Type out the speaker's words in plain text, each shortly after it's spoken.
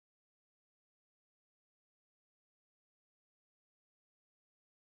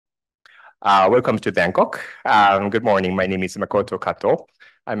Welcome to Bangkok. Good morning. My name is Makoto Kato.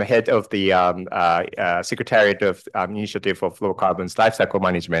 I'm head of the Secretariat of Initiative of Fluorocarbon's Lifecycle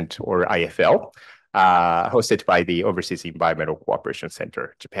Management, or IFL, hosted by the Overseas Environmental Cooperation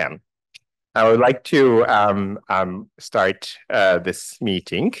Center, Japan. I would like to start this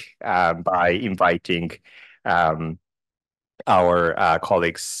meeting by inviting our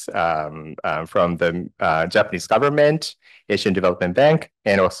colleagues from the Japanese government, Asian Development Bank,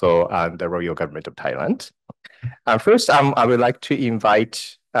 and also the Royal Government of Thailand. First, I would like to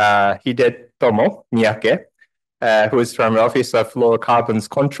invite Hidetomo Miyake, who is from the Office of Fluorocarbons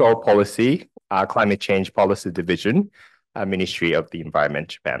Control Policy, Climate Change Policy Division, Ministry of the Environment,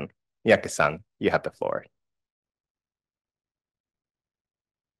 Japan. Miyake-san, you have the floor.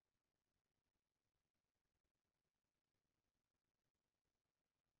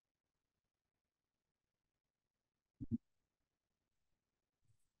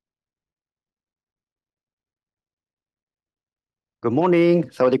 Good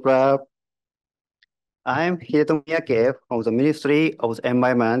morning, Saudi Club. I'm Hidetomo Miyake from the Ministry of the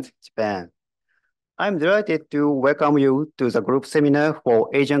Environment, Japan. I'm delighted to welcome you to the group seminar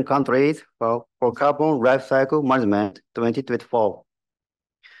for Asian countries for carbon life cycle management 2024.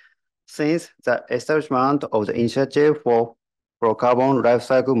 Since the establishment of the initiative for carbon life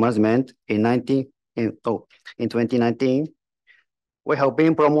cycle management in 2019, we have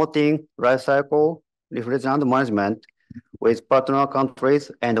been promoting life cycle refrigerant management with partner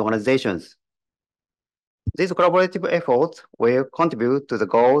countries and organizations. These collaborative efforts will contribute to the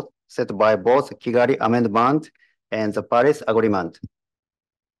goals set by both the Kigali Amendment and the Paris Agreement.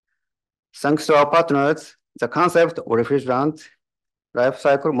 Thanks to our partners, the concept of refrigerant life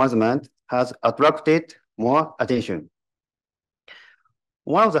cycle management has attracted more attention.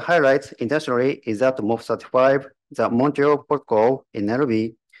 One of the highlights internationally is that MOF 35, the Montreal Protocol in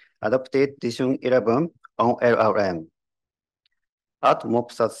Nairobi, adopted Decision 11 on LRM. At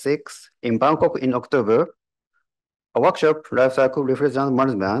MOP 36 in Bangkok in October, a workshop life cycle refrigerant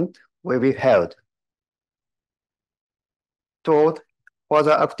management will be held. Toward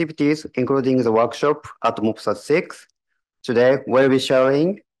further activities, including the workshop at MOP 36, today we'll be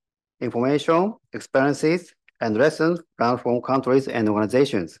sharing information, experiences, and lessons learned from countries and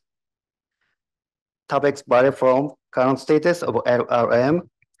organizations. Topics vary from current status of LRM,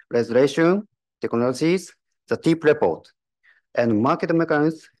 legislation, technologies, the TIP report, and market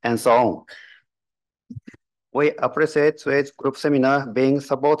mechanisms, and so on. We appreciate today's group seminar being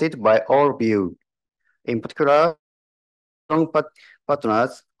supported by all of you, in particular, strong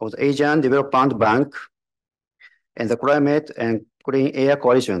partners of the Asian Development Bank and the Climate and Clean Air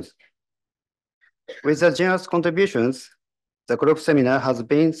Coalitions. With the generous contributions, the group seminar has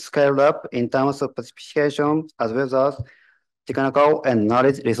been scaled up in terms of participation as well as technical and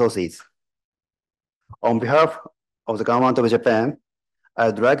knowledge resources. On behalf of the government of Japan,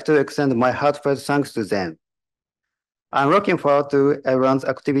 I'd like to extend my heartfelt thanks to them. I'm looking forward to everyone's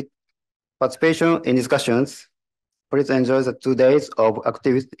active participation in discussions. Please enjoy the 2 days of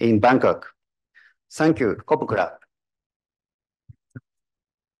activities in Bangkok. Thank you. Kopu Club.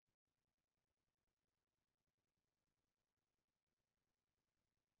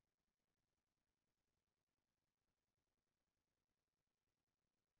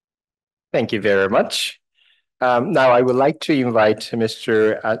 Thank you very much. Now I would like to invite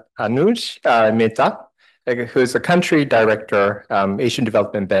Mr. Anuj Mehta, who is the Country Director, Asian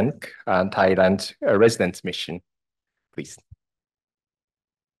Development Bank, Thailand Residence Mission. Please.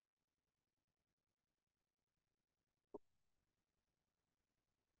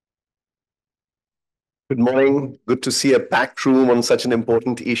 Good morning. Good to see a packed room on such an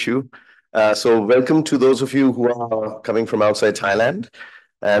important issue. So welcome to those of you who are coming from outside Thailand.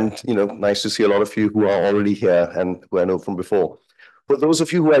 And, nice to see a lot of you who are already here and who I know from before. For those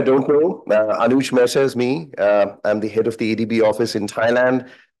of you who I don't know, Anuj Mehta is me. I'm the head of the ADB office in Thailand.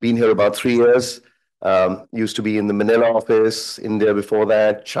 Been here about 3 years. Used to be in the Manila office, India before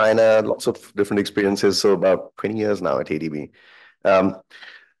that, China, lots of different experiences. So about 20 years now at ADB.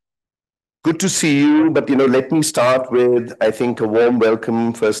 Good to see you, but let me start with, I think, a warm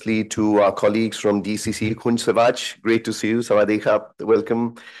welcome, firstly, to our colleagues from DCC, Khun Savach. Great to see you, Sawadee Krap,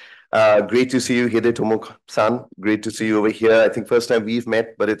 welcome. Great to see you, Hidetomo-san. Great to see you over here. I think first time we've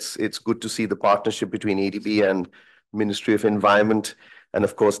met, but it's good to see the partnership between ADB and Ministry of Environment, and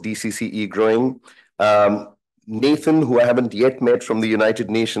of course, DCCE growing. Nathan, who I haven't yet met, from the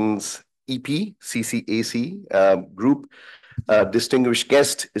United Nations EP, CCAC group. Distinguished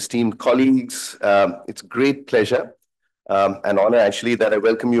guest, esteemed colleagues, it's a great pleasure and honor actually that I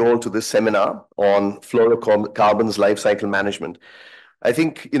welcome you all to this seminar on fluorocarbons life cycle management. I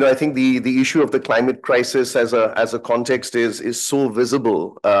think, I think the issue of the climate crisis as a context is so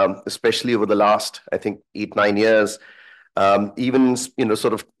visible, especially over the last, I think, 8-9 years. Even,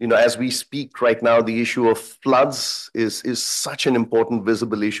 as we speak right now, the issue of floods is such an important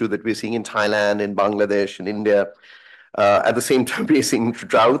visible issue that we're seeing in Thailand, in Bangladesh, in India. At the same time, we're seeing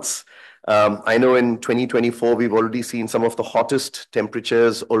droughts. I know in 2024, we've already seen some of the hottest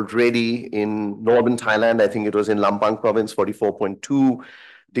temperatures already in northern Thailand. I think it was in Lampang province, 44.2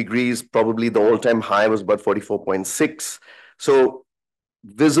 degrees. Probably the all-time high was about 44.6. So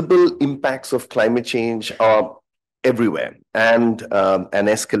visible impacts of climate change are everywhere and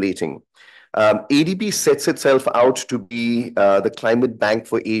escalating. ADB sets itself out to be the climate bank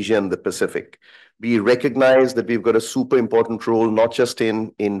for Asia and the Pacific. We recognize that we've got a super important role, not just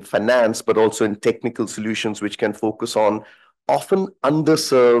in finance, but also in technical solutions, which can focus on often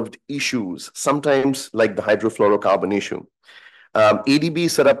underserved issues, sometimes like the hydrofluorocarbon issue. ADB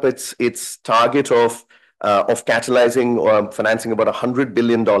set up its target of catalyzing or financing about $100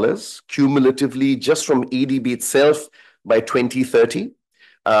 billion cumulatively just from ADB itself by 2030.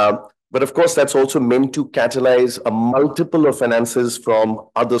 But of course, that's also meant to catalyze a multiple of finances from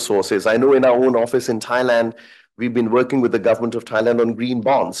other sources. I know in our own office in Thailand, we've been working with the government of Thailand on green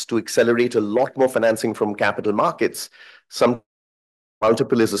bonds to accelerate a lot more financing from capital markets. Some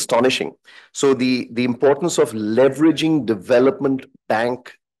multiple is astonishing. So the importance of leveraging development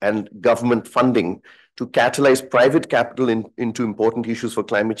bank and government funding to catalyze private capital into important issues for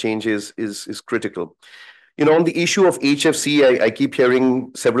climate change is critical. On the issue of HFC, I keep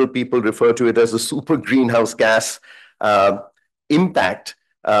hearing several people refer to it as a super greenhouse gas impact.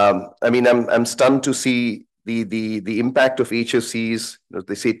 I'm stunned to see the impact of HFCs.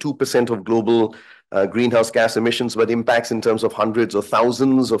 They say 2% of global greenhouse gas emissions, but impacts in terms of hundreds or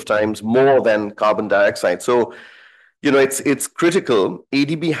thousands of times more than carbon dioxide. So, it's critical.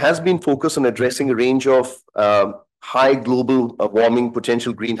 ADB has been focused on addressing a range of high global warming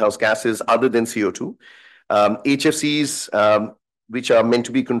potential greenhouse gases other than CO2. HFCs, which are meant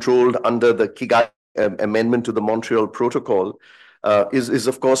to be controlled under the Kigali amendment to the Montreal Protocol, is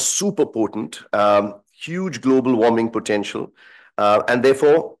of course super potent, huge global warming potential, and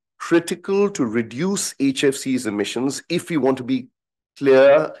therefore critical to reduce HFC's emissions if we want to be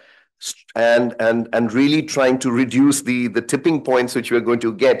clear and really trying to reduce the tipping points which we're going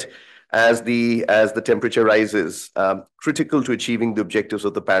to get as the temperature rises, critical to achieving the objectives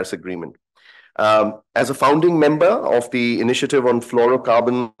of the Paris Agreement. As a founding member of the initiative on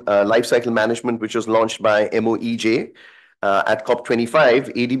fluorocarbon lifecycle management, which was launched by MOEJ at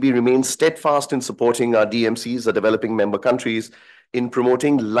COP25, ADB remains steadfast in supporting our DMCs, the developing member countries, in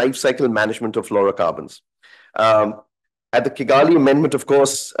promoting lifecycle management of fluorocarbons. At the Kigali Amendment, of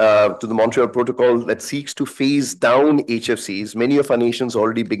course, to the Montreal Protocol that seeks to phase down HFCs, many of our nations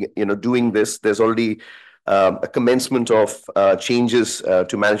already doing this. There's already a commencement of changes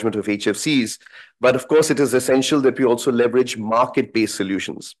to management of HFCs. But of course, it is essential that we also leverage market-based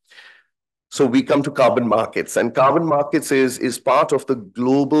solutions. So we come to carbon markets, and carbon markets is part of the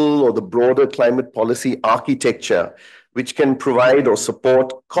global or the broader climate policy architecture, which can provide or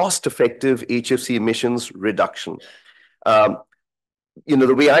support cost-effective HFC emissions reduction. The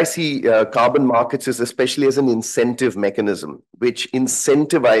way I see carbon markets is especially as an incentive mechanism, which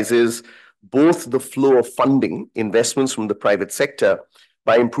incentivizes both the flow of funding, investments from the private sector,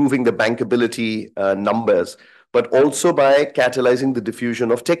 by improving the bankability numbers, but also by catalyzing the diffusion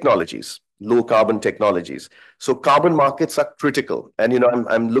of technologies, low carbon technologies. So carbon markets are critical. And,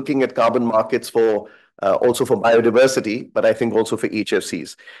 I'm looking at carbon markets for also for biodiversity, but I think also for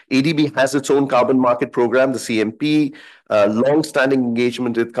HFCs. ADB has its own carbon market program, the CMP, long-standing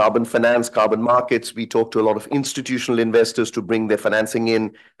engagement with carbon finance, carbon markets. We talk to a lot of institutional investors to bring their financing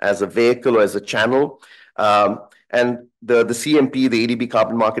in as a vehicle or as a channel. And the CMP, the ADB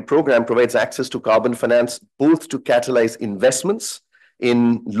Carbon Market Program, provides access to carbon finance both to catalyze investments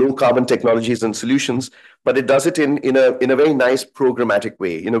in low carbon technologies and solutions, but it does it in a very nice programmatic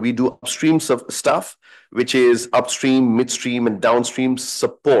way. We do upstream stuff, which is upstream, midstream, and downstream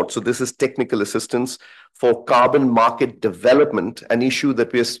support. So this is technical assistance for carbon market development, an issue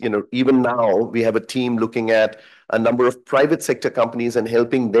that we're, even now, we have a team looking at a number of private sector companies and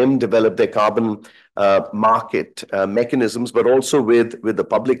helping them develop their carbon market mechanisms, but also with the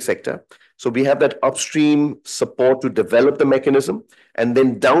public sector. So we have that upstream support to develop the mechanism, and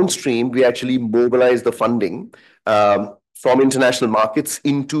then downstream, we actually mobilize the funding from international markets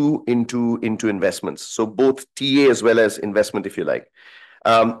into investments. So both TA as well as investment, if you like.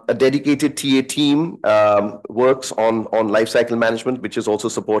 A dedicated TA team works on lifecycle management, which is also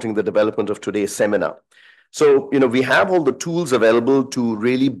supporting the development of today's seminar. So, we have all the tools available to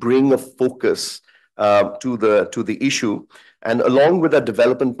really bring a focus to the issue. And along with our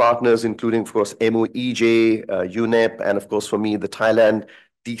development partners, including, of course, MOEJ, UNEP, and of course, for me, the Thailand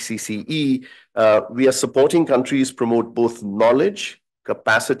DCCE, we are supporting countries promote both knowledge,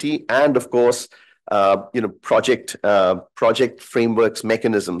 capacity, and of course, project frameworks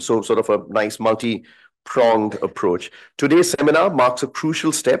mechanism. So sort of a nice multi-pronged approach. Today's seminar marks a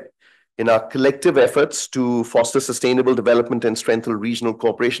crucial step in our collective efforts to foster sustainable development and strengthen regional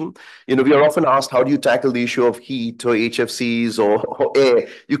cooperation. We are often asked, how do you tackle the issue of heat or HFCs or air?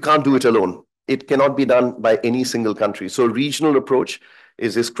 You can't do it alone. It cannot be done by any single country. So regional approach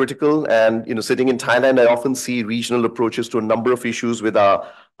is critical. And, sitting in Thailand, I often see regional approaches to a number of issues with our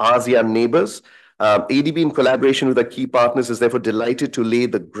ASEAN neighbors. ADB, in collaboration with our key partners, is therefore delighted to lay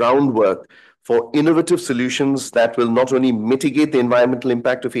the groundwork for innovative solutions that will not only mitigate the environmental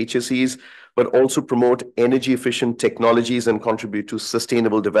impact of HSEs, but also promote energy-efficient technologies and contribute to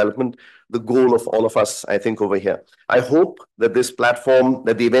sustainable development, the goal of all of us, I think, over here. I hope that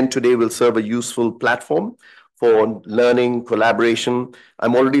that the event today will serve a useful platform for learning, collaboration.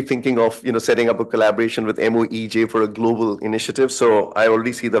 I'm already thinking of, setting up a collaboration with MOEJ for a global initiative. So I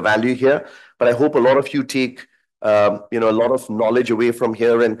already see the value here, but I hope a lot of you take a lot of knowledge away from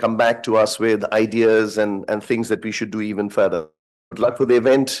here and come back to us with ideas and things that we should do even further. Good luck with the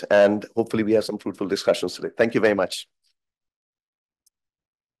event, and hopefully we have some fruitful discussions today. Thank you very much.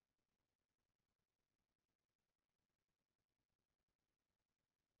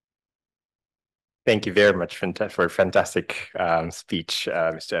 Thank you very much for a fantastic speech,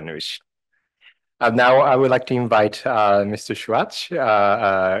 Mr. Anush. Now I would like to invite Mr. Shwach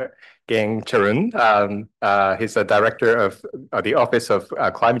Gang Charun. He's the director of the Office of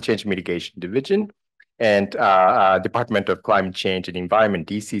Climate Change Mitigation Division and Department of Climate Change and Environment,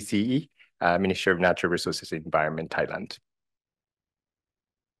 DCCE, Ministry of Natural Resources and Environment, Thailand.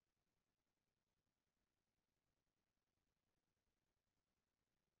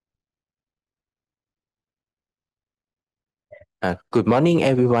 Good morning,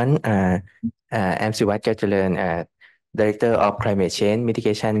 everyone. I'm Siwat Chachalan, Director of Climate Change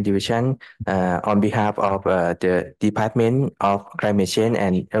Mitigation Division. On behalf of the Department of Climate Change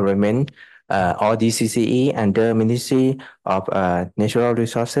and Environment, or DCCE, under Ministry of Natural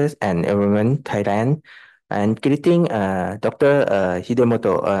Resources and Environment, Thailand. And greeting Dr.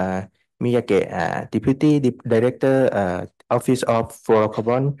 Hidemoto Miyake, Deputy Director, Office of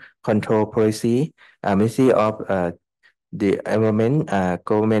Fluorocarbon Control Policy, Ministry of the Environment,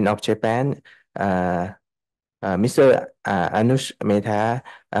 Government of Japan, Mr. Anush Mehta,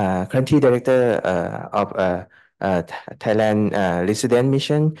 Country Director of Thailand Resident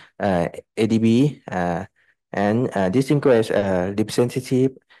Mission, ADB, and distinguished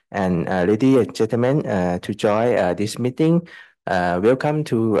representative and ladies and gentlemen to join this meeting. Welcome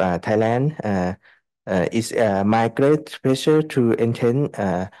to Thailand. It's my great pleasure to attend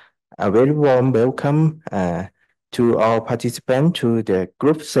a very warm welcome to all participants to the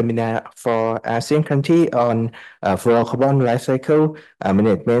group seminar for ASEAN country on fluorocarbon life cycle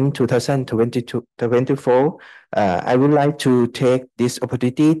management 2024. I would like to take this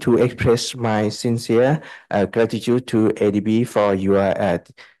opportunity to express my sincere gratitude to ADB for your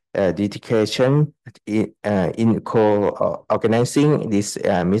dedication in co-organizing this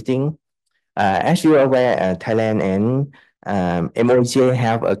meeting. As you are aware, Thailand and MOEJ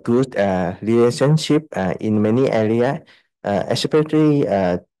have a good relationship in many areas, especially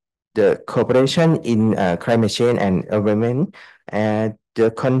the cooperation in climate change and environment, and the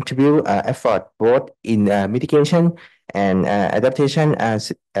contribute effort both in mitigation and adaptation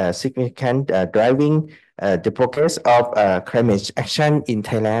as significant driving the progress of climate action in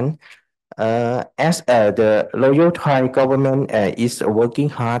Thailand. As the loyal Thai government is working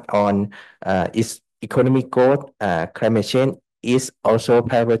hard on its economic growth, climate change is also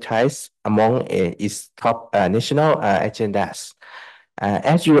prioritized among its top national agendas.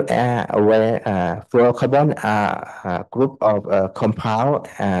 As you are aware, fluorocarbon are a group of compounds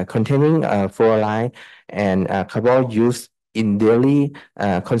containing fluoride and carbon used in daily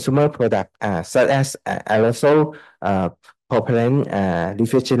consumer products such as aerosol, propellant,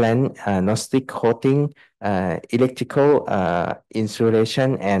 refrigerant, non-stick coating, electrical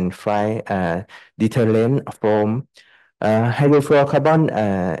insulation, and fire deterrent foam.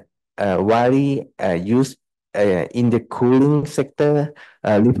 Hydrofluorocarbon widely used in the cooling sector,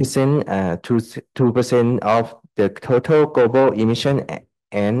 represent 2% of the total global emission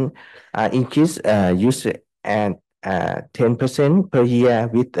and increase use at 10% per year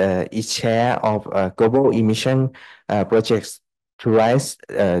with its share of global emission projects to rise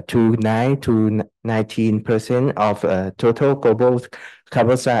to 9 to 19% of total global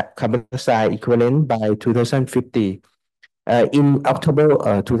carbon dioxide equivalent by 2050. In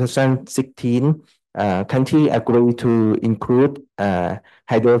October 2016, country agreed to include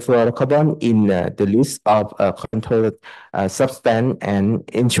hydrofluorocarbon in the list of controlled substance and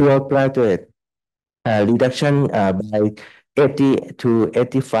ensure graduate reduction by 80 to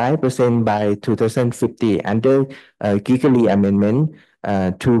 85% by 2050 under Kigali Amendment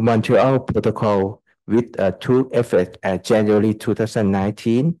to Montreal Protocol, with took effect January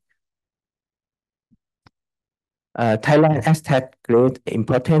 2019. Thailand has attached great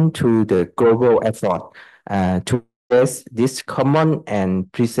importance to the global effort to address this common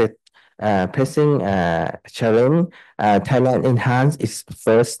and pressing challenge. Thailand enhanced its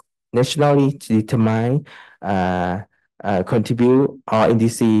first nationally determined contribute or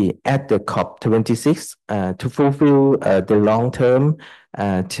NDC at the COP26 to fulfill the long-term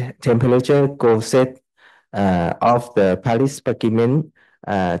temperature goal set of the Paris Agreement.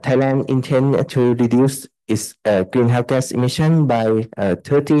 Thailand intends to reduce its greenhouse gas emission by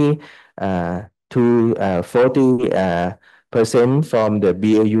 30 to 40% from the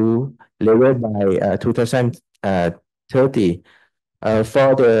BAU level by 2030.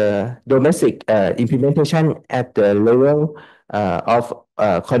 For the domestic implementation at the level of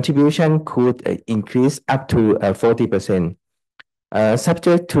contribution could increase up to 40%.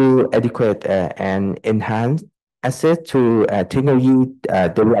 Subject to adequate and enhanced access to technology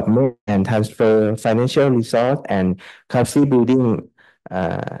development and transfer financial resource and capacity building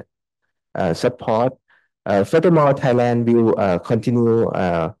support. Furthermore, Thailand will continue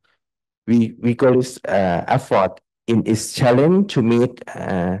vigorous effort in its challenge to meet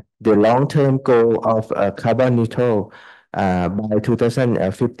the long-term goal of carbon neutral by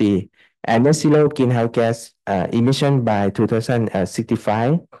 2050 and net zero greenhouse gas emission by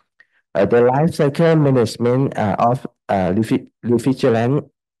 2065. The life cycle management of refrigerant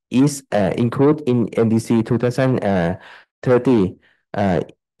is included in NDC 2030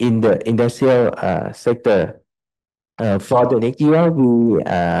 in the industrial sector. For the next year, we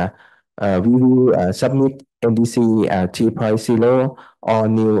will submit NDC 3.0 or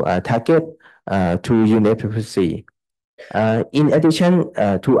new target to UNFCCC. In addition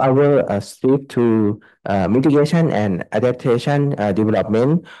to our shift to mitigation and adaptation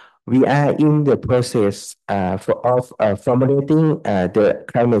development, we are in the process of formulating the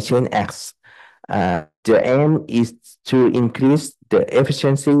Climate Change Act. The aim is to increase the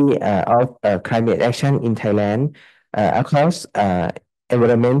efficiency of climate action in Thailand across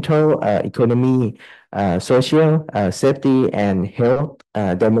environmental, economy, social, safety, and health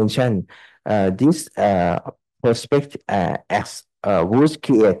dimension. This prospect acts would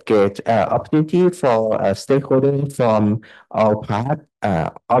create great opportunity for stakeholders from all parts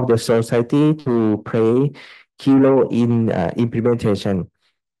of the society to play key role in implementation.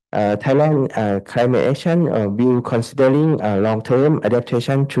 Thailand climate action will considering long-term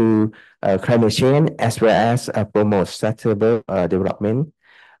adaptation to climate change as well as promote sustainable development.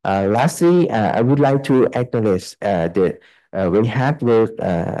 Lastly, I would like to acknowledge the very hard work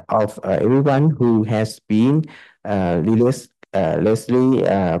of everyone who has been relentlessly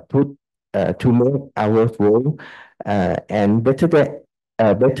put to make our world and better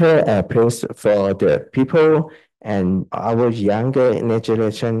place for the people and our younger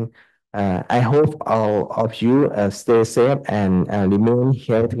generation. I hope all of you stay safe and remain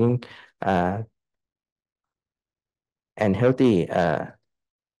healthy and healthy.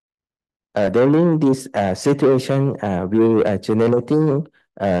 During this situation, will generating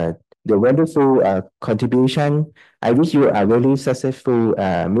the wonderful contribution. I wish you a very successful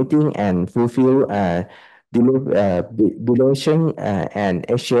meeting and fulfill relation and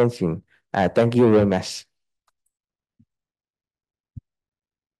exchanging. Thank you very much.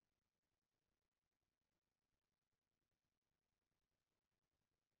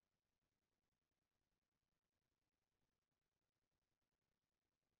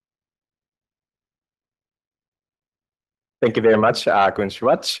 Thank you very much, Khun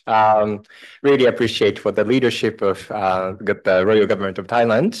Sriwat. Really appreciate for the leadership of the Royal Government of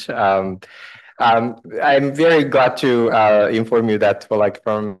Thailand. I'm very glad to inform you that,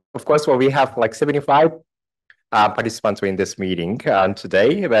 of course, we have 75 participants in this meeting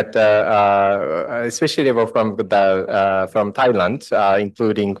today, but especially from Thailand,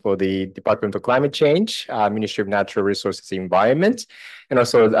 including for the Department of Climate Change, Ministry of Natural Resources and Environment, and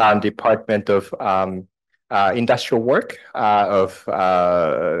also Department of industrial work of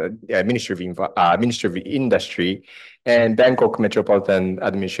Ministry of Industry and Bangkok Metropolitan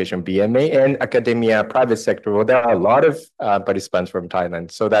Administration (BMA) and academia, private sector. Well, there are a lot of participants from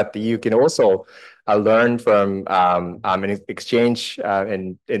Thailand, so that you can also learn from and exchange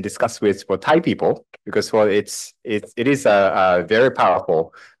and discuss with Thai people, because it is a very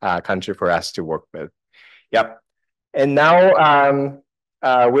powerful country for us to work with. Yep. And now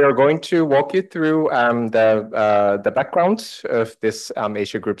we are going to walk you through the background of this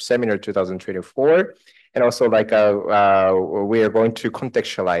Asia Group Seminar 2024, and also we are going to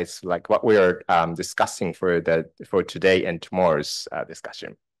contextualize what we are discussing for today and tomorrow's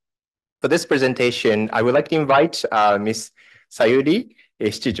discussion. For this presentation, I would like to invite Ms. Sayuri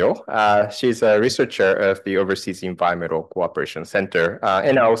Shichijo. She's a researcher of the Overseas Environmental Cooperation Center,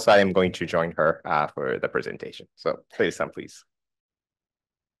 and also I am going to join her for the presentation. So, Sayuri-san, please.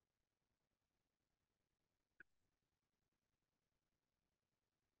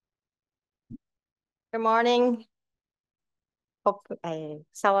 Good morning.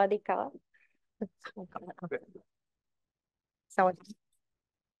 Sawadika.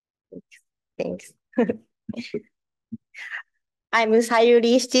 Thanks. I'm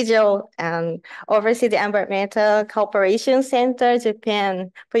Sayuri Shichijo and oversee the Environmental Cooperation Center,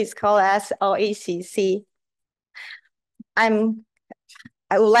 Japan. Please call us OECC.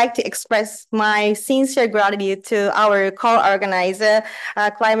 I would like to express my sincere gratitude to our co-organizer,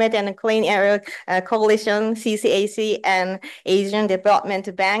 Climate and Clean Air Coalition, CCAC, and Asian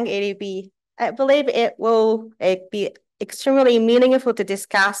Development Bank, ADB. I believe it will be extremely meaningful to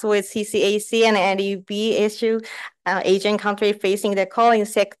discuss with CCAC and ADB issue Asian country facing the coal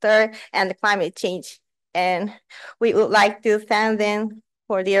sector and climate change. And we would like to thank them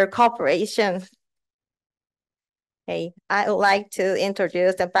for their cooperation. Okay, I would like to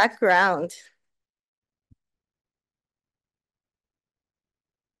introduce the background.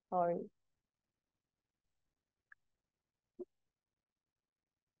 Sorry.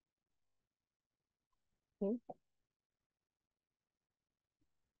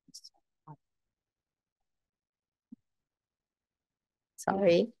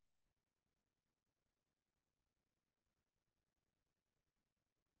 Sorry.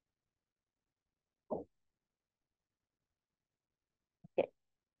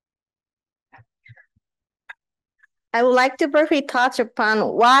 I would like to briefly touch upon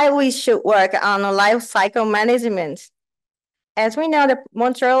why we should work on life cycle management. As we know, the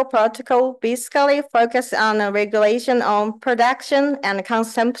Montreal Protocol basically focuses on the regulation on production and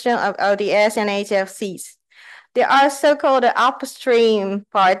consumption of ODS and HFCs. There are so-called upstream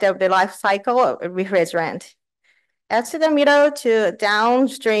part of the life cycle of refrigerant. As to the middle to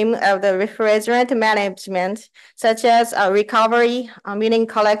downstream of the refrigerant management, such as recovery, meaning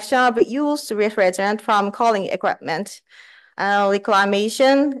collection of used refrigerant from cooling equipment,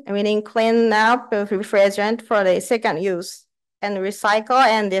 reclamation, meaning clean up of refrigerant for the second use, and recycle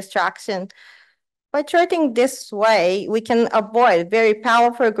and destruction. By treating this way, we can avoid very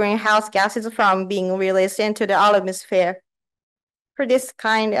powerful greenhouse gases from being released into the atmosphere. For this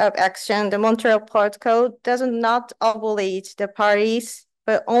kind of action, the Montreal Protocol does not oblige the parties,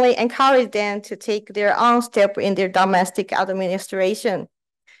 but only encourage them to take their own step in their domestic administration.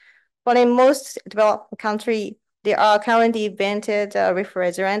 But in most developed countries, there are currently vented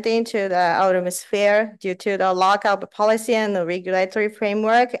refrigerant into the atmosphere due to the lack of policy and the regulatory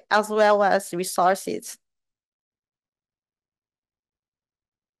framework, as well as resources.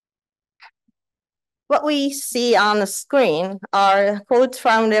 What we see on the screen are quotes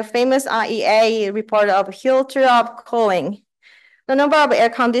from the famous IEA report of future of cooling. The number of air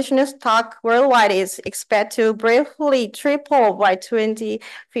conditioner stock worldwide is expected to briefly triple by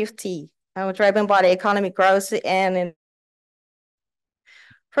 2050, driven by the economic growth and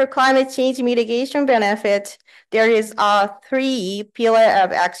for climate change mitigation benefit, there is a three pillar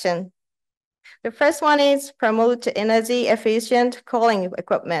of action. The first one is promote energy efficient cooling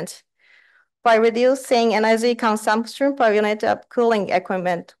equipment. By reducing energy consumption per unit of cooling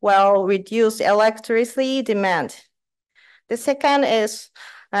equipment while reduce electricity demand. The second is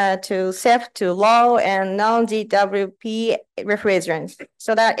to shift to low and non-GWP refrigerants,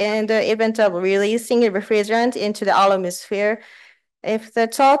 so that in the event of releasing a refrigerant into the atmosphere, if the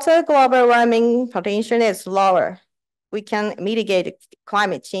total global warming potential is lower, we can mitigate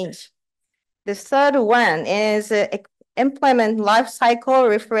climate change. The third one is implement life cycle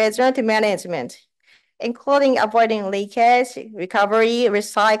refrigerant management, including avoiding leakage, recovery,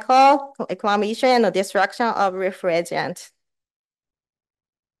 recycle, reclamation, and destruction of refrigerant.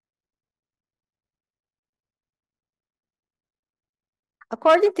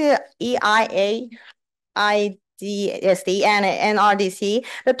 According to EIA, IDSD and NRDC,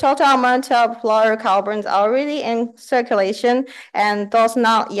 the total amount of fluorocarbons already in circulation and those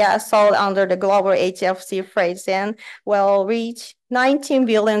not yet sold under the global HFC phase-in will reach 19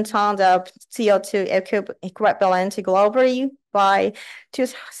 billion tons of CO2 equivalent globally by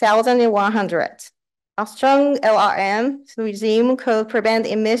 2100. A strong LRM regime could prevent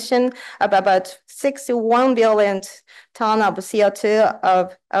emission of about 61 billion tons of CO2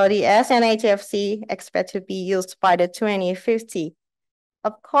 of ODS and HFC expected to be used by the 2050.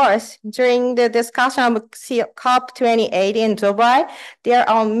 Of course, during the discussion of COP28 in Dubai, there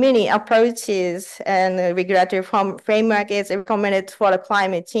are many approaches and regulatory framework is recommended for the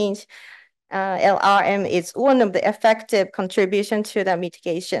climate change. LRM is one of the effective contribution to the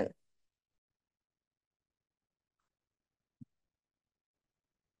mitigation.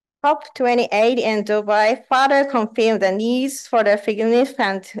 COP28 in Dubai further confirmed the needs for the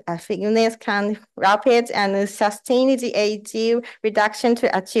significant, rapid and sustained GHG reduction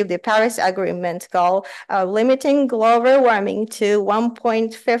to achieve the Paris Agreement goal of limiting global warming to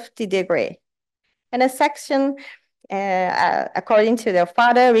 1.50 degrees. And a section, according to the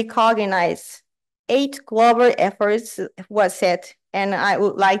further recognized 8 global efforts was set, and I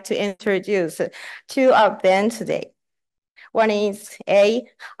would like to introduce 2 of them today. One is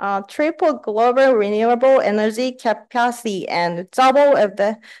triple global renewable energy capacity and double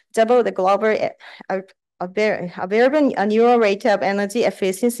the global available annual rate of energy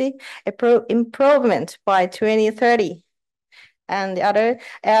efficiency improvement by 2030. And the other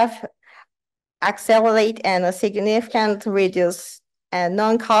F, accelerate and significantly reduce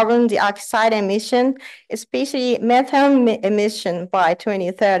non-carbon dioxide emission, especially methane emission by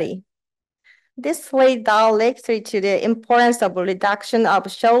 2030. This laid down lecture to the importance of reduction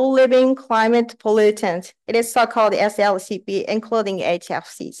of show-living climate pollutants. It is so-called SLCP, including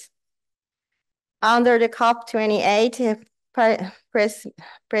HFCs. Under the COP28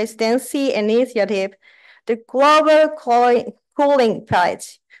 presidency initiative, the global cooling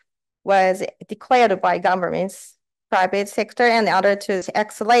pledge was declared by governments, private sector, and others to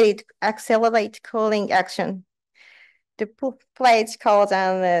accelerate cooling action. The pledge calls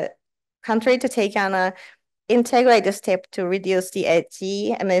on the country to take an integrated step to reduce the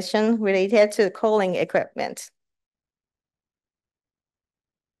GHG emission related to cooling equipment.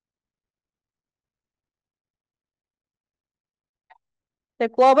 The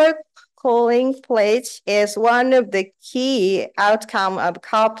global cooling pledge is one of the key outcomes of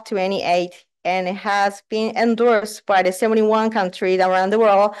COP28 and has been endorsed by the 71 countries around the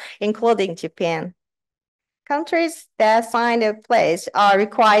world, including Japan. Countries that sign the pledge are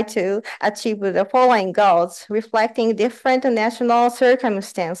required to achieve the following goals, reflecting different national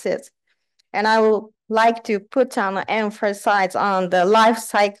circumstances. And I would like to put an emphasis on the life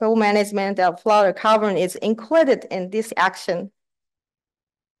cycle management of fluorocarbon is included in this action.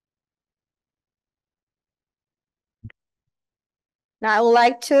 Now I would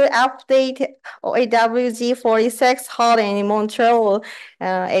like to update OAWG 46 held in Montreal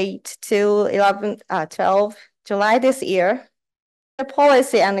 8 to 12 July this year. The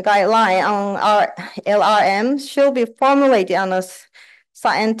policy and guideline on our LRM should be formulated on a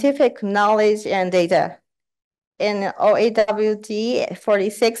scientific knowledge and data. In OAWG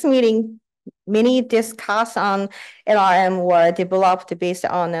 46 meeting, many discussions on LRM were developed based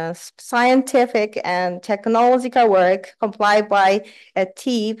on a scientific and technological work complied by a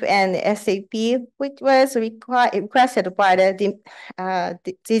TEEP and SAP, which was requested by the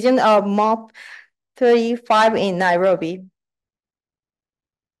decision of MOP 35 in Nairobi.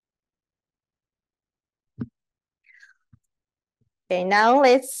 Okay, now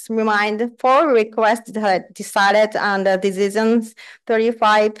let's remind the 4 requests that decided on the decisions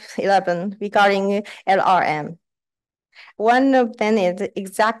 3511 regarding LRM. One of them is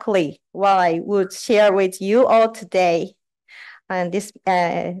exactly what I would share with you all today. And this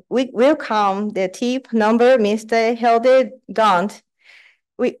we welcome the TEEP number, Mr. Hilde Gaunt.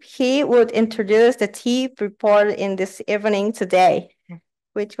 He would introduce the TEEP report in this evening today,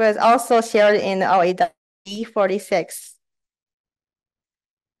 which was also shared in OAWG 46.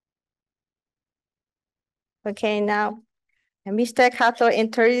 Okay, now Mr. Kato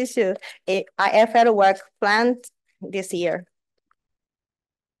introduces a IFL work plan this year.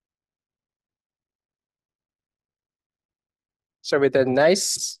 So with a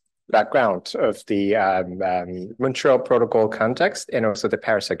nice background of the Montreal Protocol context and also the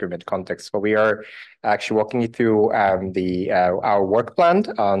Paris Agreement context, so we are actually walking you through our work plan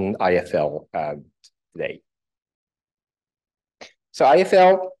on IFL today. So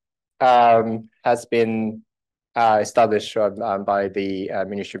IFL has been established by the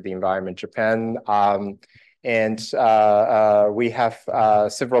Ministry of the Environment, Japan. And we have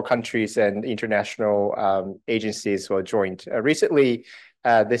several countries and international agencies who joined. Recently,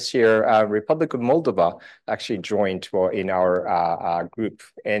 this year, Republic of Moldova actually joined in our group,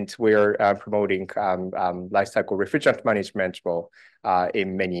 and we're promoting life cycle refrigerant management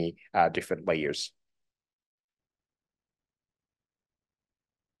in many different layers.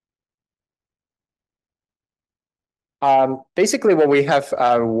 Basically, what we have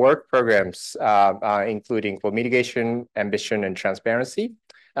work programs, including for mitigation, ambition, and transparency,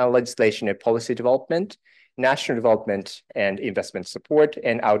 legislation and policy development, national development and investment support,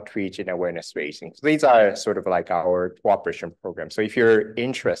 and outreach and awareness raising. So these are sort of like our cooperation programs. So if you're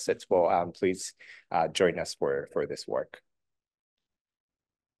interested, well, please join us for this work.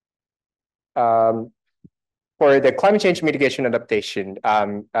 For the climate change mitigation adaptation,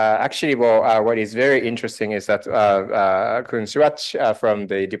 actually, what is very interesting is that Kun Suraj from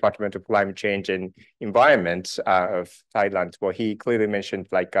the Department of Climate Change and Environment of Thailand, well, he clearly mentioned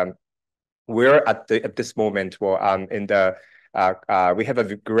like we're at this moment, in the we have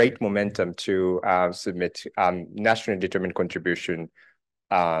a great momentum to submit nationally determined contribution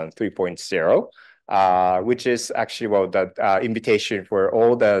 3.0. Which is actually, the invitation for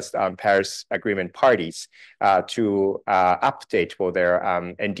all the Paris Agreement parties to update their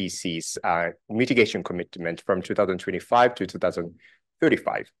NDCs mitigation commitment from 2025 to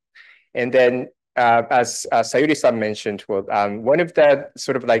 2035. And then, as Sayuri-san mentioned, one of the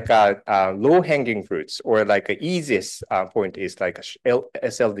sort of like low-hanging fruits or like the easiest point is like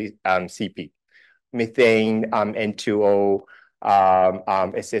SLDCP, methane, N2O,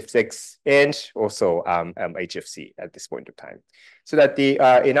 SF6, and also HFC at this point of time. So that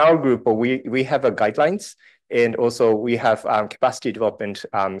in our group, we have guidelines, and also we have capacity development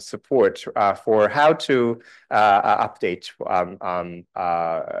support for how to update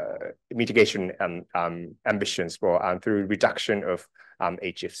mitigation ambitions through reduction of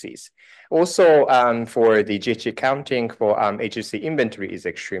HFCs. Also, for the GHG accounting for HFC inventory is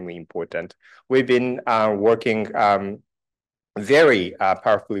extremely important. We've been working very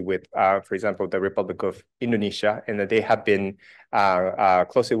powerfully with, for example, the Republic of Indonesia, and they have been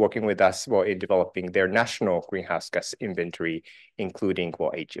closely working with us in developing their national greenhouse gas inventory, including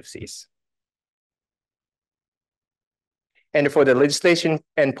HFCs. And for the legislation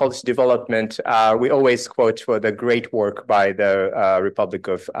and policy development, we always quote for the great work by the Republic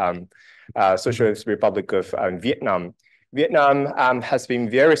of Socialist Republic of Vietnam. Vietnam has been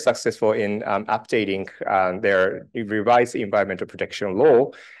very successful in updating their revised environmental protection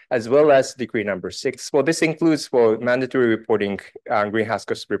law, as well as Decree number 6. Well, this includes mandatory reporting, greenhouse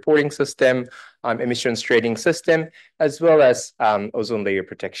gas reporting system, emissions trading system, as well as ozone layer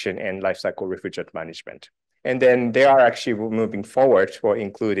protection and life cycle refrigerant management. And then they are actually moving forward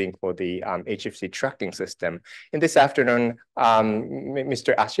including the HFC tracking system. And this afternoon,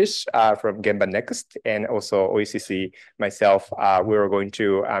 Mr. Ashish from Gemba Next and also OECC, myself, we are going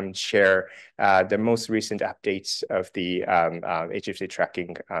to share the most recent updates of the HFC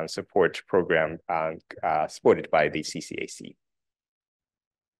tracking support program supported by the CCAC.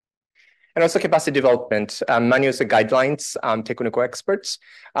 And also capacity development, manuals and guidelines, technical experts,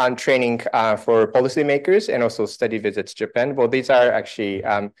 training for policymakers, and also study visits to Japan. Well, these are actually,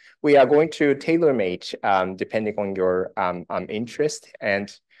 we are going to tailor-made depending on your interest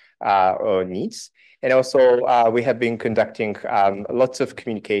and or needs. And also, we have been conducting lots of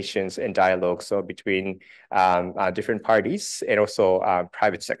communications and dialogues between different parties and also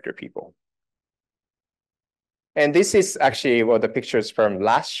private sector people. And this is actually the pictures from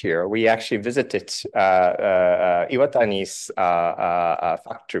last year. We actually visited Iwatani's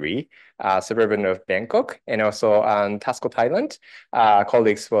factory, suburban of Bangkok, and also Tasco, Thailand.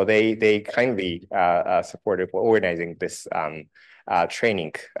 Colleagues, they kindly supported for organizing this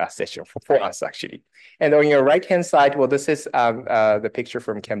training session for us, actually. And on your right-hand side, this is the picture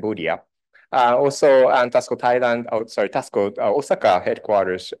from Cambodia. Also, Tasco Thailand, Tasco Osaka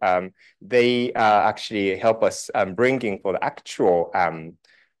headquarters, they actually help us bringing for the actual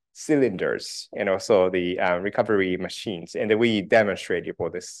cylinders and also the recovery machines, and then we demonstrated for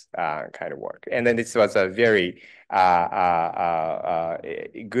this kind of work. And then this was a very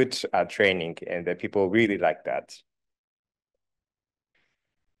good training, and the people really like that.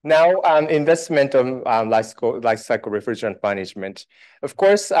 Now, investment on life cycle refrigerant management. Of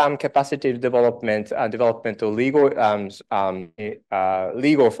course, capacity development, development of legal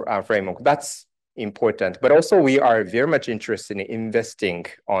framework, that's important. But also, we are very much interested in investing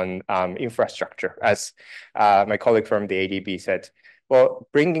on infrastructure. As my colleague from the ADB said, well,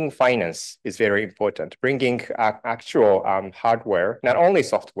 bringing finance is very important, bringing actual hardware, not only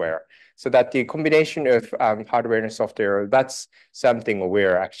software, so that the combination of hardware and software, that's something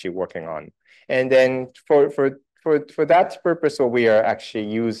we're actually working on. And then for that purpose, what we are actually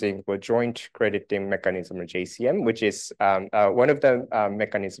using a joint crediting mechanism, or JCM, which is one of the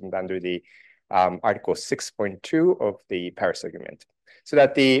mechanisms under the Article 6.2 of the Paris Agreement. So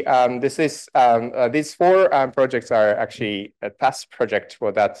that the these four projects are actually a past project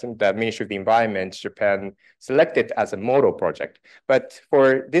for that the Ministry of the Environment, Japan, selected as a model project. But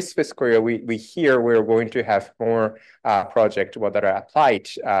for this fiscal year, we're going to have more projects that are applied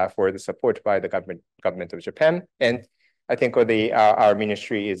for the support by the government of Japan. And I think our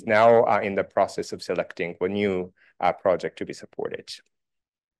ministry is now in the process of selecting a new project to be supported.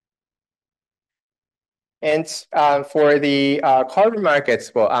 And for the carbon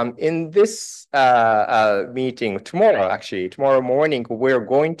markets, well, in this meeting tomorrow morning, we're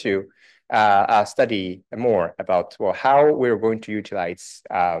going to study more about how we're going to utilize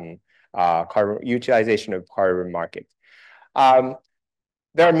utilization of carbon market. There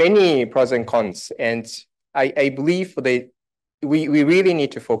are many pros and cons, and I believe we really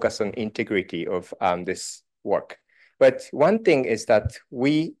need to focus on integrity of this work. But one thing is that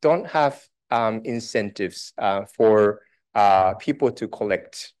we don't have incentives for people to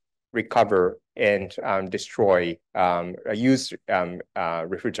collect, recover, and destroy, use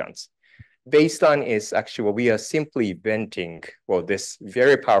refrigerants. Baseline is actually we are simply venting this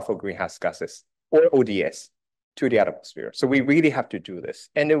very powerful greenhouse gases, or ODS, to the atmosphere. So we really have to do this.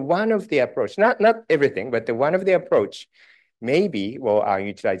 And one of the approach, not everything, but one of the approach may be our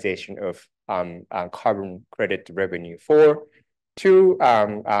utilization of carbon credit revenue to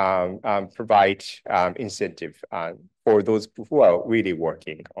provide incentive for those who are really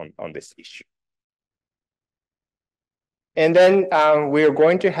working on this issue. And then we're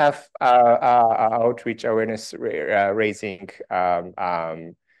going to have outreach awareness raising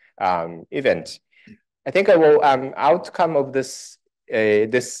event. I think outcome of this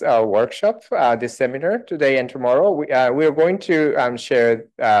workshop, this seminar today and tomorrow, we are going to share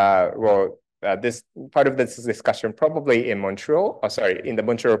this part of this discussion probably in Montreal, in the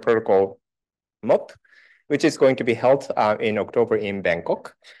Montreal Protocol MOP, which is going to be held in October in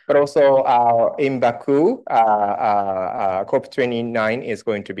Bangkok. But also in Baku, COP29 is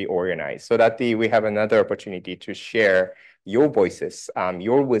going to be organized so that we have another opportunity to share your voices,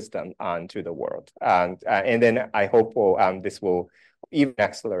 your wisdom to the world. And then I hope this will even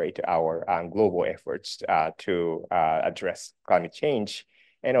accelerate our global efforts to address climate change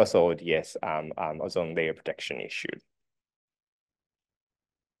and also ODS, ozone layer protection issue.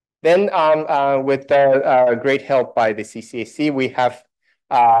 Then with the great help by the CCAC, we have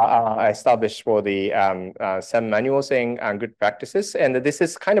established for the some manuals and good practices. And this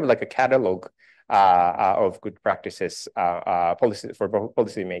is kind of like a catalog of good practices policy for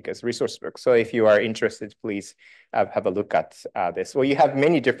policymakers, resource book. So if you are interested, please have a look at this. Well, you have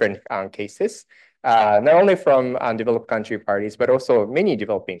many different cases, not only from developed country parties, but also many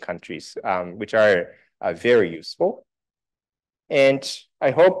developing countries, which are very useful. And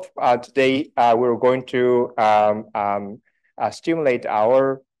I hope today we're going to stimulate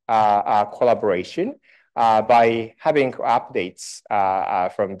our collaboration by having updates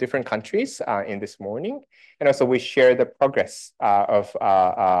from different countries in this morning. And also we share the progress of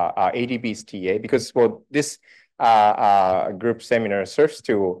ADB's TA, because this group seminar serves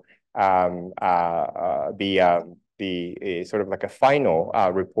to be sort of like a final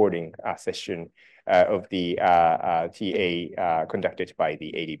reporting session of the TA conducted by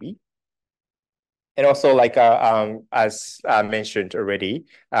the ADB. And also, like as mentioned already,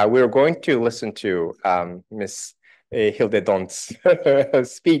 we're going to listen to Ms. Hilde Dont's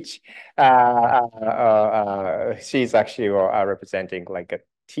speech. She's actually representing like a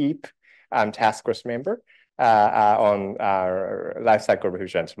TEEP task force member on life cycle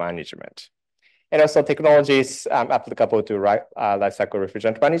refrigerant management. And also technologies applicable to life cycle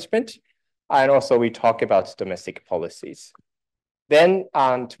refrigerant management. And also we talk about domestic policies. Then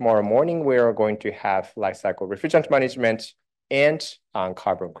tomorrow morning, we are going to have life cycle refrigerant management and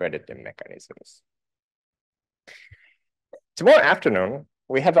carbon credit mechanisms. Tomorrow afternoon,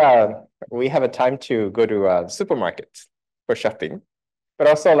 we have a time to go to a supermarket for shopping, but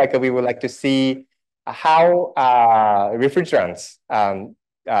also like we would like to see how refrigerants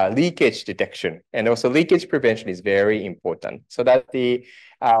leakage detection and also leakage prevention is very important, so that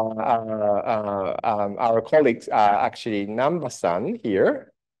our colleagues, actually Namba-san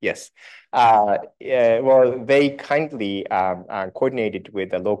here, Yes. Well, they kindly coordinated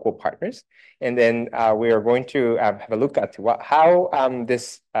with the local partners, and then we are going to have a look at how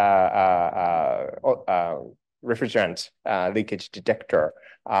this refrigerant leakage detector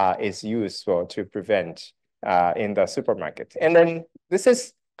is used to prevent in the supermarket. And then this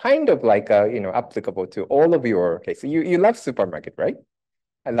is kind of like applicable to all of your cases. You love supermarket, right?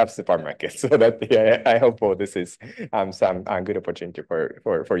 I love supermarkets, so that I hope this is some good opportunity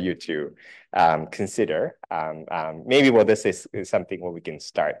for you to consider. Maybe this is something where we can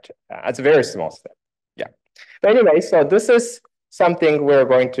start. It's a very small step. Yeah. But anyway, so this is something we're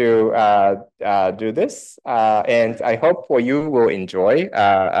going to do this, and I hope you will enjoy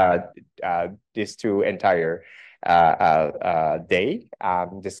these two entire day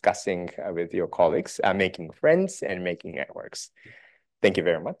discussing with your colleagues, making friends and making networks. Thank you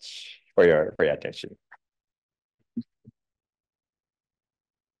very much for your attention.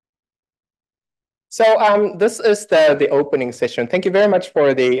 So this is the opening session. Thank you very much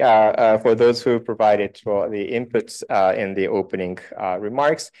for for those who provided for the inputs in the opening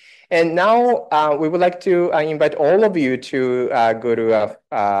remarks. And now we would like to invite all of you to go to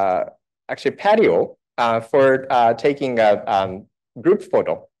actually patio for taking a group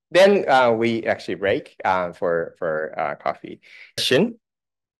photo. Then we actually break for coffee.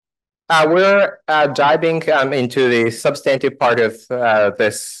 We're diving into the substantive part of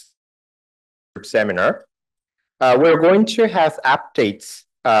this seminar. We're going to have updates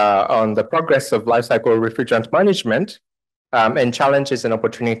on the progress of lifecycle refrigerant management and challenges and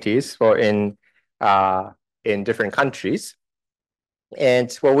opportunities for in different countries.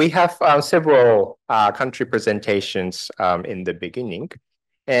 And well, we have several country presentations in the beginning.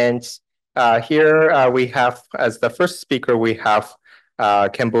 And here we have, as the first speaker, we have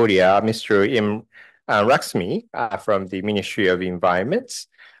Cambodia, Mr. Im Raksmi from the Ministry of Environment.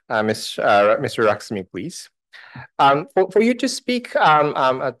 Mr. Raksmi, please. For you to speak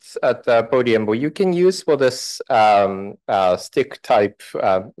at the podium, you can use for this stick type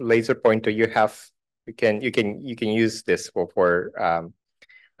laser pointer you have. You can use this for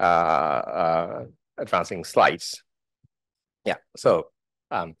advancing slides. Yeah. So,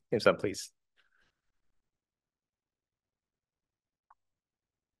 Imsan, please.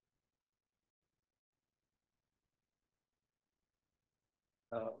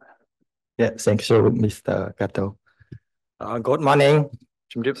 Yeah, thank you, Mr. Kato. Good morning.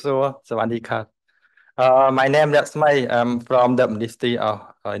 My name is Raksmi. I'm from the Ministry of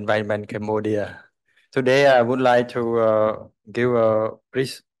Environment, Cambodia. Today, I would like to give a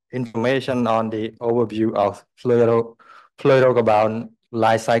brief information on the overview of fluorocarbon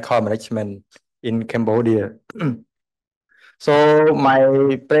life cycle management in Cambodia. So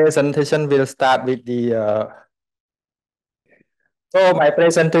my presentation will start with the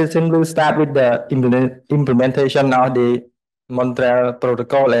implementation of the Montreal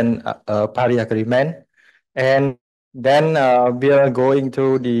Protocol and Paris Agreement. And then we are going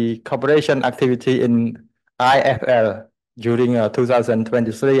to the cooperation activity in IFL during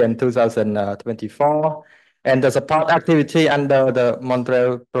 2023 and 2024, and the support activity under the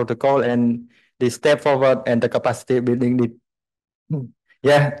Montreal Protocol and the step forward and the capacity building.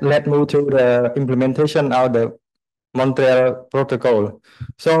 Yeah, let's move to the implementation of the Montreal Protocol.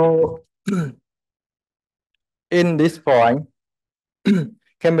 So in this point,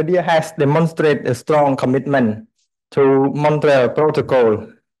 Cambodia has demonstrated a strong commitment to Montreal Protocol,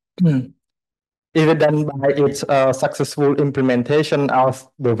 evident by its successful implementation of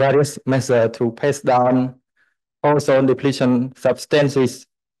the various measures to pass down ozone depletion substances.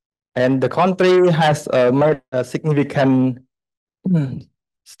 And the country has made a significant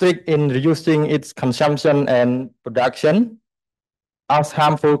strict in reducing its consumption and production of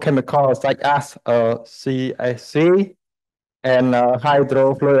harmful chemicals such as CFC and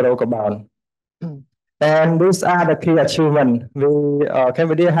hydrofluorocarbon. And these are the key achievements.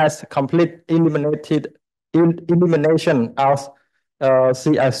 Cambodia has complete elimination of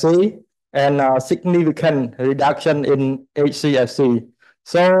CFC and significant reduction in HCFC.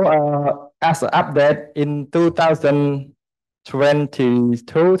 So as an update in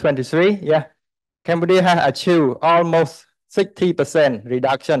 2022-23, yeah, Cambodia has achieved almost 60%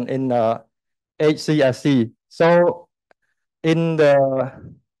 reduction in HCFC. So in the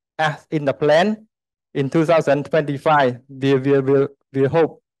plan in 2025, we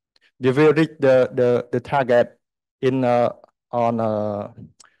hope we will reach the target in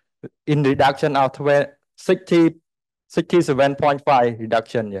reduction of 67.5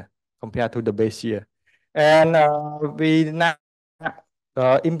 reduction, yeah, compared to the base year. And we now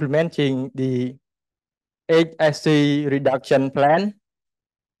implementing the HSC reduction plan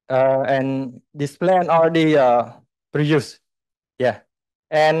and this plan already produced. Yeah,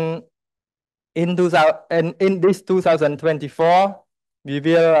 and in this 2024, we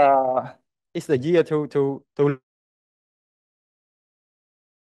will it's the year to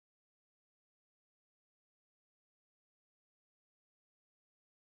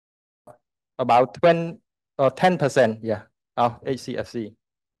about 20 or 10%, yeah, of HCFC.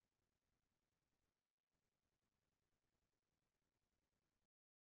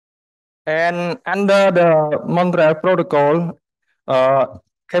 And under the Montreal Protocol,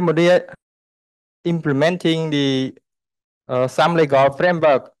 Cambodia implementing the some legal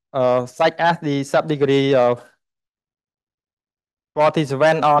framework such as the sub-degree of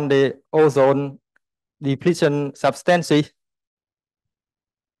participant on the ozone depletion substances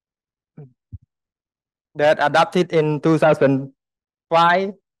that adopted in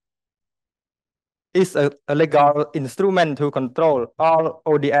 2005 is a legal instrument to control all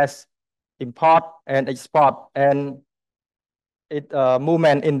ODS import and export and its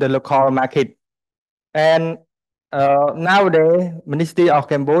movement in the local market. And nowadays, Ministry of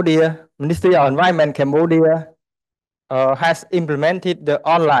Environment Cambodia has implemented the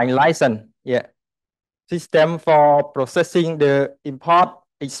online license system for processing the import,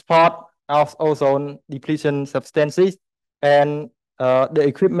 export of ozone depletion substances and the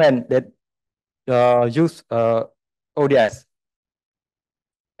equipment that use ODS.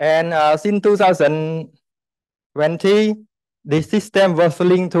 And since 2020, the system was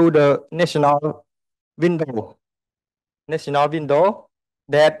linked to the national window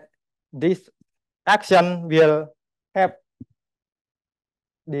that this action will help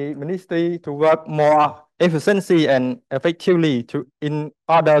the ministry to work more efficiently and effectively in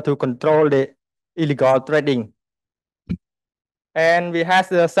order to control the illegal trading. And we have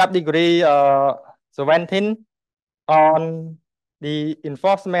the sub-degree 17 on the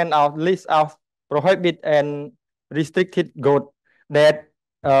enforcement of list of prohibited and restricted goods that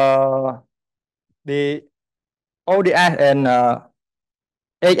the ODS and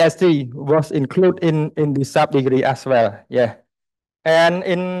HST was included in the sub-degree as well. Yeah. And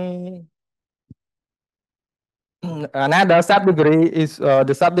in another sub-degree is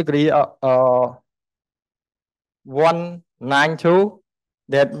the sub-degree 192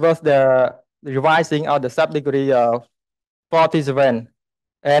 that was the revising of the sub-degree 47.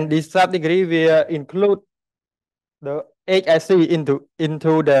 And this sub-degree will include the HSC into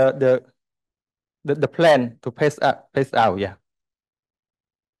the plan to pass out. Yeah.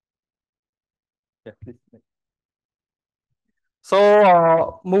 Yeah, please.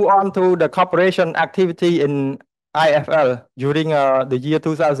 So move on to the cooperation activity in IFL during the year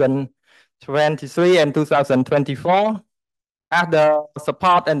 2023 and 2024. As the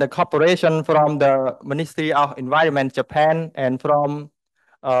support and the cooperation from the Ministry of Environment Japan and from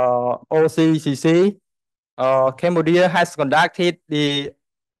OCCC, Cambodia has conducted the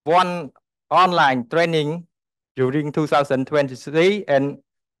one online training during 2023 and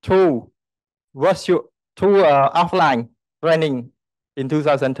two offline training in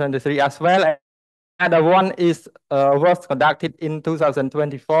 2023 as well. And the one is was conducted in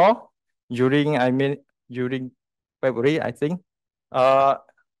 2024 during February, I think.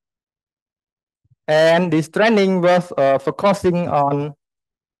 And this training was focusing on,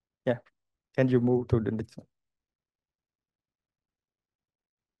 can you move to the next one?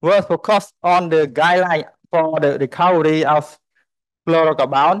 Was focused on the guideline for the recovery of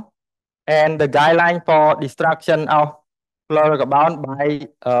fluorocarbon and the guideline for destruction of fluorocarbon by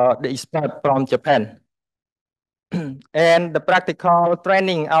the expert from Japan. And the practical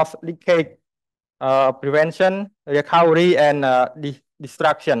training of leakage prevention, recovery, and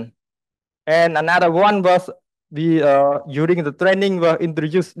destruction. And another one was during the training we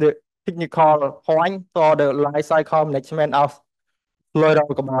introduced the technical point for the life cycle management of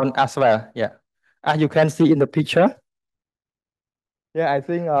fluorocarbon as well. Yeah, as you can see in the picture. Yeah, I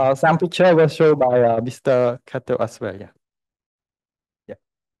think some picture was shown by Mr. Kato as well. Yeah.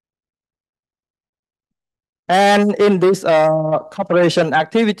 And in this cooperation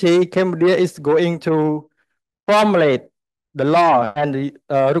activity, Cambodia is going to formulate the law and the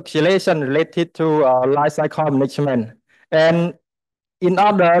regulation related to life cycle management. And in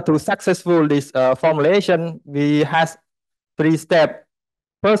order to successful this formulation, we have 3 steps.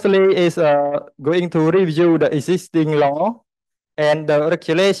 Firstly is going to review the existing law and the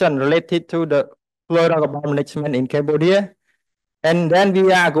regulation related to the fluorocarbon management in Cambodia. And then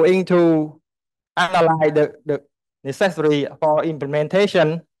we are going to analyze the necessary for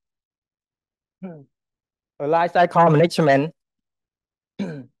implementation life cycle management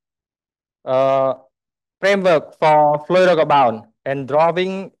framework for fluorocarbon and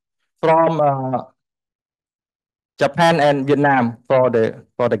drawing from Japan and Vietnam for the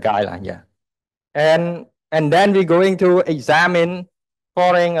guideline. Yeah, and then we're going to examine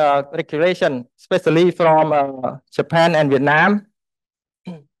foreign regulation, especially from Japan and Vietnam,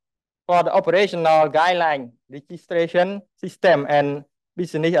 for the operational guideline, registration system, and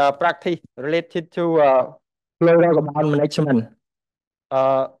business practice related to fluorocarbon management,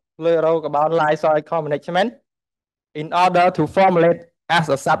 fluorocarbon life cycle management, in order to formulate as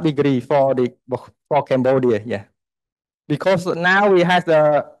a sub-degree for Cambodia. Yeah, because now we have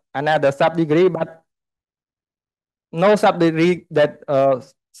another sub-degree, but no sub-degree that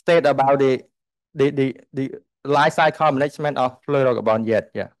state about the life cycle management of fluorocarbon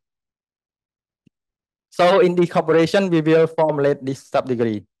yet. Yeah. So in the corporation, we will formulate this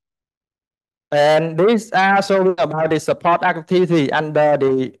sub-degree. And these are showing about the support activity under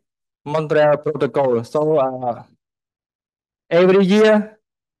the Montreal Protocol. So every year,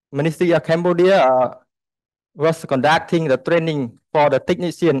 Ministry of Cambodia was conducting the training for the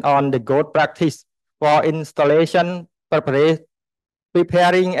technician on the good practice for installation,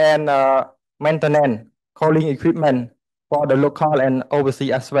 preparing and maintenance cooling equipment for the local and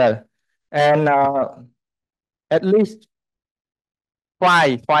overseas as well. And at least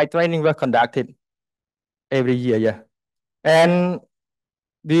five training were conducted every year. Yeah, and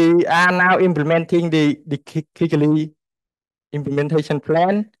we are now implementing the Kikili implementation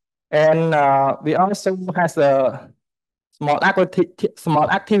plan, and we also has a small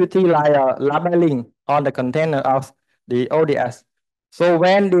activity like labeling on the container of the ODS. So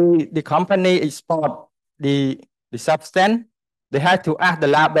when the company export the substance, they have to add the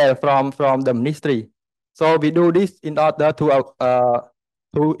label from the ministry. So we do this in order to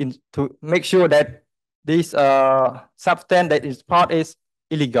make sure that this substance that is part is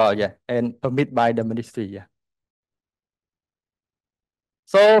illegal, yeah, and permitted by the ministry. Yeah.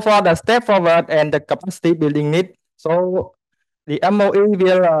 So for the step forward and the capacity building need, so the MOE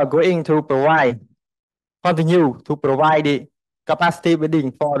will going to continue to provide the capacity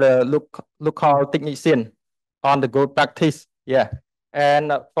building for the local technician on the good practice. Yeah,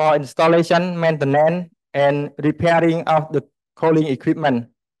 and for installation, maintenance, and repairing of the cooling equipment,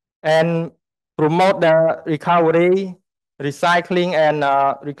 and promote the recovery, recycling, and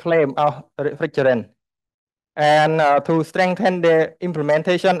reclaim of refrigerant. And to strengthen the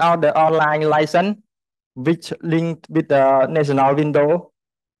implementation of the online license, which linked with the national window,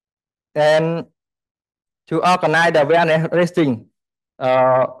 and to organize the awareness raising,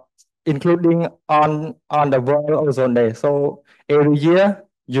 including on the World Ozone Day. So every year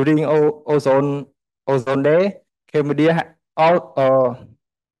during Ozone Day, Cambodia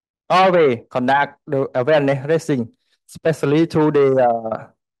always conduct the awareness raising, especially to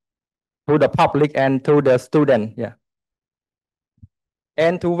the public and to the student. Yeah.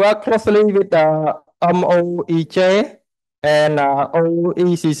 And to work closely with the MOEJ and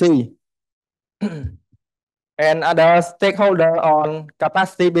OECC and other stakeholders on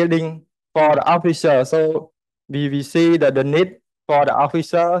capacity building for the officer. So we see that the need for the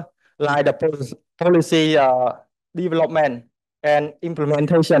officer, like the policy development and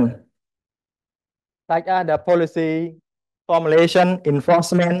implementation, like the policy formulation,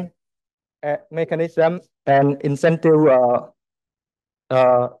 enforcement mechanism, and incentive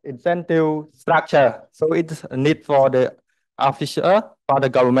structure. So it's a need for the officer, for the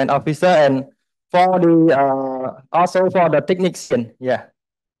government officer, and for the also for the technician. Yeah,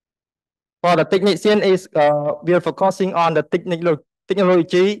 for the technician is we are focusing on the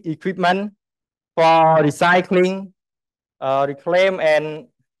technology equipment for recycling, reclaim, and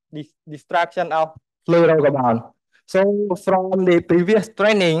destruction of fluorocarbon. So from the previous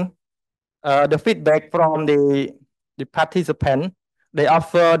training, the feedback from the participant, they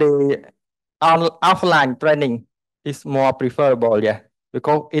offer the offline training is more preferable, yeah,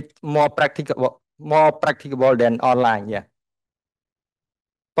 because it's more practicable than online, yeah.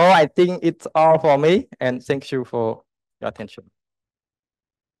 So I think it's all for me, and thank you for your attention.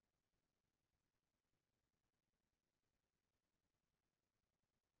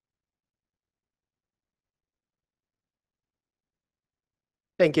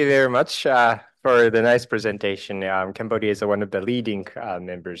 Thank you very much for the nice presentation. Cambodia is one of the leading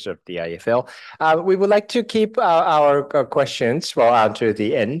members of the IFL. We would like to keep our questions to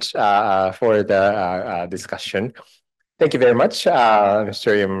the end for the discussion. Thank you very much,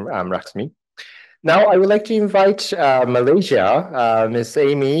 Mr. Raksmi. Now, I would like to invite Malaysia, Miss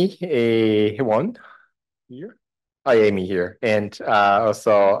Amy Won here. Amy here, and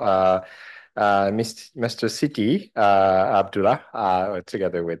also Mr. Siti Abdullah,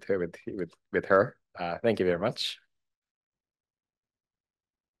 together with her. Thank you very much.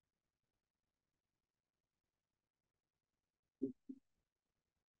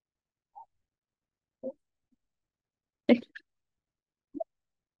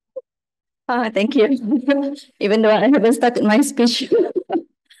 Thank you. Even though I haven't started my speech.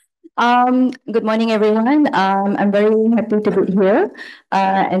 Good morning, everyone. I'm very happy to be here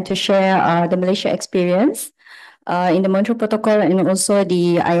and to share the Malaysia experience in the Montreal Protocol and also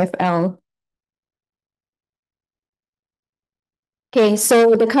the IFL. Okay,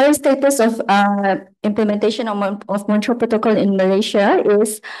 so the current status of implementation of Montreal Protocol in Malaysia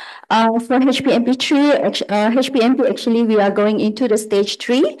is for HPMP3, HPMP actually we are going into the stage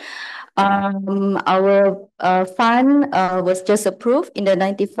 3. Our fund was just approved in the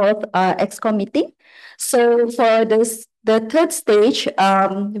 94th EXCOM meeting. So for this, the third stage,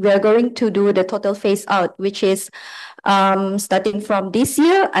 we are going to do the total phase out, which is starting from this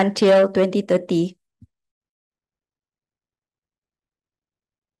year until 2030.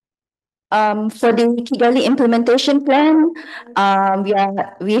 For the Kigali implementation plan,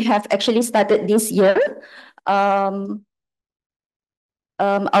 we have actually started this year.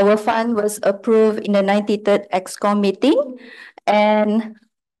 Our fund was approved in the 93rd EXCOM meeting, and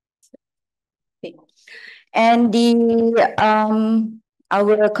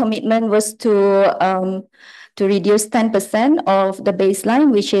our commitment was to reduce 10% of the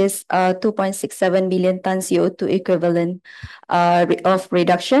baseline, which is 2.67 million tons CO2 equivalent of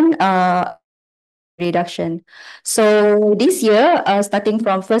reduction. So this year, starting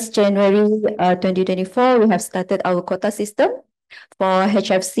from 1st January 2024, we have started our quota system for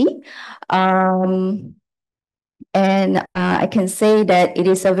HFC. And I can say that it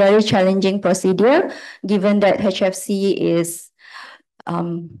is a very challenging procedure, given that HFC is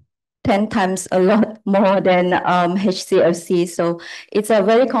 10 times a lot more than HCFC. So it's a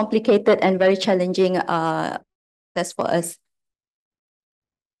very complicated and very challenging test for us.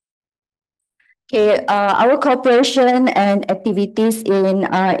 Okay, our cooperation and activities in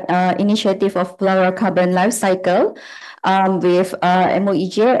initiative of Fluorocarbon life cycle with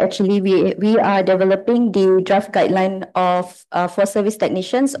MOEJ, actually we are developing the draft guideline of for service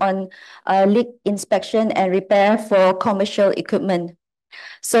technicians on leak inspection and repair for commercial equipment.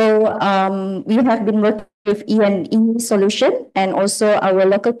 So we have been working with E&E Solution and also our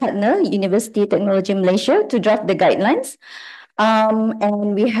local partner, University Technology Malaysia, to draft the guidelines.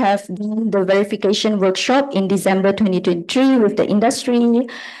 And we have done the verification workshop in December 2023 with the industry,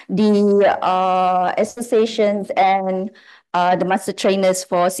 the associations, and the master trainers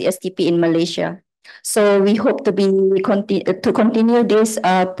for CSTP in Malaysia. So we hope to continue this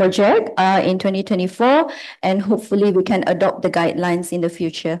project in 2024, and hopefully we can adopt the guidelines in the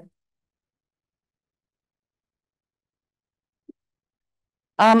future.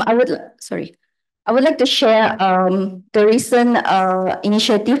 I would like to share the recent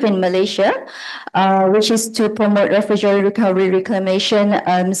initiative in Malaysia, which is to promote refrigerant recovery reclamation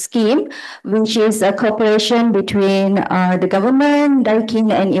scheme, which is a cooperation between the government,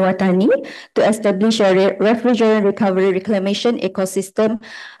 Daikin, and Iwatani to establish a refrigerant recovery reclamation ecosystem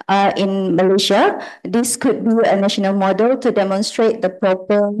in Malaysia. This could be a national model to demonstrate the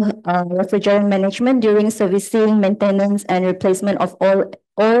proper refrigerant management during servicing, maintenance, and replacement of all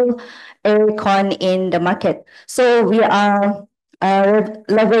aircon in the market. So we are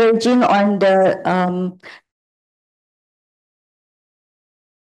leveraging on the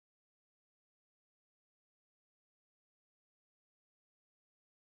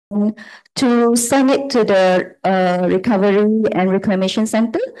to send it to the recovery and reclamation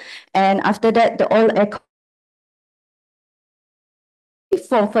center, and after that the all aircon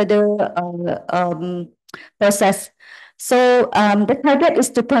for further process. So the target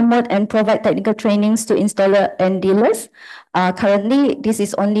is to promote and provide technical trainings to installer and dealers. Currently, this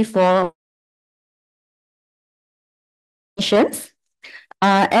is only for emissions.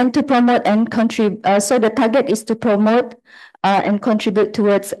 And to promote and contribute. So the target is to promote and contribute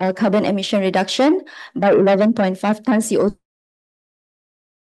towards carbon emission reduction by 11.5 tons CO2.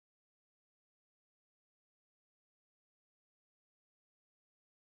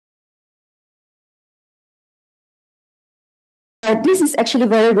 This is actually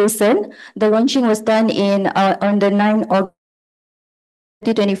very recent. The launching was done in on the 9th of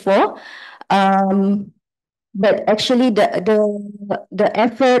 2024. But actually the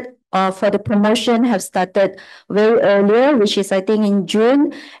effort for the promotion have started very earlier, which is I think in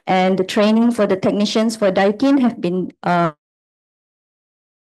June, and the training for the technicians for Daikin have been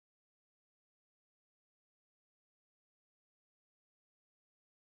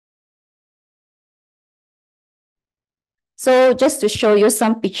so just to show you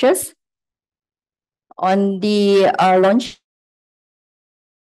some pictures on the launch.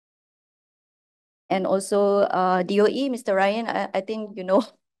 And also DOE, Mr. Ryan, I think you know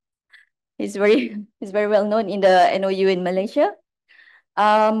He's very well known in the NOU in Malaysia.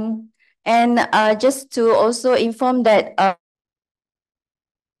 And just to also inform that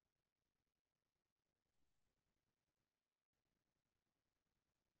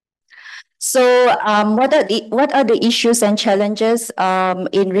so what are the issues and challenges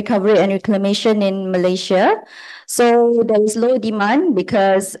in recovery and reclamation in Malaysia? So there is low demand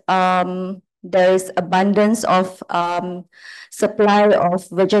because there is abundance of supply of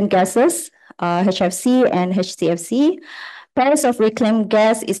virgin gases, HFC and HCFC. Price of reclaimed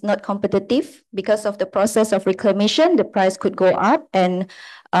gas is not competitive because of the process of reclamation. The price could go up and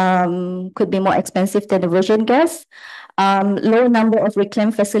could be more expensive than the virgin gas. Low number of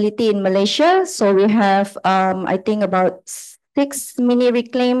reclaim facility in Malaysia. So we have, I think, about 6 mini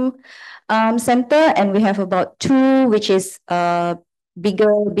reclaim center, and we have about 2, which is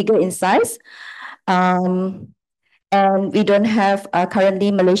bigger in size. And we don't have, currently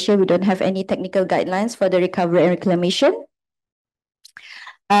in Malaysia, we don't have any technical guidelines for the recovery and reclamation.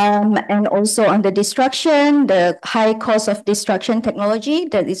 And also on the destruction, the high cost of destruction technology.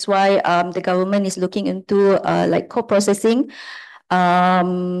 That is why the government is looking into like co-processing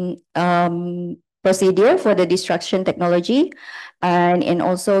procedure for the destruction technology. And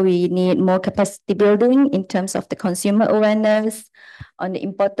also we need more capacity building in terms of the consumer awareness on the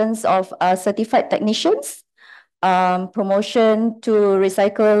importance of certified technicians, promotion to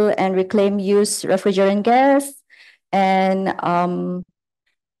recycle and reclaim used refrigerant gas, and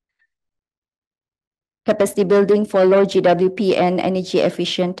capacity building for low GWP and energy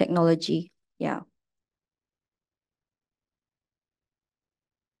efficient technology. Yeah.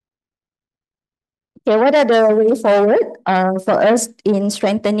 Okay, what are the way forward for us in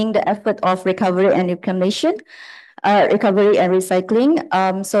strengthening the effort of recovery and reclamation, recovery and recycling?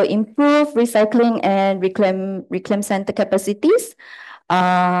 So improve recycling and reclaim center capacities.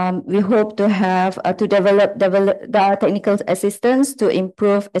 We hope to have to develop the technical assistance to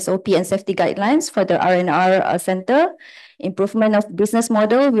improve SOP and safety guidelines for the R&R center. Improvement of business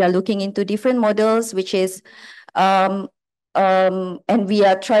model. We are looking into different models, which is and we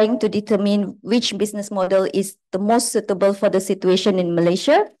are trying to determine which business model is the most suitable for the situation in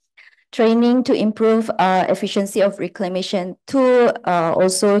Malaysia. Training to improve efficiency of reclamation, to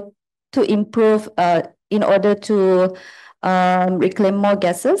also to improve in order to reclaim more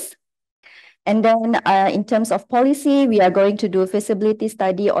gases. And then in terms of policy, we are going to do a feasibility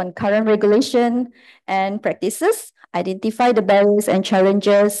study on current regulation and practices, identify the barriers and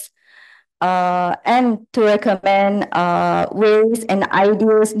challenges, and to recommend ways and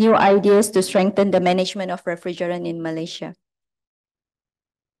ideas, new ideas to strengthen the management of refrigerant in Malaysia.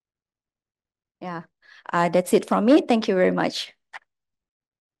 Yeah, that's it from me. Thank you very much.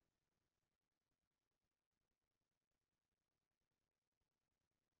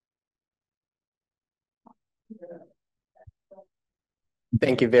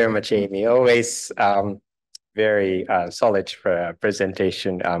 Thank you very much, Amy. Always very solid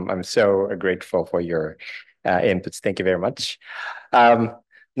presentation. I'm so grateful for your inputs. Thank you very much. Now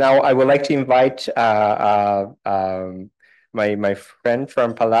I would like to invite my friend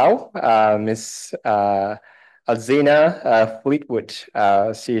from Palau, Miss Alzina Fleetwood.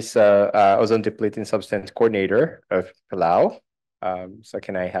 She's ozone depleting substance coordinator of Palau. So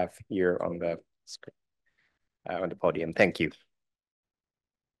can I have here on the screen, on the podium? Thank you.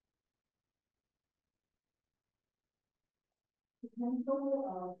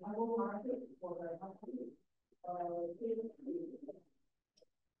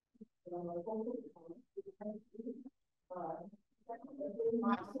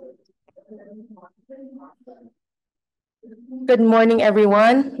 Good morning,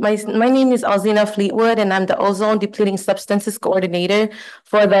 everyone. My name is Alzina Fleetwood, and I'm the Ozone Depleting Substances Coordinator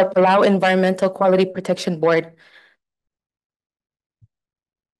for the Palau Environmental Quality Protection Board.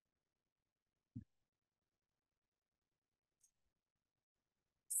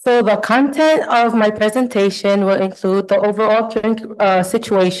 So the content of my presentation will include the overall current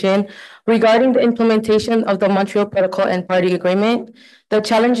situation regarding the implementation of the Montreal Protocol and Party Agreement, the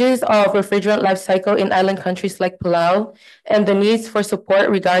challenges of refrigerant life cycle in island countries like Palau, and the needs for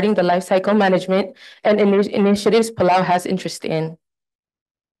support regarding the life cycle management and initiatives Palau has interest in.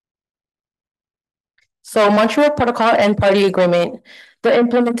 So Montreal Protocol and Party Agreement. The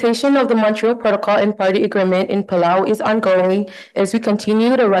implementation of the Montreal Protocol and Party Agreement in Palau is ongoing as we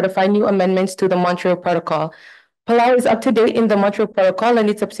continue to ratify new amendments to the Montreal Protocol. Palau is up to date in the Montreal Protocol and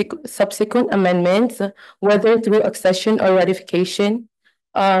its subsequent amendments, whether through accession or ratification.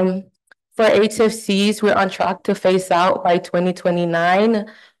 For HFCs, we're on track to phase out by 2029.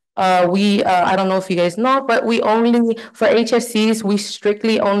 I don't know if you guys know, but we only, for HFCs, we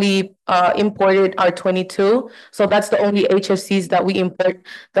strictly only imported our 22. So that's the only HFCs that we import.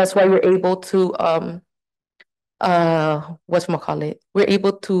 That's why we're able to whatchamacallit, we're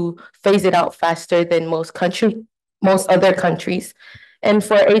able to phase it out faster than most other countries. And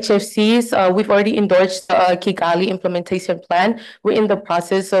for HFCs, we've already endorsed the Kigali implementation plan. We're in the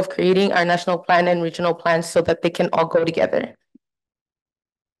process of creating our national plan and regional plans so that they can all go together.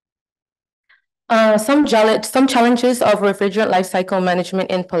 Some challenges of refrigerant life cycle management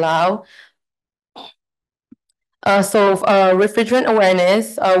in Palau. Refrigerant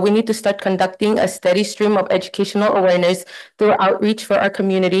awareness, we need to start conducting a steady stream of educational awareness through outreach for our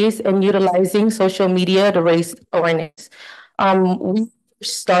communities and utilizing social media to raise awareness. We're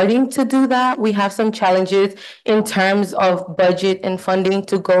starting to do that. We have some challenges in terms of budget and funding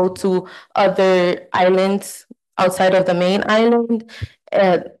to go to other islands outside of the main island.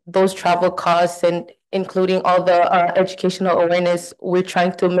 Those travel costs and including all the educational awareness, we're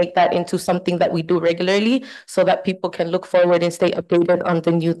trying to make that into something that we do regularly so that people can look forward and stay updated on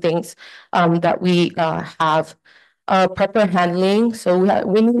the new things that we have. Proper handling. So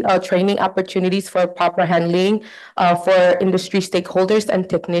we need training opportunities for proper handling for industry stakeholders and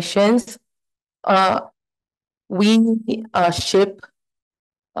technicians. We ship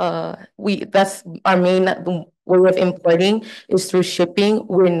that's our main way of importing is through shipping.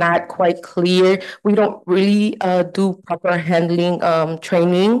 We're not quite clear. We don't really do proper handling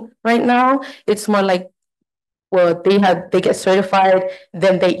training right now. It's more like, well, they get certified,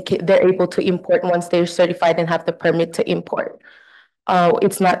 then they're able to import once they're certified and have the permit to import.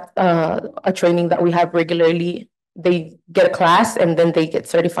 It's not a training that we have regularly. They get a class and then they get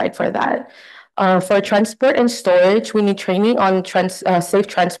certified for that. For transport and storage, we need training on safe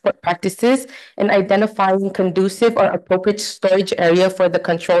transport practices and identifying conducive or appropriate storage area for the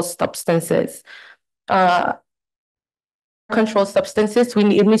controlled substances. Controlled substances,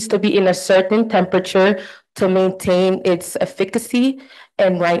 it needs to be in a certain temperature to maintain its efficacy.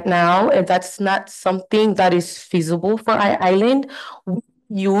 And right now, that's not something that is feasible for our island. We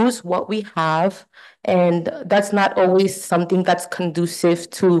use what we have, and that's not always something that's conducive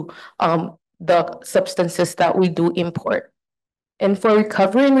to the substances that we do import. And for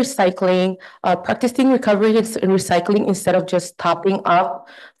recovery and recycling, practicing recovery and recycling instead of just topping up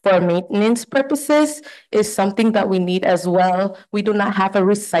for maintenance purposes is something that we need as well. We do not have a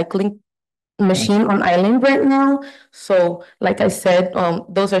recycling machine on island right now. So like I said,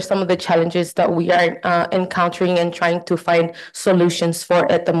 those are some of the challenges that we are encountering and trying to find solutions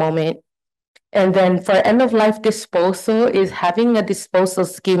for at the moment. And then for end-of-life disposal is having a disposal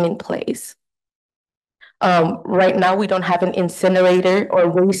scheme in place. Right now, we don't have an incinerator or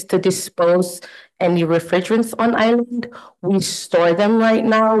ways to dispose any refrigerants on island. We store them right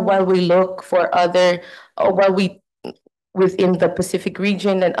now while we look for within the Pacific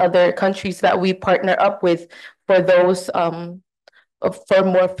region and other countries that we partner up with for those for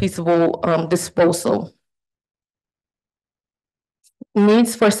more feasible disposal.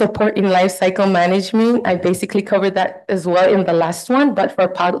 Needs for support in life cycle management, I basically covered that as well in the last one, but for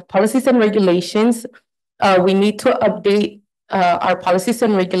policies and regulations, we need to update our policies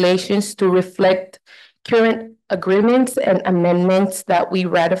and regulations to reflect current agreements and amendments that we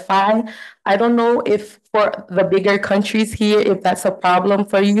ratify. I don't know if for the bigger countries here, if that's a problem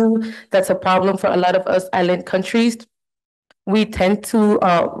for you, that's a problem for a lot of us island countries. We tend to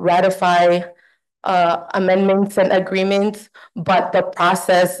ratify amendments and agreements, but the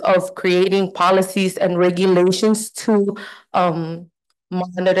process of creating policies and regulations to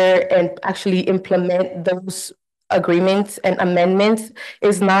monitor and actually implement those agreements and amendments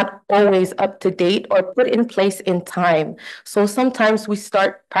is not always up to date or put in place in time. So sometimes we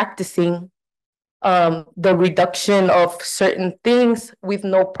start practicing the reduction of certain things with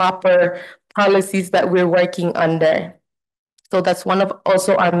no proper policies that we're working under. So that's one of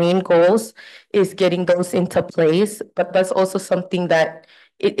also our main goals is getting those into place, but that's also something that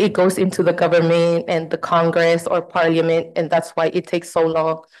it goes into the government and the Congress or Parliament, and that's why it takes so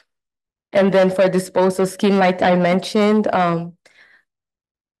long. And then for disposal scheme, like I mentioned,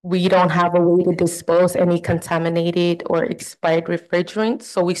 we don't have a way to dispose any contaminated or expired refrigerants,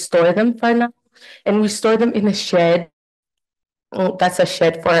 so we store them for now, and we store them in a shed. That's a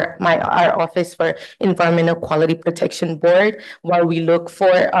shed for our office for Environmental Quality Protection Board while we look for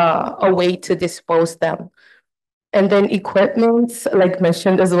a way to dispose them. And then equipment, like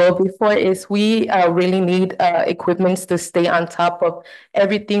mentioned as well before, is we really need equipments to stay on top of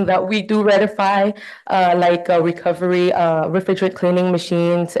everything that we do ratify, like recovery, refrigerant cleaning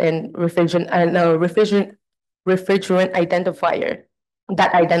machines, and refrigerant identifier.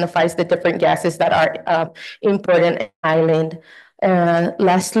 that identifies the different gases that are important in island.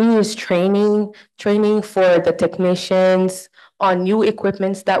 Lastly is training for the technicians on new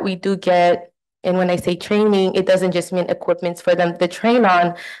equipments that we do get. And when I say training, it doesn't just mean equipments for them to train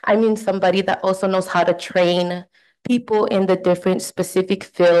on. I mean somebody that also knows how to train people in the different specific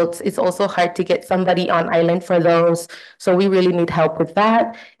fields. It's also hard to get somebody on island for those. So we really need help with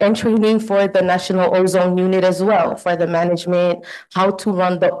that. And training for the National Ozone Unit as well, for the management, how to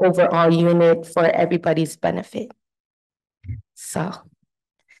run the overall unit for everybody's benefit. So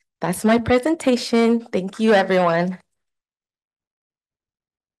that's my presentation. Thank you, everyone.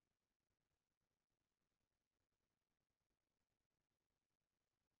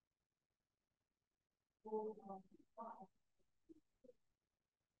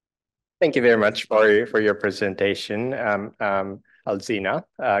 Thank you very much for your presentation, Alzina.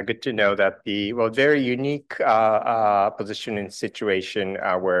 Good to know that the very unique position and situation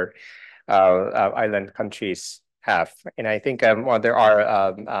where island countries have, and I think while there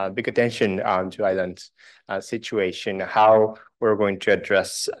are big attention to island situation, how we're going to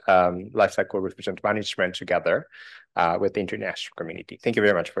address life cycle refrigerant management together with the international community. Thank you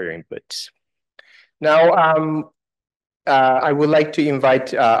very much for your input. Now, I would like to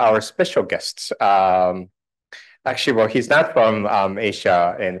invite our special guests. Actually, well, he's not from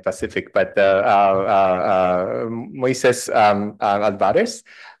Asia and Pacific, but Moises Alvarez.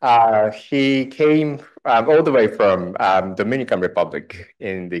 He came all the way from Dominican Republic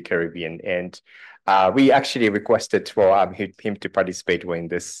in the Caribbean, and we actually requested for him to participate in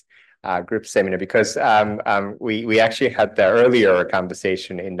this group seminar because we actually had the earlier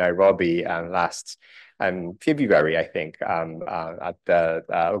conversation in Nairobi last February, I think, at the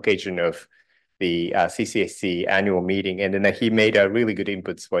occasion of the CCAC annual meeting, and then he made a really good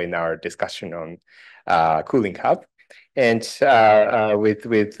inputs for in our discussion on Cooling Hub, and with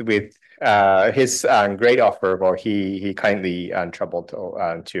his great offer, well, he kindly traveled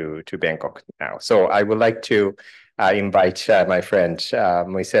to Bangkok now. So I would like to invite my friend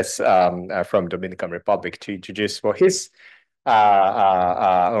Moises from Dominican Republic to introduce for his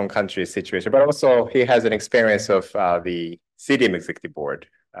own country situation, but also he has an experience of the CDM Executive Board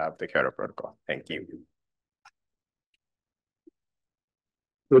of the Kyoto Protocol. Thank you.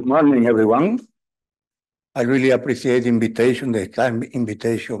 Good morning, everyone. I really appreciate the invitation, the kind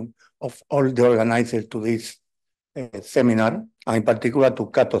invitation of all the organizers to this seminar, and in particular to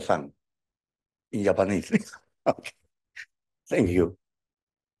Kato-san in Japanese. Okay. Thank you.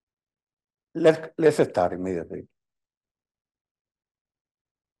 Let's start immediately.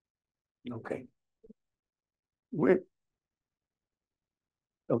 Okay.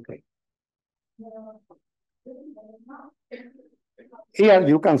 Okay. Here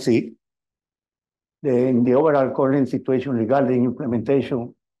you can see the overall current situation regarding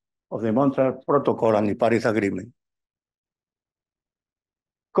implementation of the Montreal Protocol and the Paris Agreement.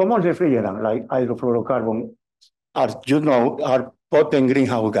 Common refrigerants like hydrofluorocarbon, as you know, are potent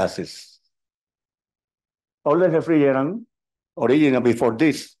greenhouse gases. All the refrigerant original before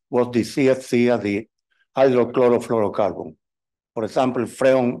this was the CFC as the hydrochlorofluorocarbon. For example,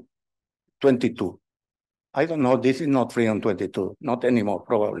 Freon 22. I don't know, this is not Freon 22, not anymore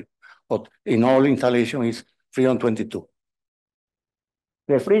probably, but in all installation is Freon 22.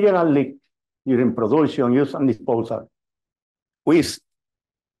 Refrigerant leak during production, use and disposal with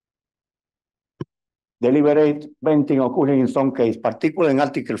deliberate venting occurring in some case, particularly in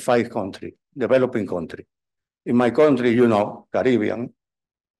Article 5 country, developing country. In my country, you know, Caribbean,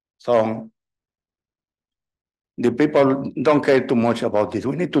 so the people don't care too much about this.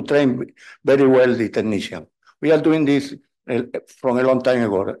 We need to train very well the technician. We are doing this from a long time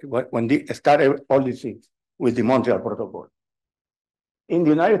ago, when they started all these things with the Montreal Protocol. In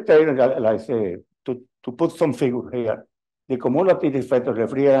the United States, like I say, to put some figure here, the cumulative effect of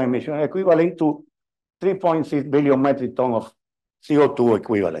refrigerant emission equivalent to 3.6 billion metric tons of CO2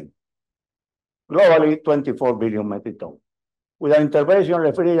 equivalent. Globally, 24 billion metric tons. With an intervention,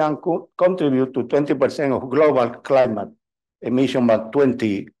 refrigerant could contribute to 20% of global climate emission by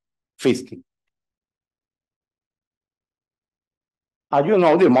 2050. As you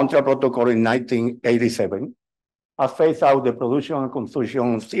know, the Montreal Protocol in 1987 has phased out the production and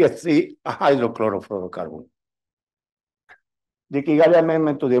consumption of CFC and hydrochlorofluorocarbon. The Kigali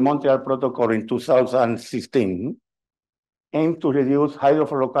Amendment to the Montreal Protocol in 2016 aimed to reduce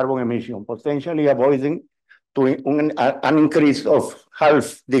hydrofluorocarbon emission, potentially avoiding an increase of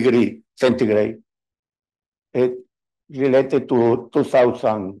 0.5 degree centigrade related to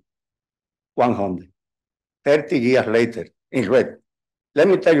 2100. 30 years later, in red. Let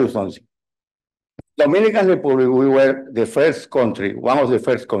me tell you something. Dominican Republic, we were the first country, one of the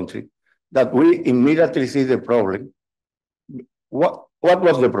first countries, that we immediately see the problem. What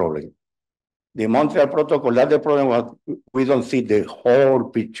was the problem? The Montreal Protocol, that the problem was we don't see the whole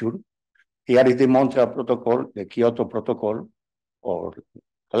picture. Here is the Montreal Protocol, the Kyoto Protocol, or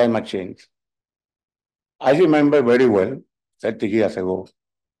climate change. I remember very well, 30 years ago,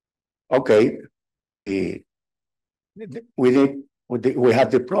 okay, we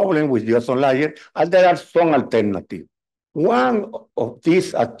have the problem with the ozone layer, and there are some alternatives. One of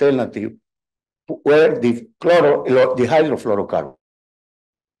these alternatives were the hydrofluorocarbon.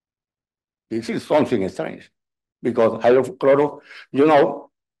 This is something strange, because hydrofluoro, you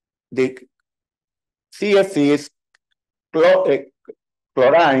know, the CFC is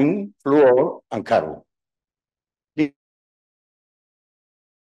chlorine, fluor, and carbon.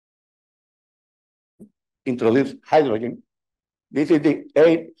 Introduce hydrogen. This is the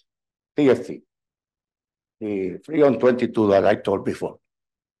 8 CFC, the Freon 22 that I told before.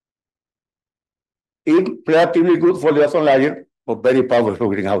 It's relatively good for the ozone layer, but very powerful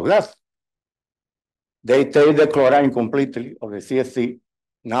greenhouse gas. They take the chlorine completely of the CFC.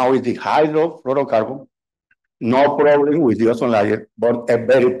 Now it's the hydrofluorocarbon. No problem with the ozone layer, but a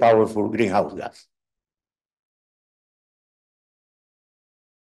very powerful greenhouse gas.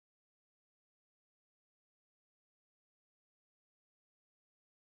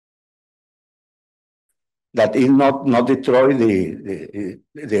 That is not destroy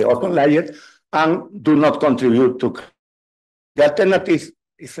the ozone layer and do not contribute to. The alternative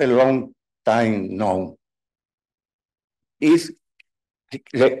is a long time known. Is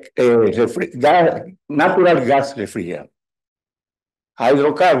natural gas refrigerant.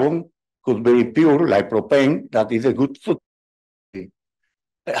 Hydrocarbon could be pure, like propane, that is a good substitute.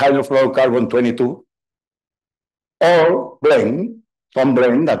 Hydrofluorocarbon 22, or blend, some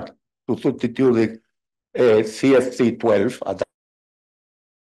blend that to substitute the CFC 12 at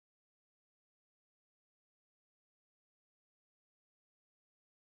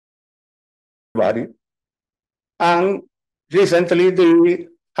body. And recently the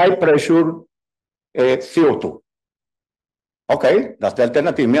high pressure CO2. Okay, that's the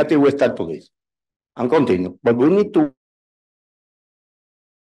alternative. Immediately we start to this and continue. But we need to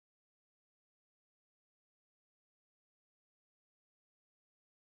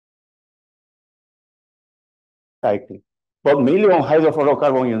cycle. But million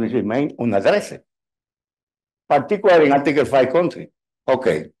hydrofluorocarbon units remain unaddressed, particularly in Article 5 countries.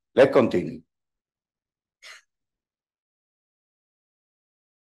 Okay, let's continue.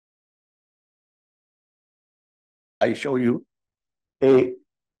 I show you a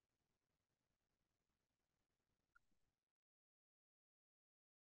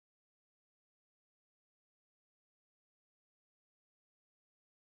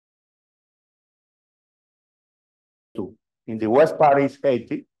in the west part is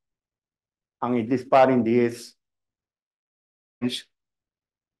Haiti, and in this part in the east,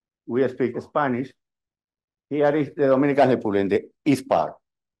 we speak Spanish. Here is the Dominican Republic in the east part.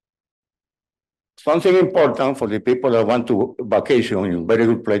 Something important for the people that want to vacation in a very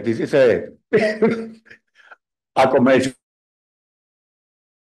good place. This is a commercial.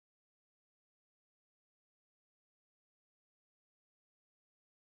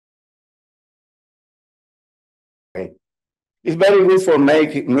 Okay. It's very good for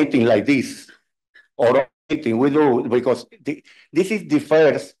making meeting like this, or meeting we do, because this is the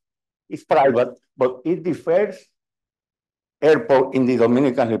first, it's private, but it's the first airport in the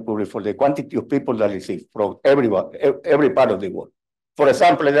Dominican Republic for the quantity of people that receive from every part of the world. For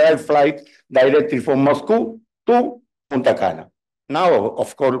example, there are flights directly from Moscow to Punta Cana. Now,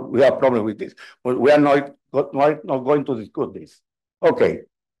 of course, we have a problem with this, but we are not going to discuss this. Okay.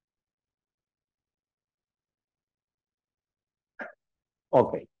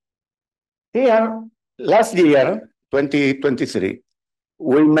 Okay. Here, last year, 2023,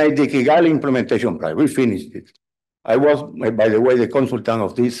 we made the Kigali implementation plan. We finished it. I was, by the way, the consultant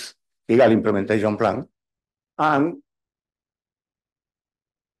of this Kigali implementation plan. And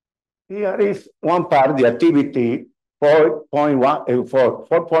here is one part, the activity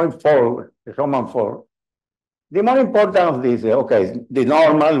 4.4, Roman 4. The more important of this, okay, the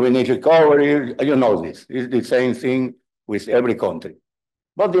normal, we need recovery, you know this. It's the same thing with every country.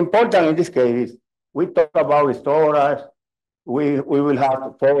 But the important in this case, we talk about storage, we will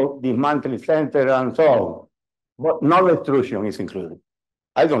have 4 dismantling center and so on. But no destruction is included.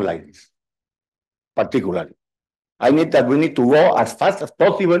 I don't like this, particularly. We need to go as fast as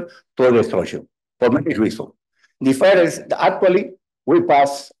possible to a destruction for many reasons. The first, actually, we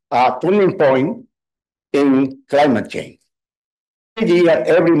pass a turning point in climate change. Every year,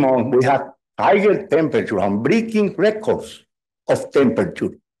 every month, we have higher temperature and breaking records of temperature.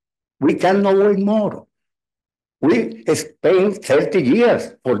 We cannot wait more. We spent 30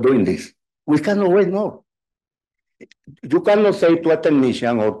 years for doing this. We cannot wait more. You cannot say to a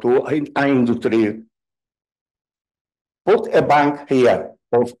technician or to an industry, put a bank here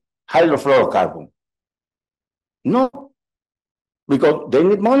of hydrofluorocarbon. No, because they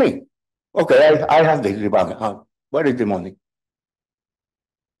need money. Okay, I have this bank. Where is the money?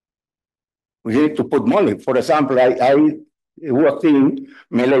 We need to put money. For example, I was in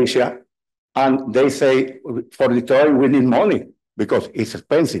Malaysia, and they say for Detroit we need money because it's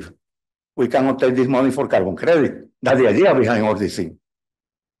expensive. We cannot take this money for carbon credit. That's the idea behind all this thing.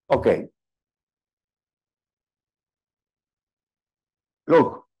 Okay.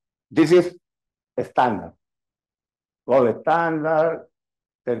 Look, this is a standard. Gold standard,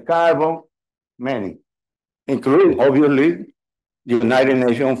 the carbon, many, including obviously the United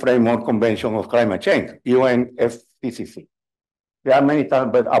Nations Framework Convention of Climate Change, UNFCCC. There are many times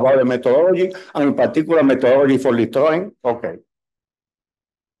about the methodology, and in particular methodology for destroying. Okay.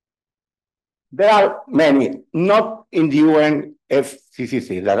 There are many, not in the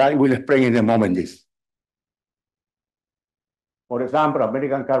UNFCCC, that I will explain in a moment this. For example,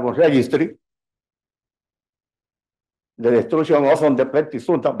 American Carbon Registry, the destruction of ozone depleting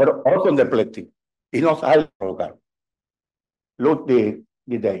substance, but ozone depleting. It's not hydrocarbon. Look the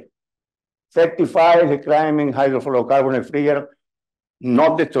date. Certified reclaiming hydrofluorocarbon refrigerant,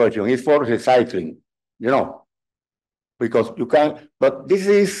 not destruction, it's for recycling, you know, because you can, but this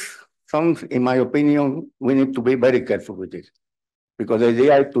is some, in my opinion, we need to be very careful with this, because the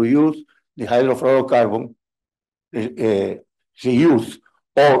idea is to use the hydrofluorocarbon, reuse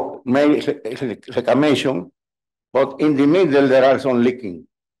or make reclamation, but in the middle there are some leaking,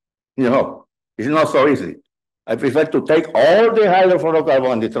 you know, it's not so easy. I prefer to take all the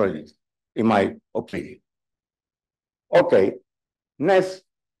hydrofluorocarbon and destroy it, in my opinion. Okay, next,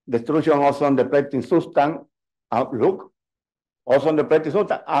 destruction of ozone depleting substance. Look, ozone depleting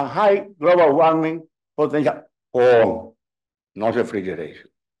substance and high global warming potential. Oh, not refrigeration.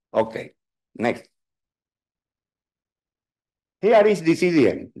 Okay, next. Here is the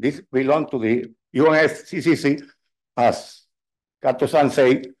CDN. This belongs to the UNFCCC, as Kato-san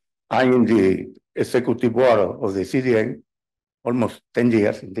said. I'm in the executive board of the CDN, almost 10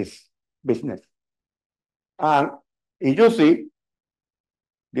 years in this business. And if you see,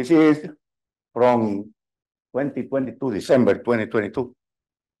 this is from 2022, December 2022.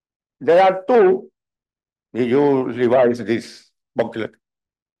 There are two, if you revise this booklet.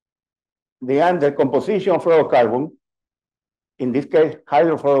 The composition of fluorocarbon, in this case,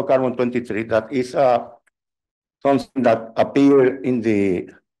 hydrofluorocarbon 23, that is something that appeared in the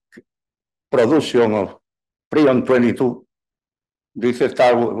production of Prion 22. This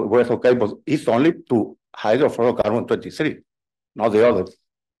star was okay, but it's only to hydrofluorocarbon 23, not the others.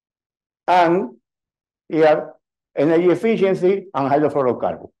 And here, energy efficiency and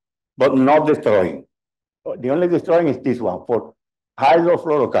hydrofluorocarbon, but not destroying. The only destroying is this one for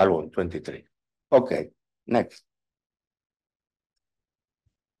hydrofluorocarbon 23. Okay, next.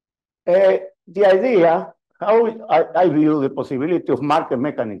 The idea, how I view the possibility of market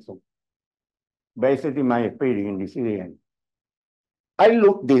mechanism, based in my experience in the CDN. I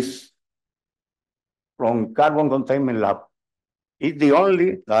look this from Carbon Containment Lab. It's the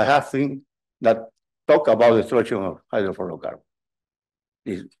only that I have seen that talk about destruction of hydrofluorocarbon.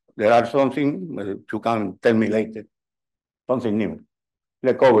 There are something you can tell me later, something new.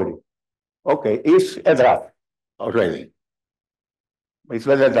 Recovery. Okay, it's a draft already. It's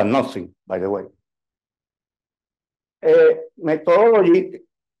better than nothing, by the way. Methodology,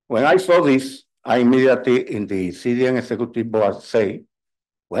 when I saw this, I immediately in the CDN executive board say,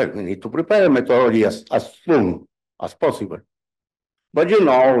 well, we need to prepare a methodology as soon as possible. But you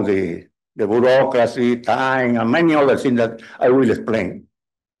know, the bureaucracy, time, and many other things that I will explain.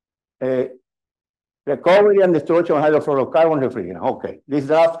 Recovery and destruction of hydrofluorocarbon refrigerant. Okay, this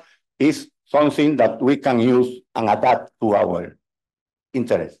draft is something that we can use and adapt to our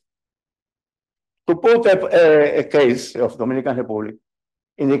interest. To put a case of Dominican Republic,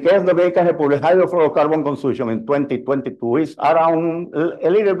 in the case of Dominican Republic, hydrofluorocarbon consumption in 2022 is around a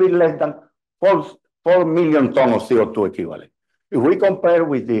little bit less than 4 million tons of CO2 equivalent. If we compare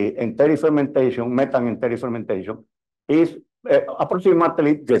with the enteric fermentation, methane enteric fermentation, is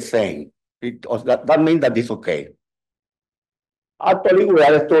approximately the same. That means that it's okay. Actually, we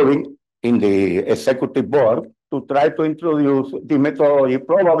are studying in the executive board to try to introduce the methodology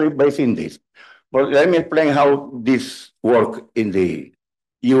probably based in this. But let me explain how this works in the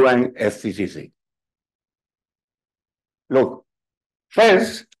UNFCCC. Look,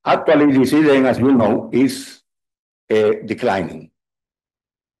 first, Actually, the CDN, as you know, is declining.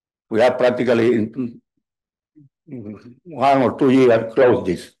 We have practically in 1 or 2 years closed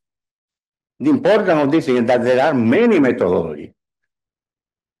this. The importance of this is that there are many methodologies.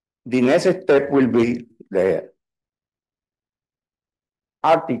 The next step will be the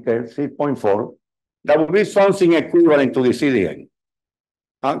Article 6.4. That will be something equivalent to the CDN.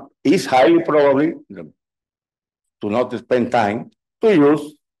 It's highly probably, to not spend time, to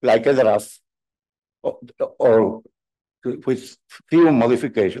use like a draft or with few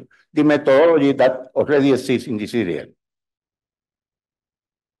modifications, the methodology that already exists in the CDN.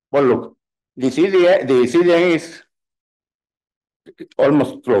 But look, the CDN is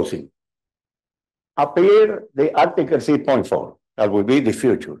almost closing. Appear the Article 6.4, that will be the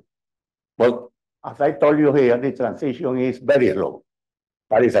future. But as I told you here, the transition is very slow.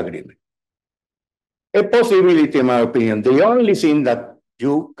 Paris Agreement. A possibility, in my opinion, the only thing that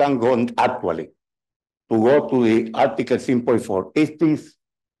you can go actually to go to the Article 6.4 is this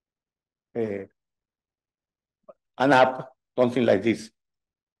an app, something like this,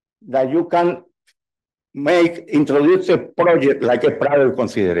 that you can introduce a project like a prior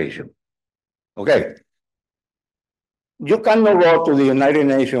consideration. Okay. You cannot go to the United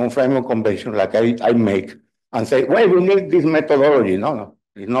Nations Framework Convention like I make and say, well, we need this methodology. No,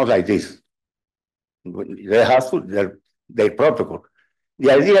 it's not like this. They have to, their protocol.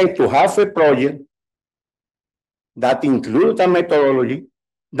 The idea is to have a project that includes a methodology,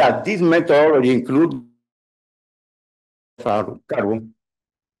 that this methodology includes carbon.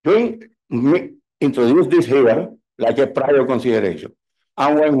 We introduce this here like a prior consideration.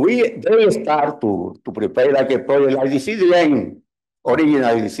 And when they start to prepare like a project like the CDN,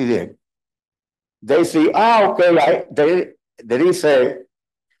 originally the CDN, they see, okay, there is a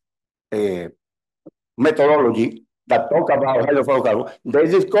methodology that talk about hydrofluorocarbon. They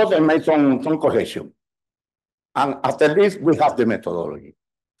discuss and make some correction. And after this, we have the methodology.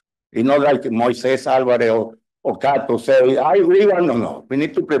 It's not like Moises Alvarez or Cato say, I agree, no. We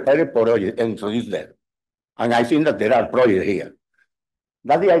need to prepare a project and introduce that. And I think that there are projects here.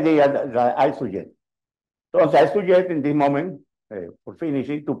 That's the idea that I suggest. So I suggest in this moment, for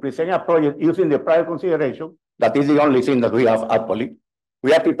finishing, to present a project using the prior consideration. That is the only thing that we have actually.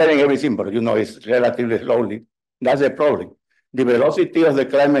 We are preparing everything, but it's relatively slowly. That's the problem. The velocity of the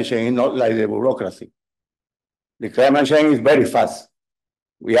climate change is not like the bureaucracy. The climate change is very fast.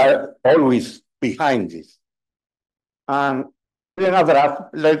 We are always behind this. And then a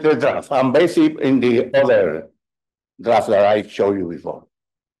draft, like the draft, and basic in the other draft that I showed you before.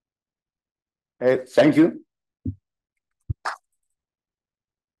 Thank you.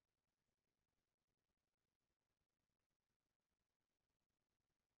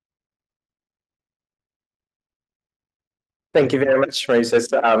 Thank you very much,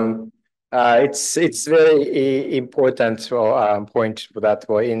 Moises. It's very important point that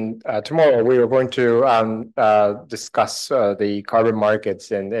in tomorrow we are going to discuss the carbon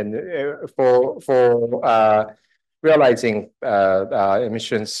markets and for realizing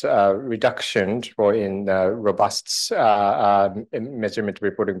emissions reduction for in robust measurement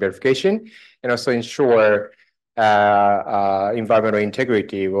reporting verification, and also ensure environmental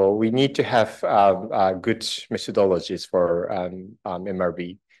integrity. Well, we need to have good methodologies for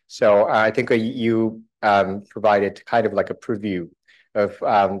MRV. So I think you provided kind of like a preview of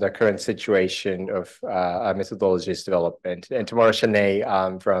the current situation of methodologies development. And tomorrow,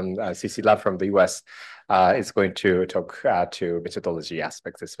 Shanae from CC Lab from the US is going to talk to methodology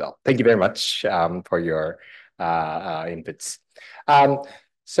aspects as well. Thank you very much for your inputs.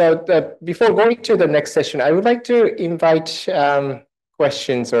 So before going to the next session, I would like to invite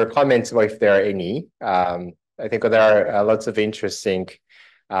questions or comments if there are any. I think there are lots of interesting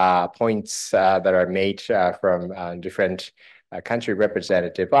points that are made from different country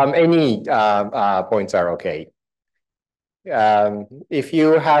representatives. Any points are okay. If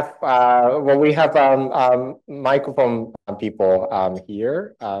you have, well, we have microphone people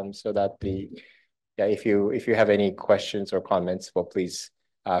here, so that if you have any questions or comments, well, please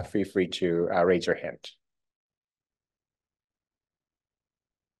feel free to raise your hand.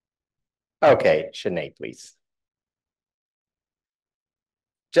 Okay, Shanae, please.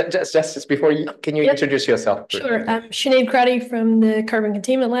 Just before you, can you introduce yourself? Sure. I'm Sinead Crotty from the Carbon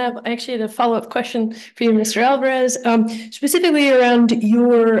Containment Lab. I actually had a follow-up question for you, Mr. Alvarez, specifically around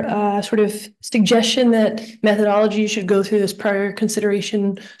your sort of suggestion that methodology should go through this prior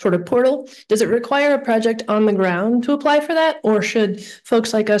consideration sort of portal. Does it require a project on the ground to apply for that? Or should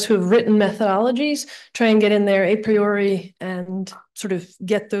folks like us who have written methodologies try and get in there a priori and sort of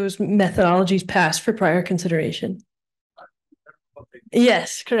get those methodologies passed for prior consideration?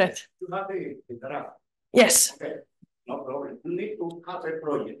 Yes, correct. You have the draft. Yes. Okay, no problem. You need to have a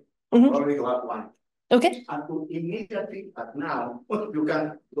project. Mhm. Probably you have one. Okay, And to immediately, but now, you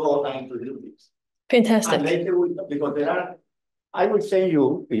can go and to do this. And fantastic. later, because there are, I will send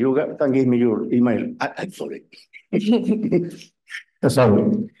you, you can give me your email. I'm sorry.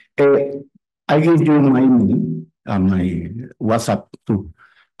 Sorry. I give you my email and my WhatsApp too.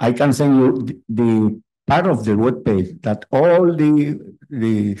 I can send you the part of the web page that all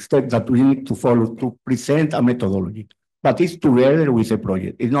the steps that we need to follow to present a methodology. But it's together with a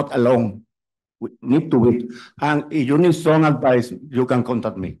project. It's not alone. We need to be. And if you need some advice, you can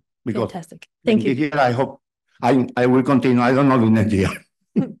contact me. Because Fantastic. Thank you. this year, I hope I will continue. I don't know the next year.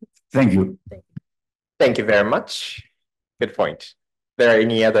 Thank you. Thank you very much. Good point. There are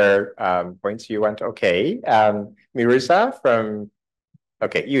any other points you want? Okay. Mirza from,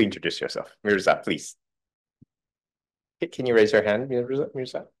 okay, you introduce yourself. Mirza, please. Can you raise your hand,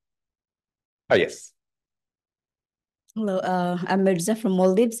 Mirza? Oh, yes. Hello, I'm Mirza from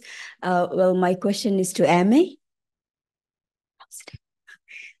Maldives. Well, my question is to Amy.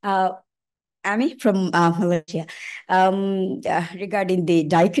 Amy from Malaysia. Regarding the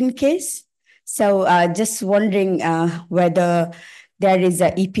Daikin case. So just wondering whether there is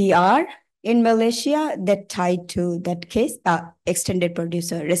a EPR in Malaysia that tied to that case, extended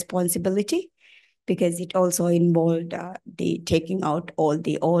producer responsibility, because it also involved the taking out all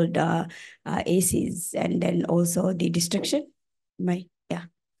the old ACs and then also the destruction. Yeah.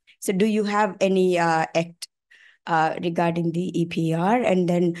 So do you have any act regarding the EPR, and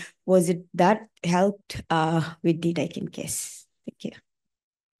then was it that helped with the Daikin case? Thank you.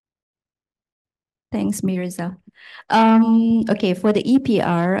 Thanks, Mirza. Okay, for the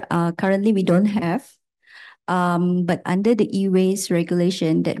EPR, currently we don't have, but under the e-waste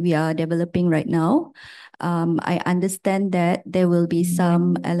regulation that we are developing right now, I understand that there will be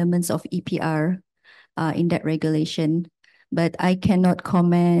some elements of EPR in that regulation, but I cannot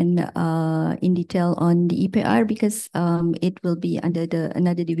comment in detail on the EPR because it will be under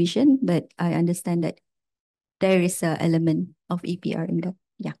another division, but I understand that there is an element of EPR in that.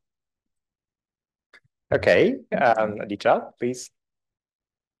 Yeah. Okay. Aditya, please.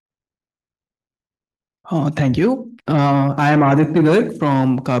 Thank you. I am Aditya Garg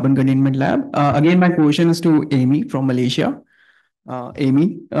from Carbon Containment Lab. Again, my question is to Amy from Malaysia.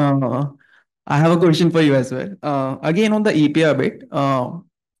 Amy, I have a question for you as well. Again, on the EPR bit, how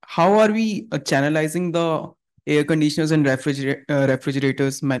are we channelizing the air conditioners and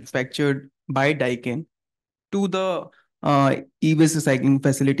refrigerators manufactured by Daikin to the e-waste recycling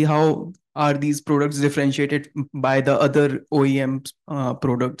facility? How are these products differentiated by the other OEMs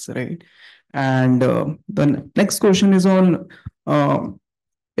products, right? And the next question is on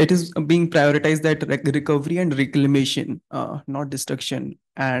it is being prioritized that recovery and reclamation, not destruction.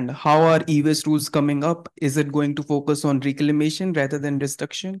 And how are e-waste rules coming up? Is it going to focus on reclamation rather than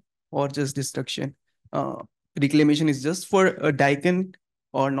destruction, or just destruction? Reclamation is just for a Daikin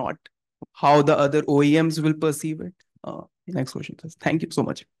or not? How the other OEMs will perceive it? Next question. Thank you so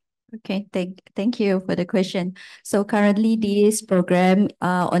much. Okay, thank you for the question. So currently, this program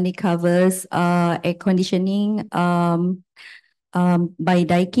only covers air conditioning by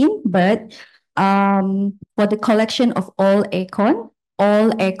Daikin, but for the collection of all aircon,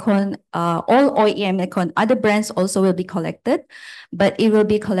 all OEM aircon, other brands also will be collected, but it will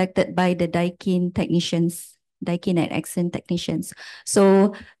be collected by the Daikin technicians, Daikin and Exxon technicians.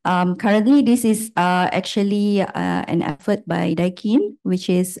 So currently, this is actually an effort by Daikin, which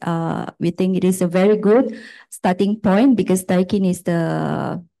is we think it is a very good starting point because Daikin is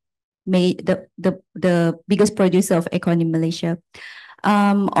the biggest producer of aircon in Malaysia.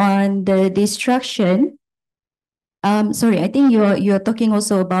 On the destruction, sorry, I think you're talking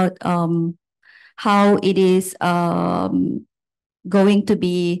also about how it is going to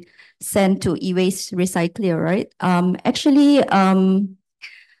be sent to e-waste recycler, right? Actually, all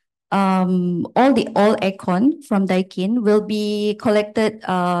aircon from Daikin will be collected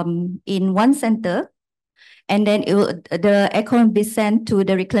in one center, and then the aircon will be sent to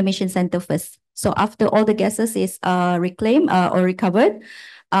the reclamation center first. So after all the gases is reclaimed or recovered,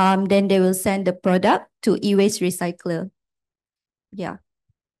 then they will send the product to e-waste recycler. Yeah.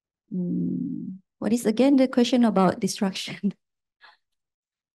 What is again the question about destruction?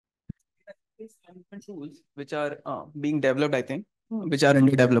 Tools which are being developed, I think, which are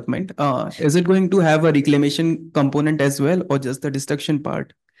under development. Is it going to have a reclamation component as well, or just the destruction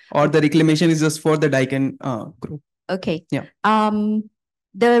part, or the reclamation is just for the Daikin group? Okay. Yeah.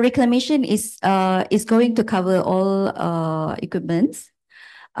 The reclamation is going to cover all equipments.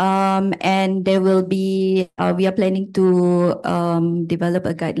 And there will be, we are planning to develop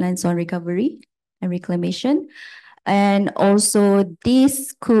a guidelines on recovery and reclamation. And also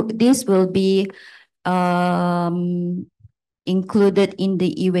this will be included in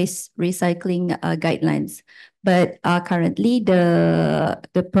the e-waste recycling guidelines. But currently the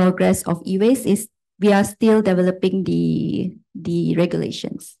progress of e-waste is we are still developing the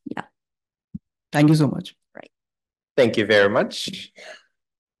regulations. Yeah. Thank you so much. Right. Thank you very much.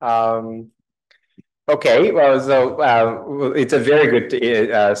 Okay, well, so it's a very good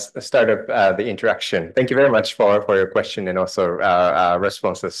start of the interaction. Thank you very much for your question and also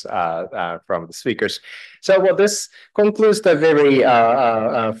responses from the speakers. So, well, this concludes the very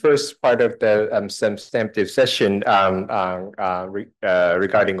first part of the substantive session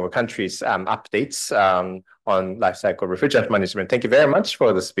regarding our country's updates on life cycle refrigerant management. Thank you very much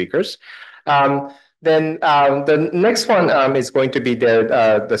for the speakers. Then the next one is going to be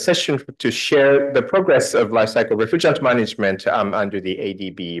the session to share the progress of lifecycle refrigerant management under the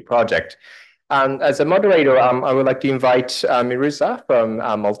ADB project. As a moderator, I would like to invite Miruza from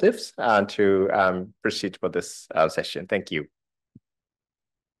Maldives to proceed with this session. Thank you.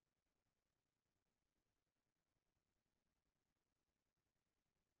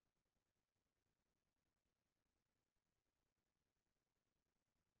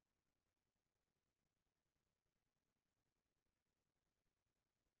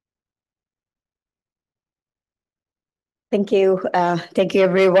 Thank you. Thank you,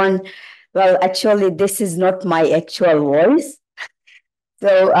 everyone. Well, actually, this is not my actual voice.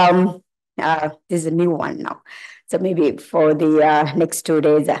 So this is a new one now. So maybe for the next 2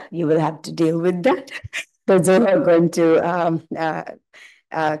 days, you will have to deal with that. Those who are going to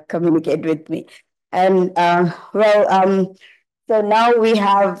communicate with me. And so now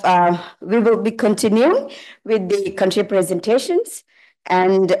we will be continuing with the country presentations.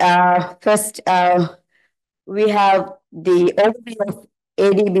 And first, we have the overview of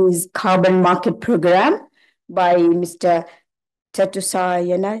ADB's carbon market program by Mr.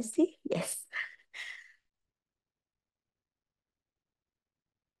 Chatusayanasi. Yes.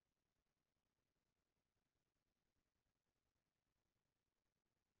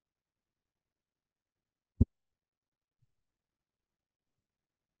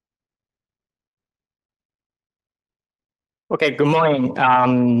 Okay, good morning,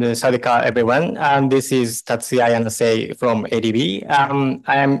 Sadika, everyone. This is Tatsuya Yanase from ADB.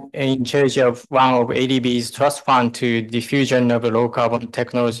 I am in charge of one of ADB's trust fund to diffusion of low carbon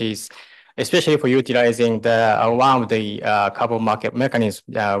technologies, especially for utilizing the one of the carbon market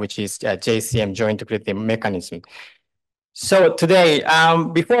mechanism, which is JCM, joint operating mechanism. So today,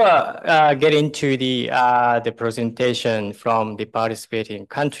 before getting to the presentation from the participating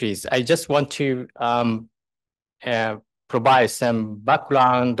countries, I just want to provide some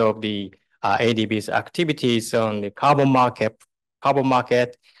background of the ADB's activities on the carbon market,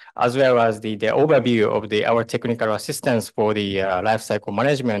 as well as the overview of our technical assistance for the life cycle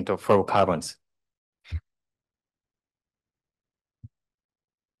management of fluorocarbons.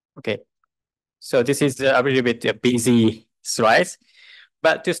 Okay, so this is a little bit a busy slides,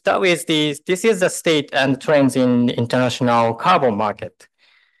 but to start with, this is the state and trends in international carbon market.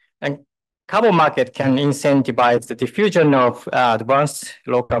 And carbon market can incentivize the diffusion of advanced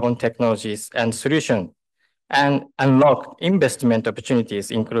low carbon technologies and solutions and unlock investment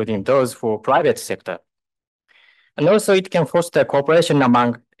opportunities, including those for private sector. And also it can foster cooperation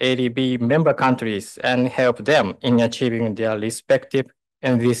among ADB member countries and help them in achieving their respective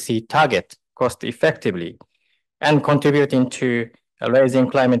NDC target cost effectively and contributing to raising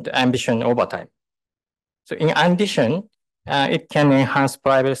climate ambition over time. So in addition, it can enhance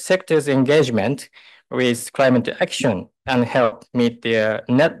private sector's engagement with climate action and help meet their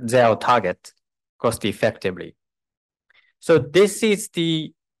net zero target cost effectively. So this slide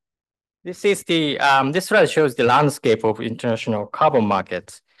shows the landscape of international carbon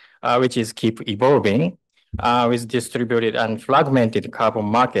markets, which is keep evolving, with distributed and fragmented carbon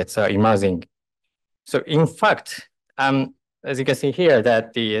markets emerging. So in fact, as you can see here,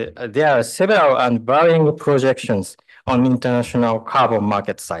 that there are several and varying projections on international carbon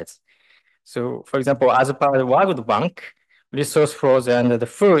market sites. So, for example, as per the World Bank, resource flows and the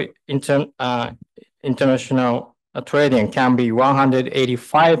full international trading can be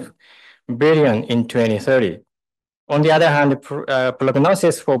 185 billion in 2030. On the other hand, the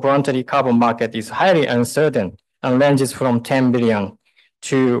prognosis for voluntary carbon market is highly uncertain and ranges from 10 billion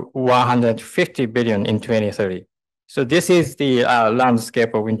to 150 billion in 2030. So this is the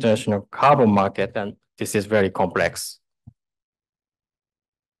landscape of international carbon market, and this is very complex.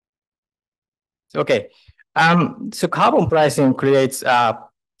 Okay, so carbon pricing creates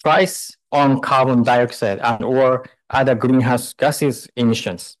price on carbon dioxide and or other greenhouse gases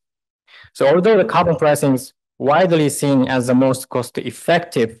emissions. So although the carbon pricing is widely seen as the most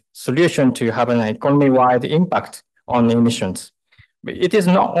cost-effective solution to have an economy-wide impact on emissions, but it is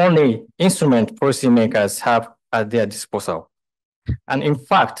not only instrument policymakers have at their disposal. And in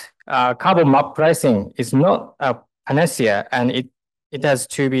fact, carbon map pricing is not a panacea, and it has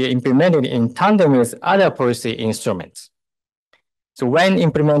to be implemented in tandem with other policy instruments. So when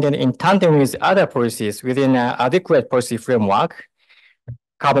implemented in tandem with other policies within an adequate policy framework,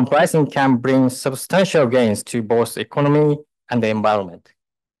 carbon pricing can bring substantial gains to both the economy and the environment.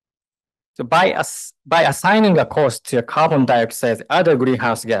 So by assigning a cost to carbon dioxide and other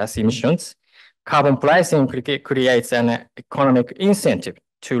greenhouse gas emissions, carbon pricing creates an economic incentive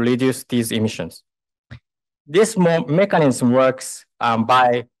to reduce these emissions. This mechanism works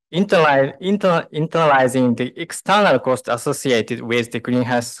by internalizing the external cost associated with the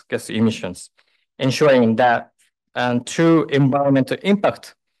greenhouse gas emissions, ensuring that true environmental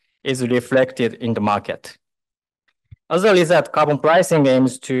impact is reflected in the market. As a result, carbon pricing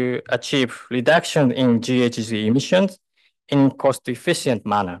aims to achieve reduction in GHG emissions in cost-efficient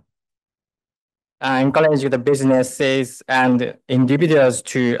manner, encouraging the businesses and individuals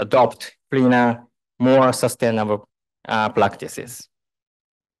to adopt cleaner, more sustainable practices.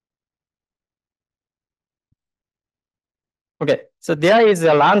 Okay, so there is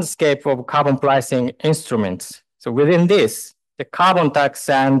a landscape of carbon pricing instruments. So within this, the carbon tax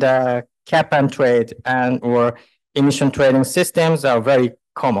and cap and trade or emission trading systems are very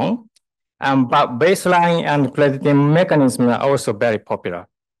common, but baseline and crediting mechanisms are also very popular.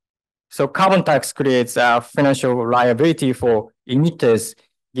 So carbon tax creates a financial liability for emitters,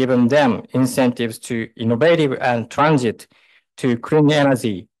 giving them incentives to innovative and transit to clean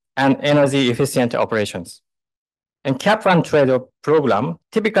energy and energy efficient operations. And cap and trade program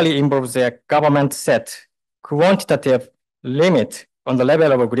typically involves a government set quantitative limit on the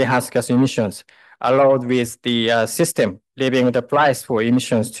level of greenhouse gas emissions allowed with the system, leaving the price for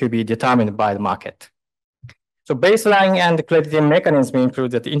emissions to be determined by the market. So baseline and crediting mechanisms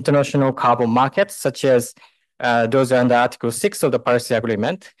include the international carbon markets, such as those under Article 6 of the Paris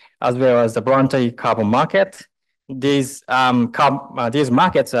Agreement, as well as the voluntary carbon market. These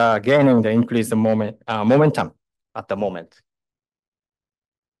markets are gaining the increased momentum at the moment.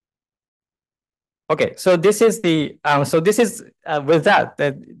 Okay, so this is the with that,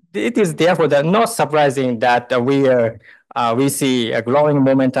 it is therefore not surprising that we see a growing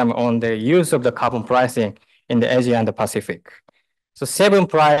momentum on the use of the carbon pricing in the Asia and the Pacific. So seven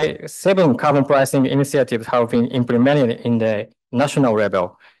carbon pricing initiatives have been implemented in the national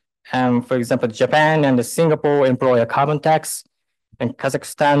level. For example, Japan and Singapore employ a carbon tax, and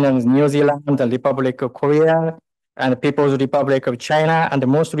Kazakhstan and New Zealand, the Republic of Korea, and the People's Republic of China, and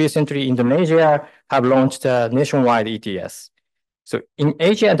most recently Indonesia have launched a nationwide ETS. So in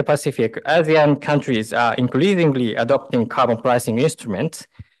Asia and the Pacific, ASEAN countries are increasingly adopting carbon pricing instruments.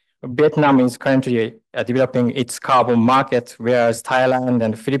 Vietnam is currently developing its carbon market, whereas Thailand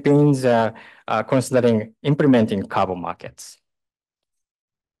and Philippines are considering implementing carbon markets.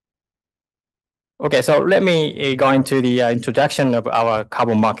 Okay, so let me go into the introduction of our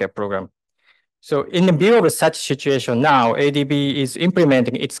carbon market program. So in the view of such situation now, ADB is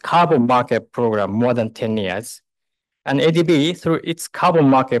implementing its carbon market program more than 10 years. And ADB, through its carbon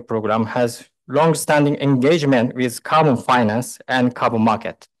market program, has long-standing engagement with carbon finance and carbon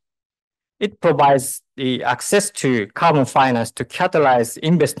market. It provides the access to carbon finance to catalyze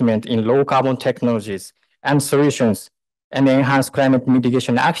investment in low carbon technologies and solutions and enhance climate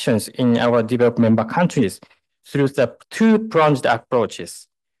mitigation actions in our developed member countries through the two-pronged approaches.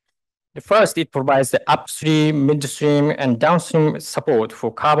 The first, it provides the upstream, midstream, and downstream support for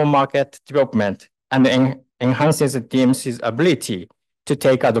carbon market development and enhances the DMC's ability to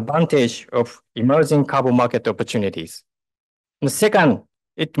take advantage of emerging carbon market opportunities. And the second,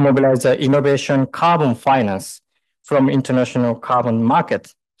 it mobilizes innovation carbon finance from international carbon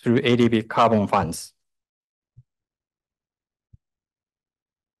markets through ADB carbon funds.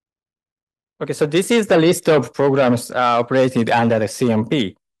 Okay, so this is the list of programs operated under the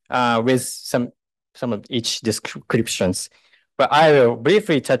CMP with some of each descriptions, but I will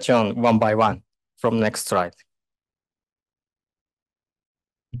briefly touch on one by one from next slide.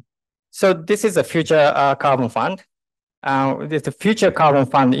 So this is a future carbon fund. The Future Carbon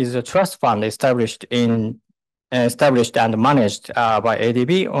Fund is a trust fund established and managed by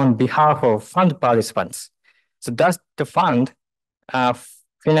ADB on behalf of fund participants. So that's the fund.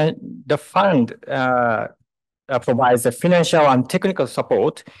 The fund provides the financial and technical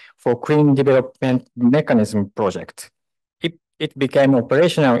support for Clean Development Mechanism project. it became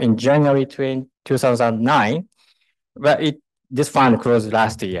operational in January 2009, but this fund closed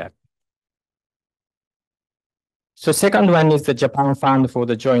last year. So second one is the Japan Fund for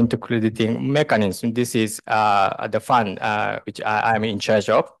the Joint Crediting Mechanism. This is the fund which I'm in charge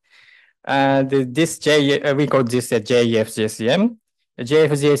of. We call this a JFJCM. The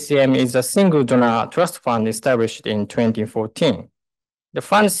JFJCM is a single donor trust fund established in 2014. The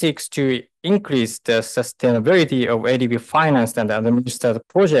fund seeks to increase the sustainability of ADB financed and administered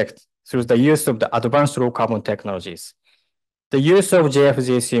projects through the use of the advanced low carbon technologies. The use of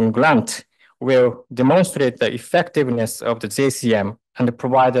JFJCM grant will demonstrate the effectiveness of the JCM and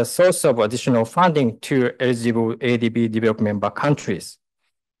provide a source of additional funding to eligible ADB developed member countries.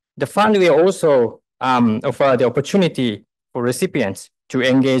 The fund will also offer the opportunity for recipients to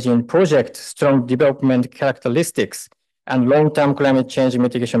engage in project strong development characteristics and long-term climate change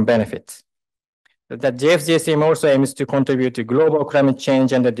mitigation benefits. The JFJCM also aims to contribute to global climate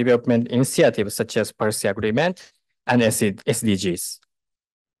change and the development initiatives such as Paris Agreement and SDGs.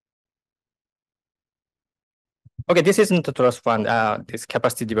 Okay, this isn't the trust fund, this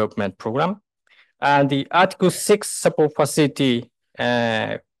capacity development program. And the Article 6 support facility,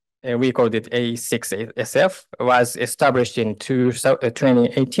 we called it A6SF, was established in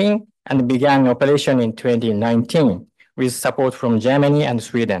 2018 and began operation in 2019 with support from Germany and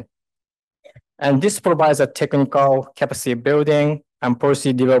Sweden. And this provides a technical capacity building and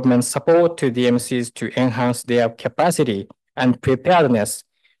policy development support to DMCs to enhance their capacity and preparedness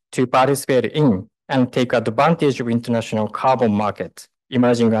to participate in and take advantage of international carbon markets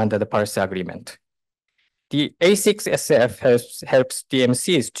emerging under the Paris Agreement. The A6SF helps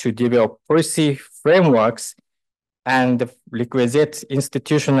DMCs to develop policy frameworks and the requisite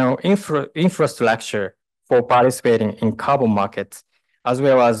institutional infrastructure for participating in carbon markets, as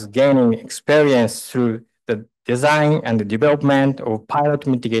well as gaining experience through the design and the development of pilot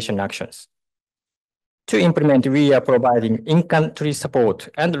mitigation actions. To implement, we are providing in-country support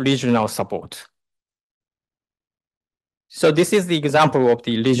and regional support. So this is the example of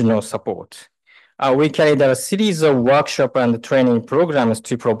the regional support. We carried a series of workshops and training programs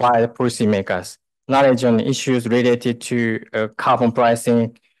to provide policymakers knowledge on issues related to carbon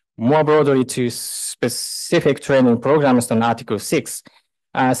pricing, more broadly to specific training programs on Article 6,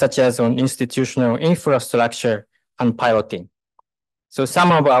 such as on institutional infrastructure and piloting. So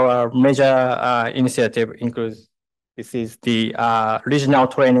some of our major initiatives include, this is the regional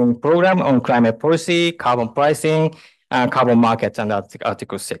training program on climate policy, carbon pricing, carbon markets, and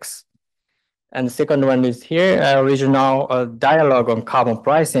Article 6. And the second one is here, regional dialogue on carbon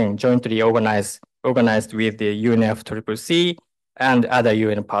pricing, jointly organized with the UNFCCC and other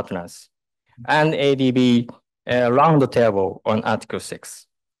UN partners, and ADB round the table on Article 6.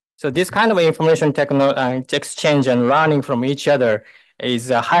 So this kind of information exchange and learning from each other is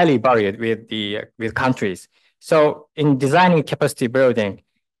highly valued with countries. So in designing capacity building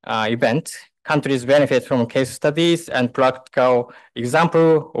event, countries benefit from case studies and practical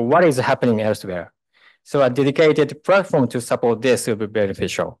example of what is happening elsewhere. So a dedicated platform to support this will be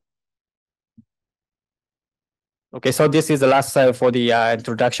beneficial. Okay, so this is the last slide for the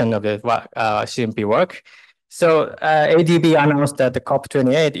introduction of the CMP work. So ADB announced that the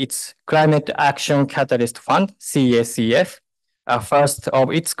COP28, its Climate Action Catalyst Fund, CACF, first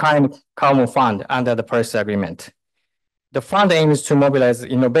of its kind carbon fund under the Paris Agreement. The fund aims to mobilize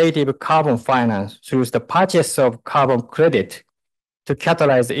innovative carbon finance through the purchase of carbon credit to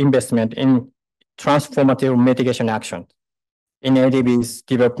catalyze the investment in transformative mitigation action in ADB's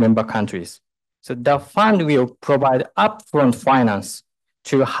developed member countries. So the fund will provide upfront finance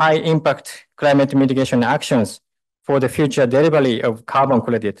to high-impact climate mitigation actions for the future delivery of carbon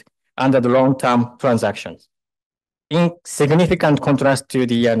credit under the long-term transactions. In significant contrast to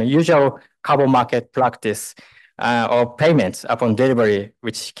the usual carbon market practice or payments upon delivery,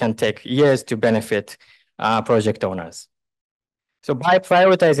 which can take years to benefit project owners. So by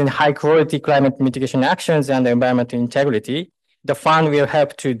prioritizing high-quality climate mitigation actions and environmental integrity, the fund will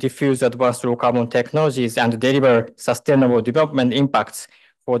help to diffuse advanced low-carbon technologies and deliver sustainable development impacts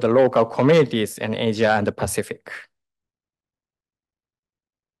for the local communities in Asia and the Pacific.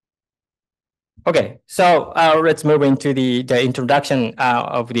 Okay, so let's move into the introduction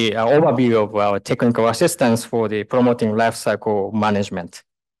of the overview of our technical assistance for the promoting life cycle management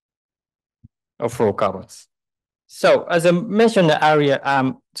of fluorocarbons. So as I mentioned earlier,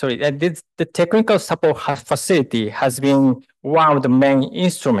 the technical support facility has been one of the main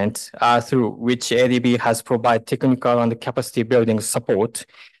instruments through which ADB has provided technical and capacity building support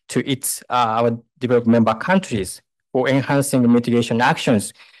to our developed member countries for enhancing mitigation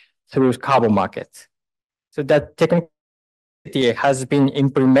actions through carbon markets. So that technical has been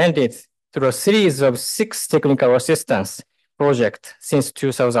implemented through a series of 6 technical assistance projects since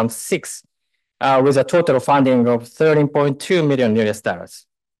 2006, with a total funding of $13.2 million US.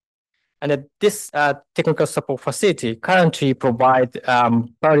 And this technical support facility currently provides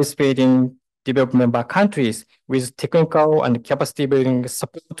participating development member countries with technical and capacity building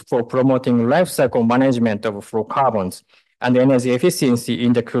support for promoting life cycle management of fluorocarbons and energy efficiency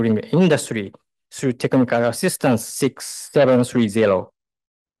in the cooling industry through technical assistance 6730.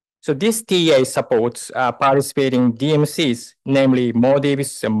 So this TA supports participating DMCs, namely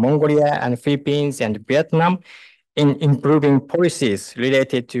Maldives, Mongolia, and Philippines, and Vietnam, in improving policies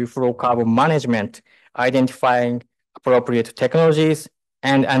related to fluorocarbon management, identifying appropriate technologies,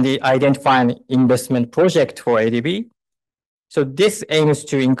 and identifying investment project for ADB. So this aims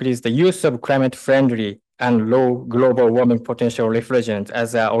to increase the use of climate-friendly and low global warming potential refrigerants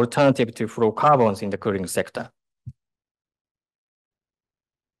as an alternative to fluorocarbons in the cooling sector.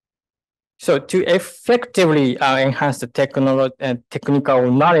 So to effectively enhance the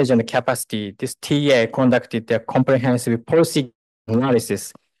technical knowledge and capacity, this TA conducted a comprehensive policy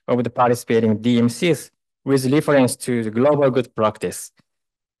analysis of the participating DMCs with reference to the global good practice.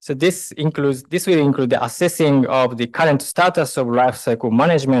 So this will include the assessing of the current status of life cycle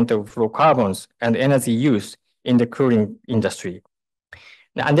management of fluorocarbons and energy use in the cooling industry.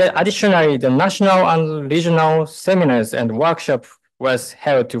 And then additionally, the national and regional seminars and workshops was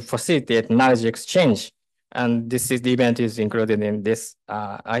held to facilitate knowledge exchange. And the event is included in this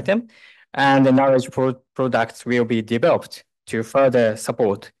item. And the knowledge products will be developed to further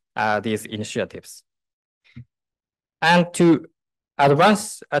support these initiatives. And to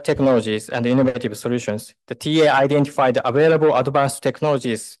advance technologies and innovative solutions, the TA identified available advanced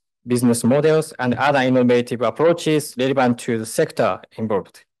technologies, business models, and other innovative approaches relevant to the sector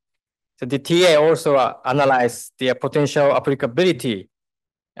involved. So the TA also analyzed the potential applicability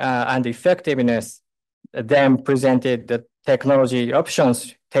and effectiveness, then presented the technology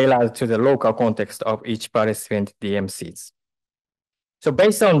options tailored to the local context of each participant DMCs. So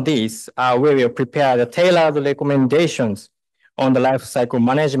based on this, we will prepare the tailored recommendations on the life cycle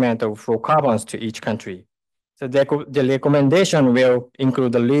management of fluorocarbons to each country. So the recommendation will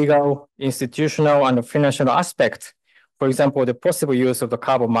include the legal, institutional, and financial aspects. For example, the possible use of the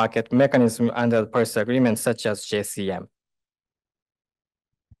carbon market mechanism under the Paris Agreement, such as JCM.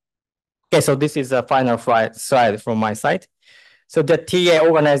 Okay, so this is a final slide from my side. So the TA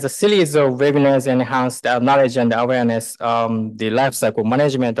organized a series of webinars and enhanced knowledge and awareness the life cycle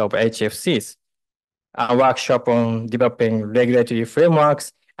management of HFCs, a workshop on developing regulatory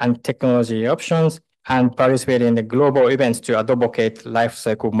frameworks and technology options, and participated in the global events to advocate life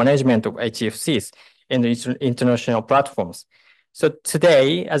cycle management of HFCs in the international platforms. So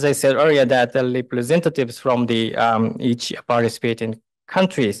today, as I said earlier, that the representatives from the each participating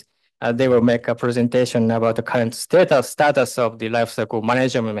countries, they will make a presentation about the current status of the life cycle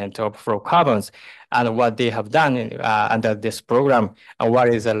management of fluorocarbons and what they have done under this program, and what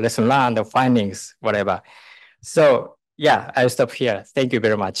is the lesson learned, the findings, whatever. So yeah, I'll stop here. Thank you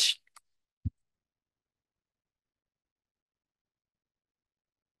very much.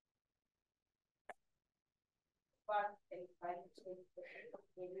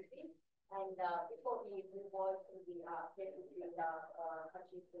 And before we move on to the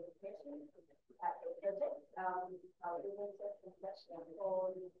country presentation at the project, we will set the question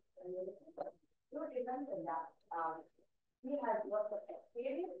for the community. You remember that he has lots of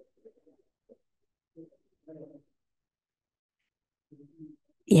experience.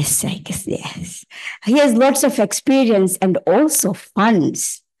 Yes, I guess, yes. He has lots of experience and also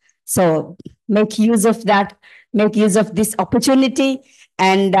funds. So make use of that, make use of this opportunity.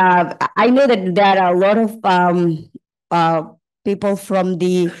 And I know that there are a lot of people from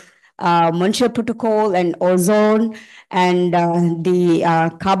the Montreal Protocol and Ozone and the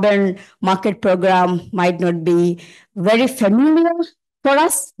Carbon Market Program might not be very familiar for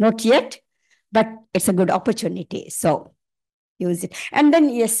us, not yet, but it's a good opportunity. So use it. And then,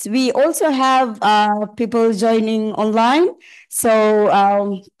 yes, we also have people joining online.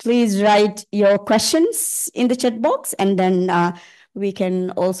 So please write your questions in the chat box, and then we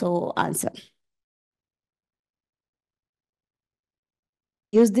can also answer.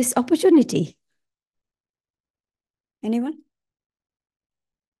 Use this opportunity. Anyone?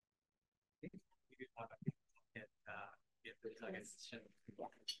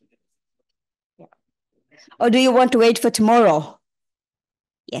 Or do you want to wait for tomorrow?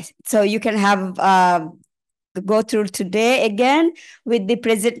 Yes, so you can have go through today again with the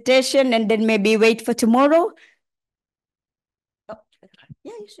presentation and then maybe wait for tomorrow. Oh,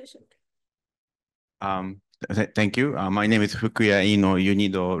 yeah, sure. Thank you. My name is Fukuya Ino,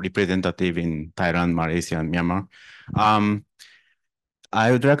 UNIDO representative in Thailand, Malaysia, and Myanmar.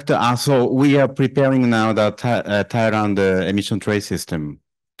 I would like to ask, so we are preparing now the Thailand emission trade system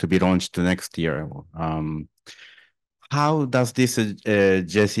to be launched next year. How does this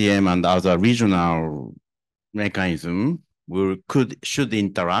JCM and other regional mechanism should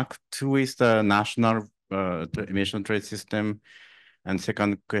interact with the national emission trade system? And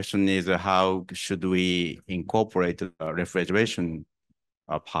second question is how should we incorporate the refrigeration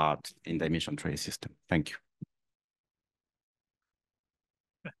part in the emission trade system? Thank you.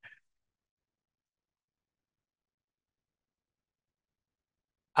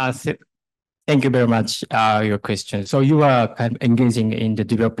 Thank you very much. Your question. So you are kind of engaging in the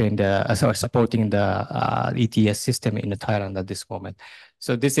developing the supporting the ETS system in Thailand at this moment.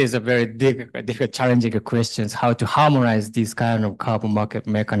 So this is a very difficult, challenging questions how to harmonize this kind of carbon market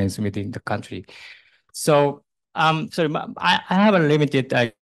mechanism within the country. So sorry, I have a limited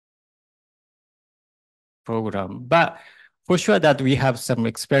program, but for sure that we have some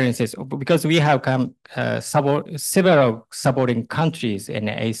experiences because we have several supporting countries in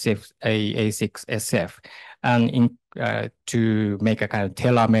A6SF and to make a kind of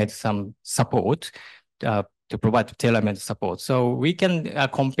tailor-made some support to provide tailor-made support. So we can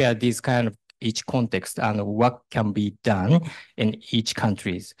compare this kind of each context and what can be done in each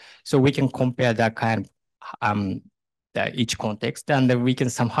countries. So we can compare that kind of each context, and then we can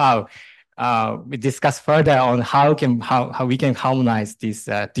somehow we discuss further on how we can harmonize these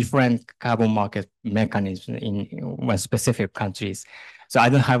different carbon market mechanisms in one specific countries. So I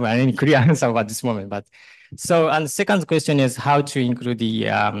don't have any clear answer at this moment, but so, and the second question is how to include the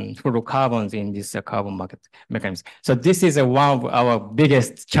fluorocarbons in this carbon market mechanism. So this is one of our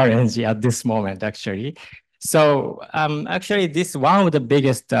biggest challenge at this moment, actually. So actually, this one of the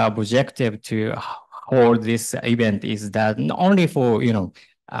biggest objective to hold this event is that not only for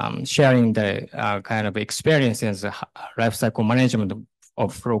sharing the kind of experiences, life cycle management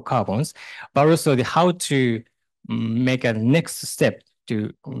of fluorocarbons, but also how to make a next step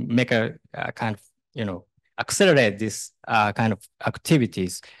to make a kind of accelerate this kind of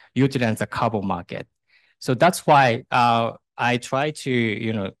activities, utilize the carbon market. So that's why I try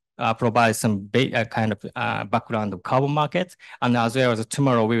to provide some kind of background of carbon market, and as well as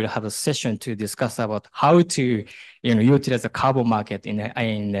tomorrow we will have a session to discuss about how to utilize the carbon market in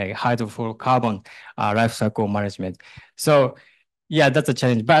the hydrofluorocarbon life cycle management. So yeah, that's a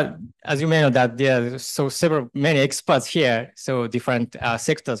challenge. But as you may know that there are many experts here, so different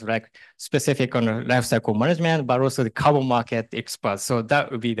sectors like specific on life cycle management, but also the carbon market experts. So that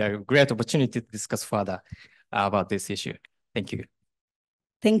would be the great opportunity to discuss further about this issue. Thank you.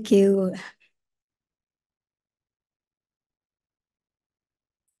 Thank you.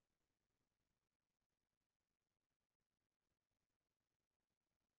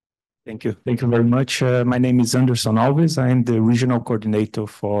 Thank you. Thank you very much. My name is Anderson Alves. I am the regional coordinator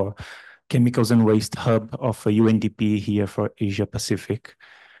for Chemicals and Waste Hub of UNDP here for Asia Pacific.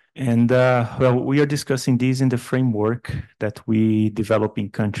 And well, we are discussing this in the framework that we develop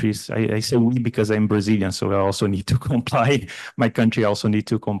in countries. I say we because I'm Brazilian, so I also need to comply. My country also need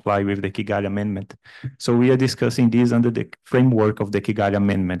to comply with the Kigali Amendment. So we are discussing this under the framework of the Kigali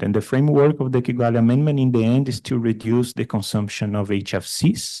Amendment. And the framework of the Kigali Amendment in the end is to reduce the consumption of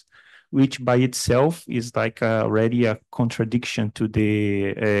HFCs, which by itself is like already a contradiction to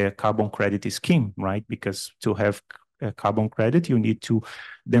the carbon credit scheme, right? Because to have a carbon credit, you need to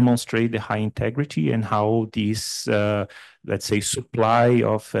demonstrate the high integrity and how this, let's say, supply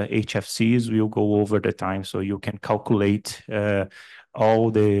of HFCs will go over the time. So you can calculate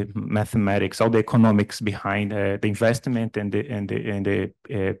all the mathematics, all the economics behind the investment and the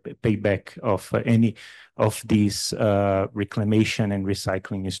payback of any of these reclamation and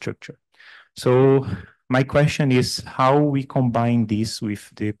recycling structure. So my question is how we combine this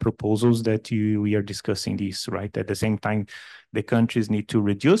with the proposals that we are discussing this, right? At the same time, the countries need to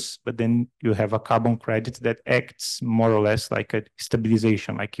reduce, but then you have a carbon credit that acts more or less like a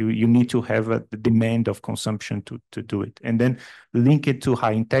stabilization, like you need to have a demand of consumption to do it. And then link it to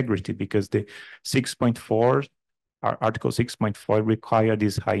high integrity because the 6.4, Article 6.4 require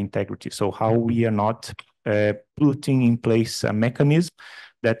this high integrity. So how we are not putting in place a mechanism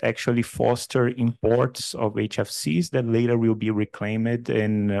that actually foster imports of HFCs that later will be reclaimed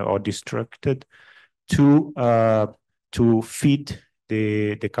and or destructed to feed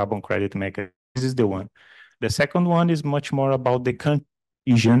the carbon credit mechanism. This is the one. The second one is much more about the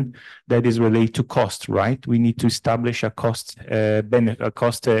vision that is related to cost, right? We need to establish a cost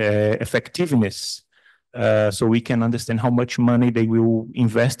effectiveness so we can understand how much money they will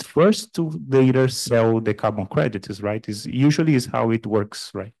invest first to later sell the carbon credits, right? Usually is how it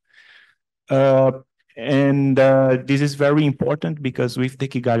works, right? This is very important because with the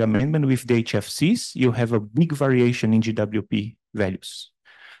Kigali Amendment, with the HFCs, you have a big variation in GWP values.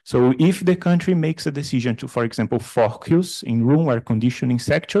 So if the country makes a decision to, for example, focus in room air conditioning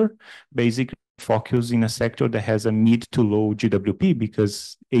sector, basically focus in a sector that has a mid to low GWP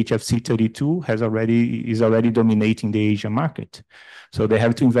because HFC 32 is already dominating the Asian market. So they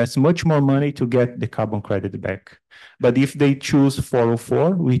have to invest much more money to get the carbon credit back. But if they choose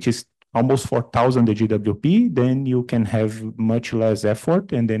 404, which is almost 4,000 the GWP, then you can have much less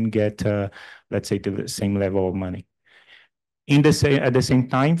effort and then get, let's say, the same level of money. At the same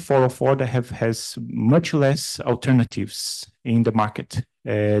time, 404 has much less alternatives in the market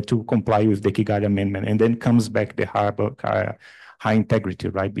to comply with the Kigali Amendment, and then comes back the high integrity,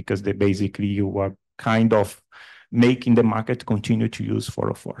 right? Because basically you are kind of making the market continue to use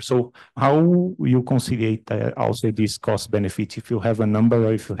 404. So how you conciliate also this cost benefit, if you have a number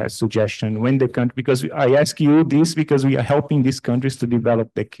or if you have suggestion when the country, because I ask you this because we are helping these countries to develop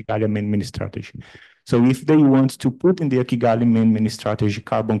the Kigali Amendment strategy. So if they want to put in the Kigali Amendment strategy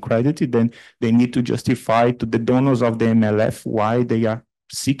carbon credit, then they need to justify to the donors of the MLF why they are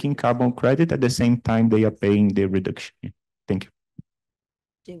seeking carbon credit at the same time they are paying the reduction. Thank you.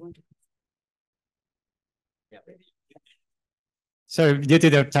 Do you want to? So due to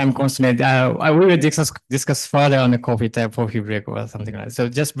the time constraint, I will discuss further on the coffee break or something like that. So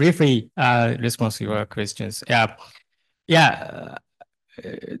just briefly respond to your questions. To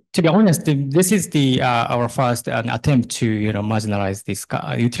be honest, this is our first attempt to marginalize this,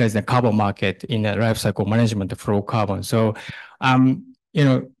 utilize the carbon market in the life cycle management of fluorocarbon. So,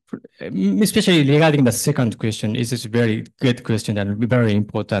 especially regarding the second question, this is a very good question and very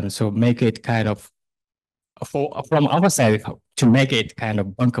important. So make it kind of from our side to make it kind of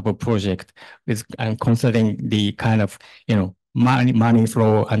bankable project with considering the kind of money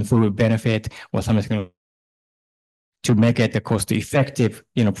flow and full benefit or something to make it a cost-effective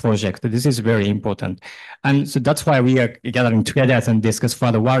project. This is very important, and so that's why we are gathering together and discuss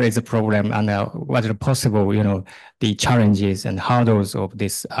further what is the problem and what are possible the challenges and hurdles of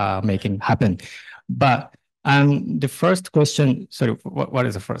this making happen. But the first question, sorry, what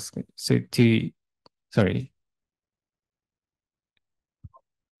is the first? So sorry.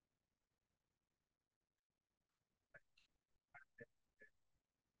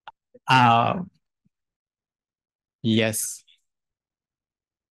 Yes.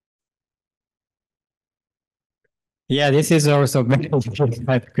 Yeah, this is also very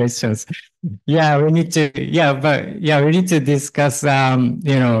important questions. Yeah, we need to. We need to discuss.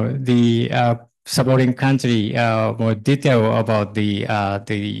 The supporting country more detail about the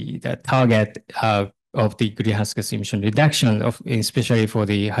target of the greenhouse gas emission reduction especially for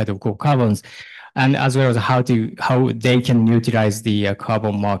the hydrocarbons, and as well as how they can utilize the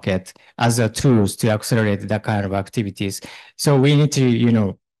carbon market as a tools to accelerate that kind of activities. So we need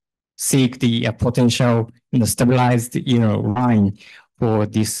to seek the potential stabilized line for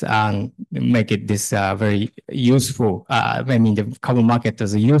this and make it this very useful. The carbon market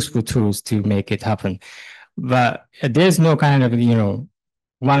as a useful tools to make it happen. But there's no kind of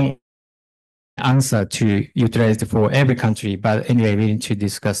one answer to utilize for every country. But anyway, we need to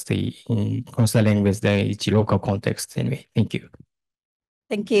discuss considering with each local context. Anyway, thank you.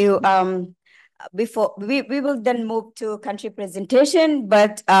 Thank you. Before we will then move to country presentation,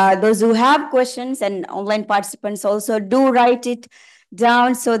 but those who have questions and online participants also do write it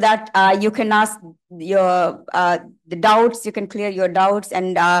down so that you can ask your the doubts, you can clear your doubts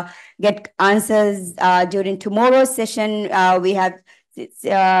and get answers during tomorrow's session. We have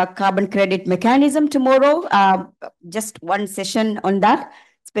carbon credit mechanism tomorrow, just one session on that,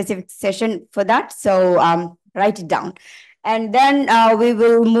 specific session for that. So write it down. And then we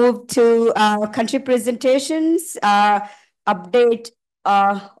will move to country presentations, update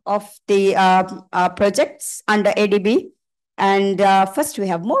of the projects under ADB. And first we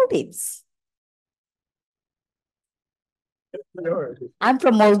have Maldives. I'm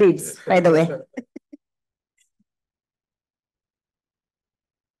from Maldives, by the way.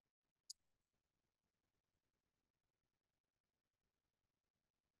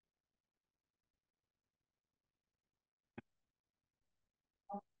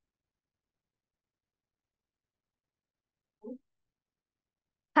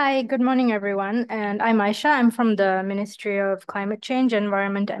 Hi, good morning, everyone. And I'm Aisha. I'm from the Ministry of Climate Change,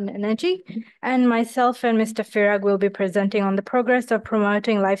 Environment and Energy. And myself and Mr. Firag will be presenting on the progress of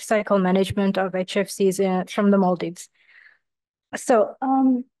promoting life cycle management of HFCs from the Maldives. So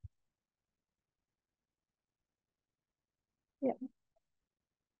Yeah.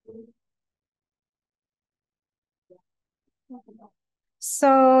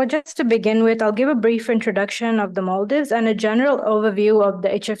 So just to begin with, I'll give a brief introduction of the Maldives and a general overview of the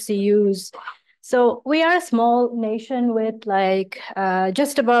HFCUs. So we are a small nation with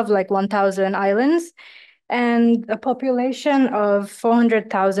just above 1,000 islands and a population of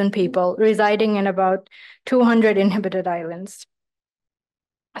 400,000 people residing in about 200 inhabited islands.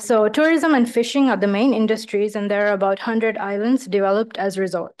 So tourism and fishing are the main industries, and there are about 100 islands developed as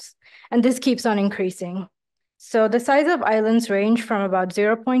resorts. And this keeps on increasing. So the size of islands range from about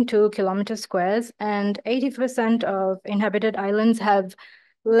 0.2 kilometer squares, and 80% of inhabited islands have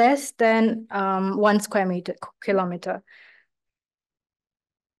less than 1 square kilometer.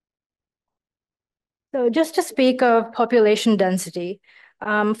 So just to speak of population density,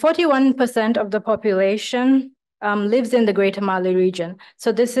 41% of the population lives in the Greater Male region.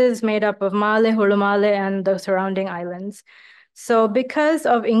 So this is made up of Male, Hulumale, and the surrounding islands. So because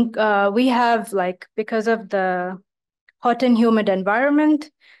of the hot and humid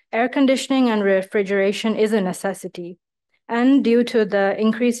environment, air conditioning and refrigeration is a necessity. And due to the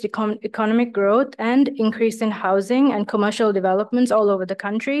increased economic growth and increase in housing and commercial developments all over the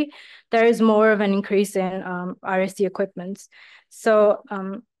country, there is more of an increase in RSC equipments. So,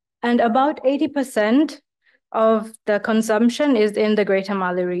 and about 80% of the consumption is in the Greater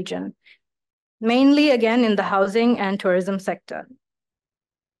Male region, mainly again in the housing and tourism sector.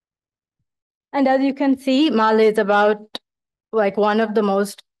 And as you can see, Male is about one of the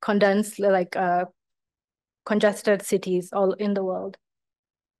most condensed, congested cities all in the world.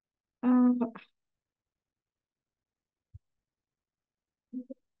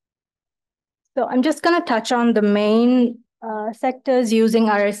 So I'm just going to touch on the main sectors using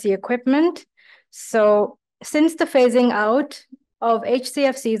RSC equipment. So since the phasing out of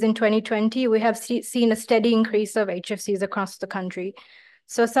HCFCs in 2020, we have seen a steady increase of HFCs across the country.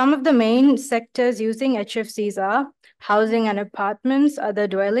 So some of the main sectors using HFCs are housing and apartments, other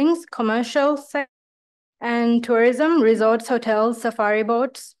dwellings, commercial sector, and tourism, resorts, hotels, safari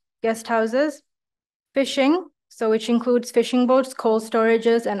boats, guest houses, fishing, so which includes fishing boats, cold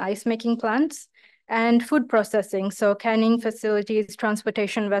storages, and ice making plants, and food processing, so canning facilities,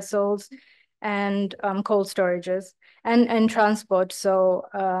 transportation vessels, and cold storages, and transport, so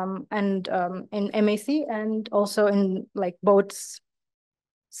in MAC and also in boats.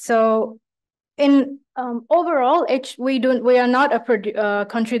 So in overall, we are not a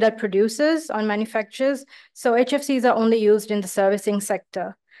country that produces or manufactures, so HFCs are only used in the servicing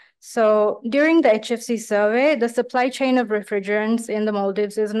sector. So during the HFC survey, the supply chain of refrigerants in the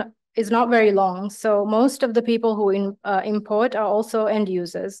Maldives is not very long. So most of the people who import are also end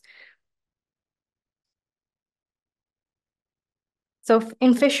users. So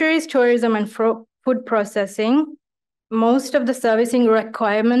in fisheries, tourism, and food processing, most of the servicing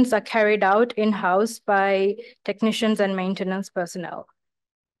requirements are carried out in-house by technicians and maintenance personnel.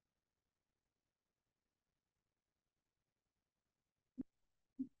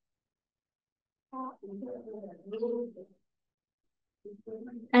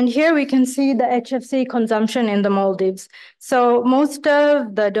 And here we can see the HFC consumption in the Maldives. So most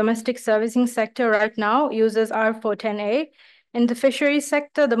of the domestic servicing sector right now uses R410A. In the fisheries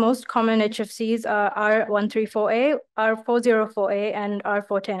sector, the most common HFCs are R134A, R404A, and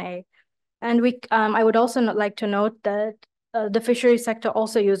R410A. And I would also like to note that the fisheries sector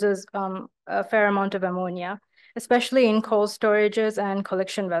also uses a fair amount of ammonia, especially in cold storages and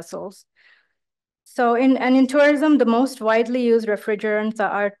collection vessels. So in tourism, the most widely used refrigerants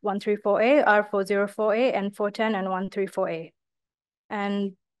are R134A, R404A, N410, and 134A.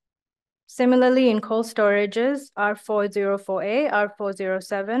 And similarly, in cold storages, R404A,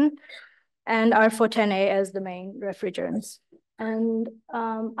 R407, and R410A as the main refrigerants. And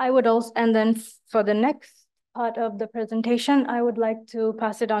and then for the next part of the presentation, I would like to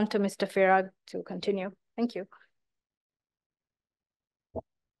pass it on to Mr. Firag to continue. Thank you.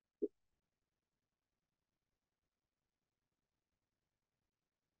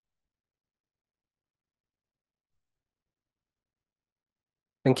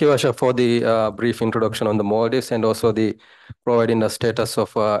 Thank you, Asha, for the brief introduction on the Maldives and also the providing the status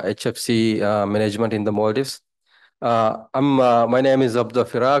of HFC management in the Maldives. My name is Abdul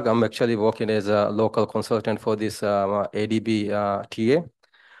Firag. I'm actually working as a local consultant for this ADB TA.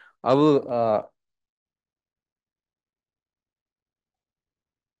 I will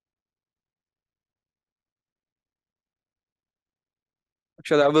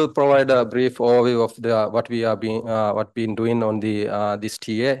Actually, I will provide a brief overview of what we are been doing on the this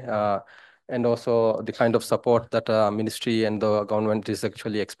TA and also the kind of support that ministry and the government is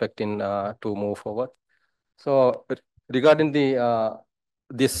actually expecting to move forward. So regarding the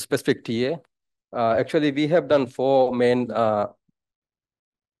this specific TA, actually we have done four main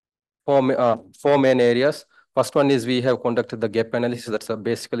areas. First one is we have conducted the gap analysis. That's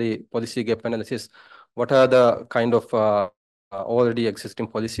basically policy gap analysis. What are the kind of already existing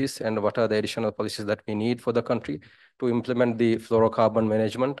policies and what are the additional policies that we need for the country to implement the fluorocarbon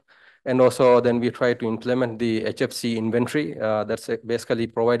management? And also then we try to implement the HFC inventory. That's basically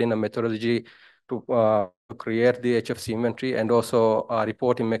providing a methodology to create the HFC inventory and also a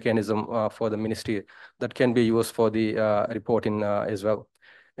reporting mechanism for the ministry that can be used for the reporting as well.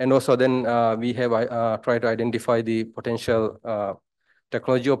 And also then we have tried to identify the potential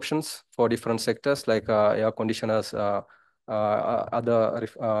technology options for different sectors like air conditioners, other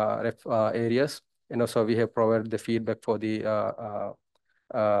areas. And also we have provided the feedback for the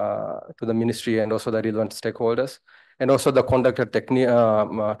to the ministry and also the relevant stakeholders. And also the conducted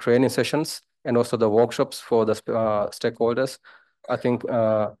training sessions and also the workshops for the stakeholders. I think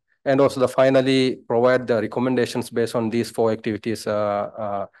and also finally provide the recommendations based on these four activities is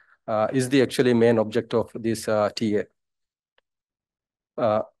the actually main objective of this TA.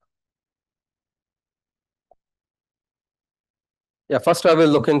 Yeah, first I will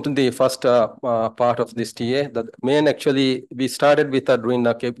look into the first part of this TA. The main actually, we started with doing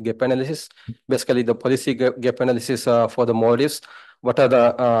the gap analysis, basically the policy gap analysis for the Maldives. What are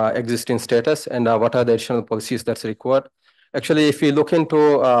the existing status and what are the additional policies that's required? Actually, if you look into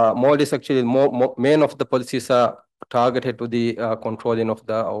Maldives, actually main of the policies are targeted to the controlling of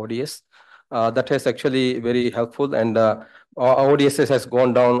the ODS. That is actually very helpful and our ODS has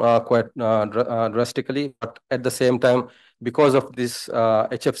gone down quite drastically, but at the same time, because of this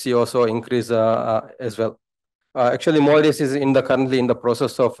HFC also increase as well. Actually, Maldives is currently in the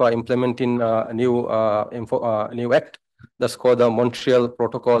process of implementing a new act that's called the Montreal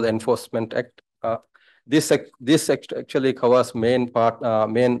Protocol Enforcement Act. This actually covers main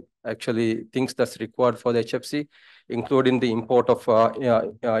actually things that's required for the HFC, including the import of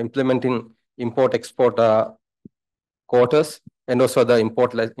implementing import-export quotas and also the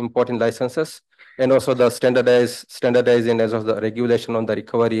importing licenses and also the standardizing as of the regulation on the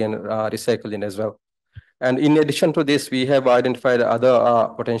recovery and recycling as well. And in addition to this, we have identified other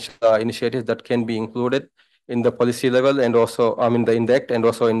potential initiatives that can be included in the policy level and also, in the act and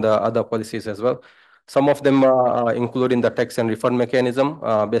also in the other policies as well. Some of them include in the tax and refund mechanism,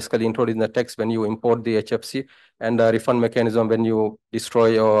 basically including the tax when you import the HFC and the refund mechanism when you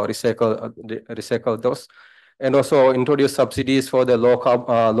destroy or recycle those. And also introduce subsidies for the low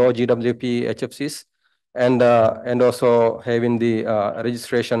GWP HFCs and also having the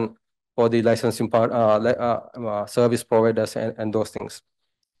registration for the licensing part, service providers and those things.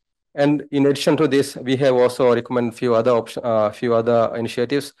 And in addition to this, we have also recommended few other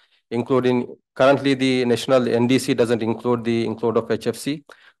initiatives, including currently the national NDC doesn't include the include of HFC.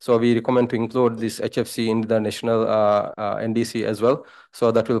 So we recommend to include this HFC in the national NDC as well.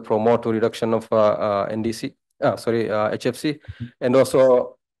 So that will promote to reduction of HFC, and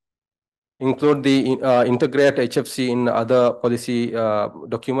also include the integrate HFC in other policy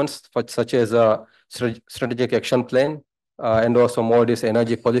documents such as a strategic action plan and also Maldives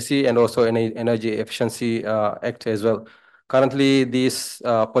energy policy and also energy efficiency act as well. Currently, these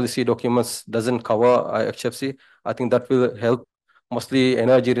policy documents doesn't cover HFC. I think that will help mostly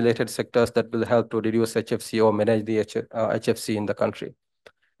energy related sectors that will help to reduce HFC or manage the HFC in the country.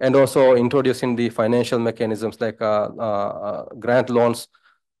 And also introducing the financial mechanisms like grant loans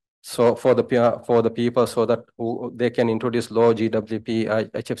so for the people so that they can introduce low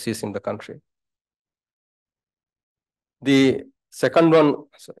GWP HFCs in the country. The second one,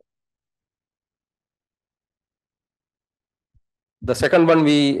 the second one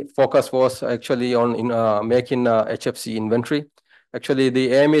we focus was actually on making HFC inventory. Actually,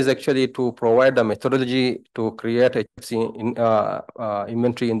 the aim is actually to provide a methodology to create HFC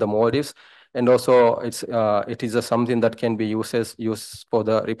inventory in the Maldives. And also it is something that can be used for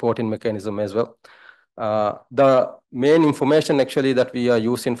the reporting mechanism as well. The main information actually that we are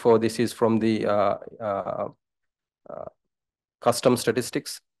using for this is from the custom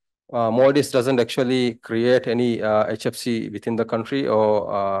statistics. Maldives doesn't actually create any HFC within the country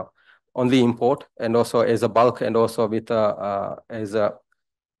or only import and also as a bulk and also with as a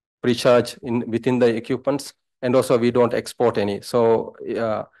pre-charge within the equipments, and also we don't export any. So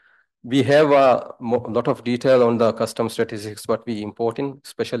we have a lot of detail on the custom statistics what we importing,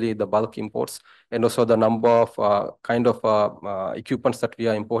 especially the bulk imports and also the number of kind of equipments that we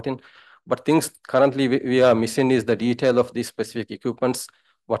are importing. But things currently we are missing is the detail of these specific equipments.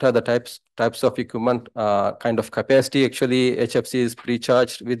 What are the types of equipment, kind of capacity actually HFC is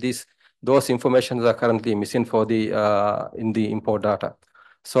pre-charged with these those informations are currently missing for the in the import data.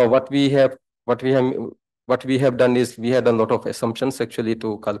 So what we have done is we had a lot of assumptions actually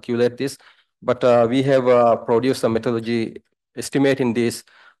to calculate this, but we have produced a methodology estimating this,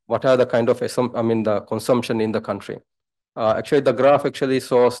 what are the kind of the consumption in the country. Actually, the graph actually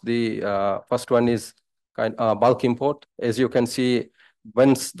shows the first one is bulk import. As you can see,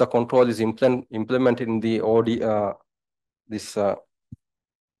 once the control is implemented in the ODS, this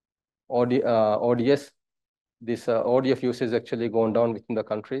ODF usage is actually going down within the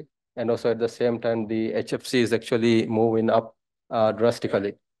country. And also at the same time, the HFC is actually moving up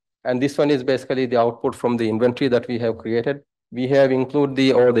drastically. And this one is basically the output from the inventory that we have created. We have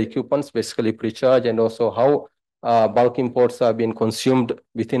included all the equipments, basically pre-charge, and also how bulk imports are being consumed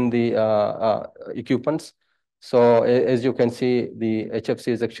within the equipments. So as you can see, the HFC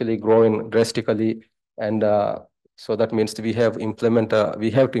is actually growing drastically, and so that means we have to implement a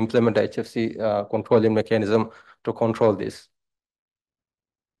HFC controlling mechanism to control this.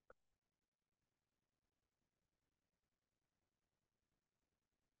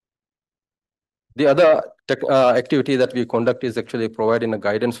 The other activity that we conduct is actually providing a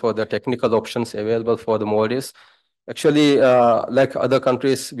guidance for the technical options available for the Maldives. Actually, like other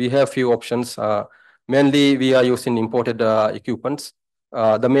countries, we have few options. Mainly, we are using imported equipments.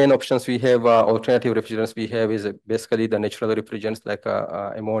 The main options we have, alternative refrigerants we have is basically the natural refrigerants like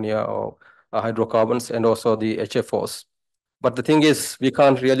ammonia or hydrocarbons, and also the HFOs. But the thing is, we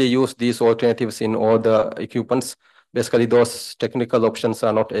can't really use these alternatives in all the equipments. Basically, those technical options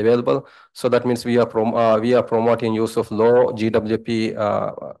are not available. So that means we are promoting use of low GWP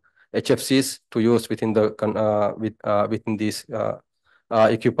HFCs to use within the within these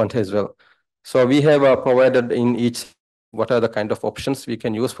equipment as well. So we have provided in each what are the kind of options we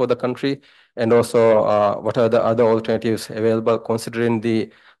can use for the country, and also what are the other alternatives available, considering the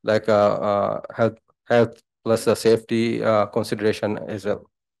health plus the safety consideration as well.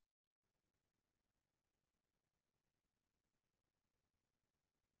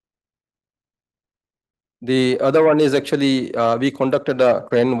 The other one is actually, we conducted a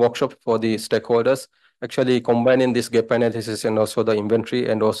training workshop for the stakeholders, actually combining this gap analysis and also the inventory,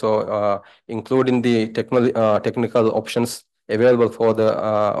 and also including the technical options available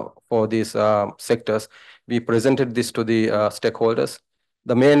for these sectors. We presented this to the stakeholders.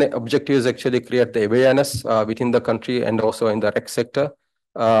 The main objective is actually create the awareness within the country and also in the rec sector.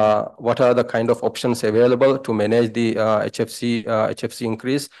 What are the kind of options available to manage the HFC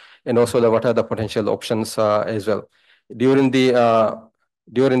increase, and also what are the potential options as well. During the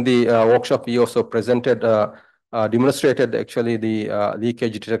workshop, we also demonstrated actually the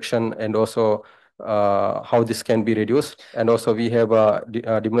leakage detection, and also how this can be reduced. And also we have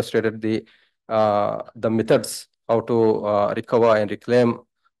demonstrated the methods how to recover and reclaim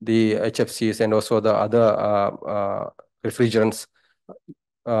the HFCs, and also the other refrigerants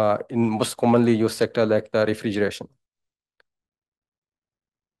in most commonly used sector like the refrigeration.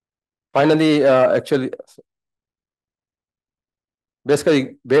 Finally, actually,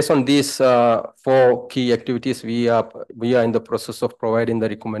 basically, based on these 4 key activities, we are in the process of providing the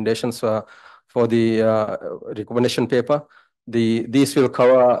recommendations for the recommendation paper. These will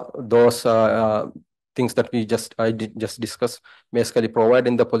cover those things that I just discussed, basically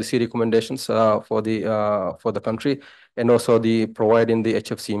providing the policy recommendations for the country, and also the providing the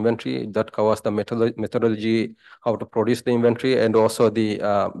HFC inventory that covers the methodology, how to produce the inventory, and also the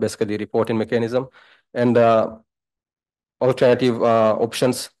basically reporting mechanism, and alternative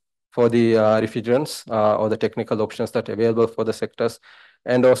options for the refrigerants or the technical options that are available for the sectors.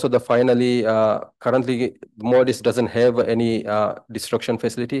 And also finally, currently Maldives doesn't have any destruction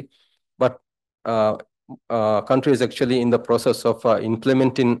facility, but country is actually in the process of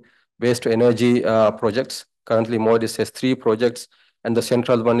implementing waste to energy projects. Currently Maldives has 3 projects, and the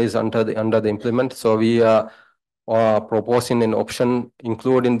central one is under the implement. So we are proposing an option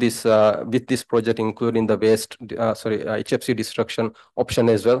including this with this project, including the HFC destruction option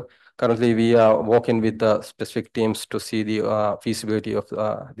as well. Currently we are working with the specific teams to see the feasibility of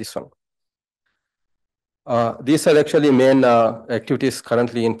this one. These are actually main activities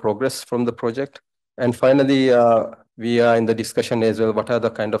currently in progress from the project. And finally, we are in the discussion as well, what are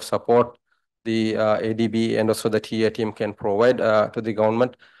the kind of support the ADB and also the TA team can provide to the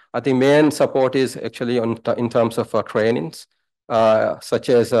government. I think main support is actually in terms of trainings, such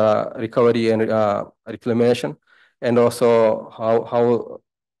as recovery and reclamation, and also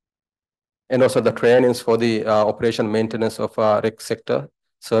and also the trainings for the operation maintenance of rec sector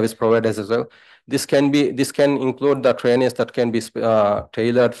service providers as well. This can include the trainings that can be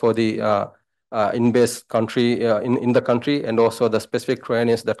tailored for the in base country in the country, and also the specific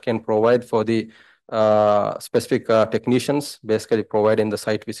trainings that can provide for the specific technicians, basically providing the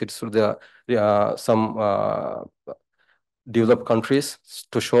site visits to the some developed countries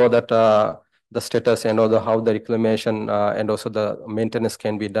to show that the status and also how the reclamation and also the maintenance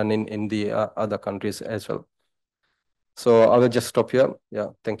can be done in the other countries as well. So I will just stop here. Yeah,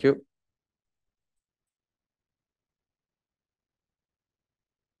 thank you.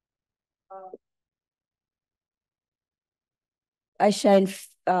 Aisha and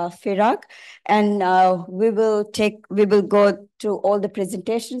Firak, and we will go through all the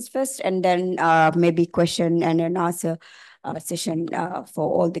presentations first, and then maybe question and an answer session for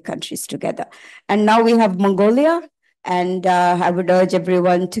all the countries together. And now we have Mongolia, and I would urge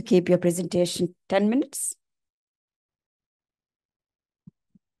everyone to keep your presentation 10 minutes.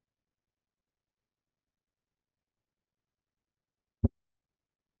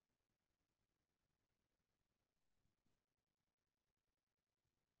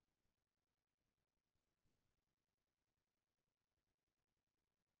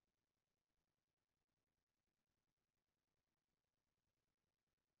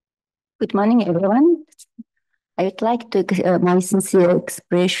 Good morning, everyone. I would like to my sincere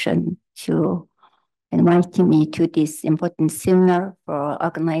expression to inviting me to this important seminar for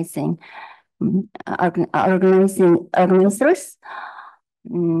organizers.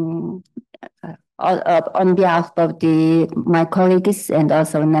 On behalf of my colleagues and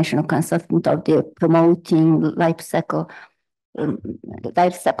also national consultant of the promoting life cycle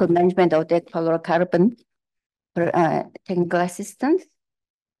management of the fluorocarbon technical assistance.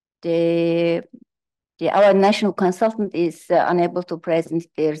 Our national consultant is unable to present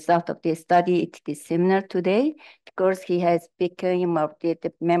the result of the study at this seminar today because he has become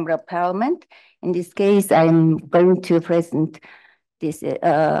the member of parliament. In this case, I'm going to present this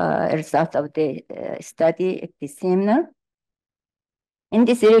result of the study at this seminar. In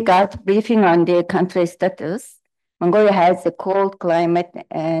this regard, briefing on the country status, Mongolia has a cold climate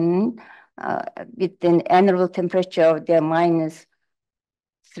and with an annual temperature of the minus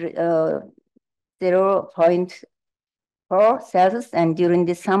 0.4 Celsius, and during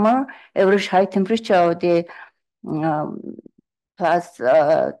the summer, average high temperature of the plus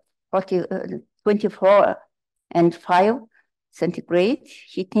 24 and 5 centigrade.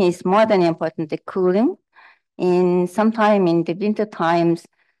 Heating is more than important than cooling. Sometime in the winter times,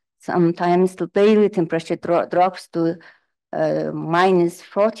 sometimes the daily temperature drops to minus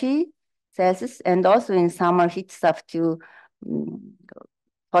 40 Celsius, and also in summer heats up to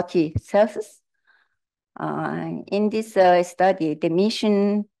 40 Celsius. In this study, the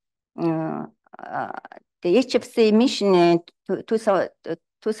mission, the HFC mission in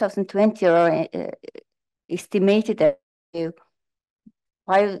 2020 estimated at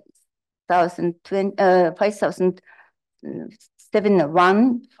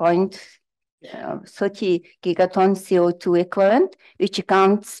 5,071.30 gigaton CO2 equivalent, which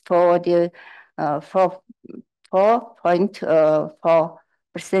accounts for the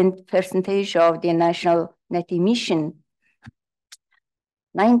 4.4% percentage of the national net emission.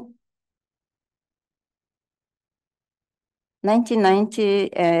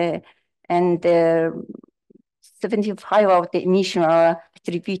 1990 and 75 of the emission are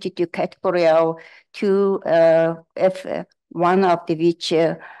attributed to category of 2F1, of the which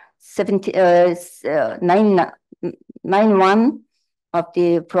 91 of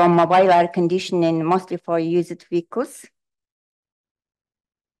the from mobile air conditioning, mostly for used vehicles.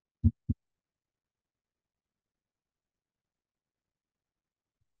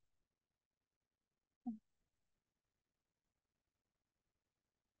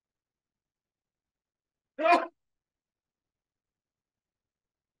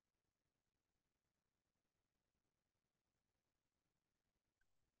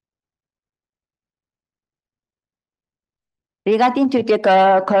 Regarding to the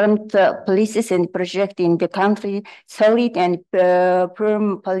current policies and project in the country, solid and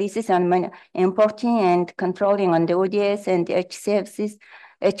firm policies on importing and controlling on the ODS and the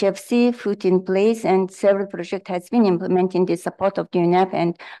HFC put in place, and several projects has been implemented in the support of the UNEP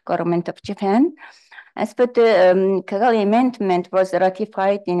and government of Japan. As per the Kigali Amendment was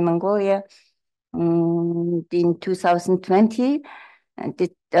ratified in Mongolia in 2020. And this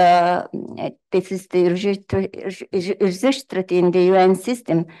is the registered in the UN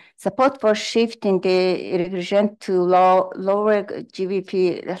system. Support for shifting the refrigerant to lower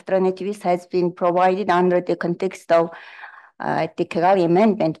GWP alternatives has been provided under the context of the Kigali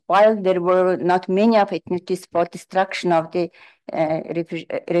Amendment. While there were not many opportunities for destruction of the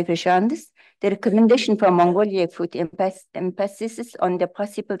refrigerants, The recommendation from Mongolia put emphasis on the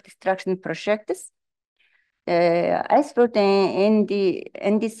possible destruction projects. As for the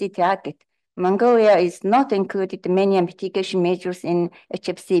NDC target, Mongolia is not included many mitigation measures in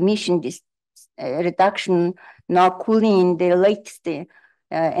HFC emission reduction, nor cooling in the latest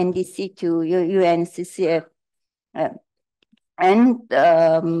NDC to UNCCF. And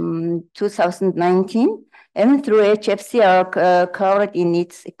 2019, and through HFC are covered in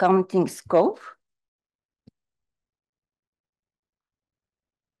its accounting scope.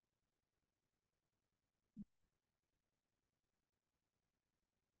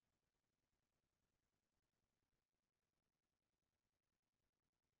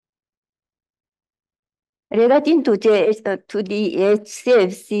 Regarding to the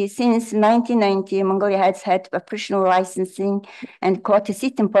HCFC, since 1990, Mongolia has had operational licensing and quota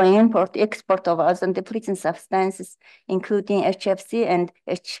system for import-export of ozone-depleting substances, including HFC and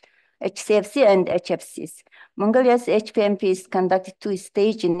HCFC and HFCs. Mongolia's HPMP is conducted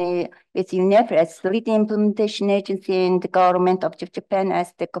two-stage with UNEP as the leading implementation agency and the government of Japan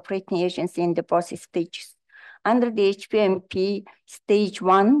as the cooperating agency in the both stages. Under the HPMP stage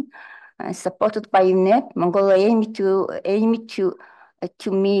 1, supported by UNEP, Mongolia aimed to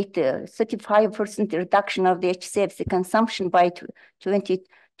meet 35% reduction of the HCFC consumption by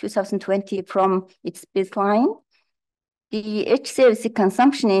 2020 from its baseline. The HCFC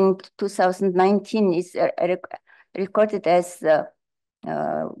consumption in 2019 is recorded as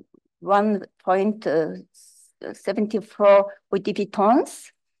 1.74 ODP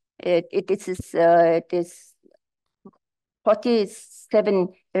tons. It is 47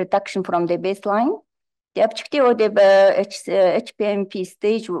 reduction from the baseline. The objective of the HPMP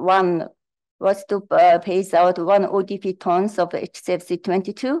stage 1 was to phase out 1 ODP tons of HCFC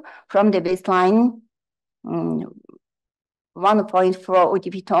 22 from the baseline 1.4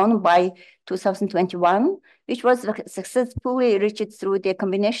 ODP ton by 2021, which was successfully reached through the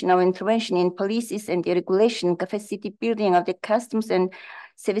combination of intervention in policies and the regulation, capacity building of the customs and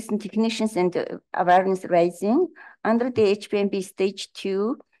service technicians, and awareness raising. Under the HPMP stage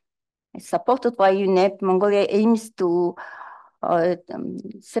 2, supported by UNEP, Mongolia aims to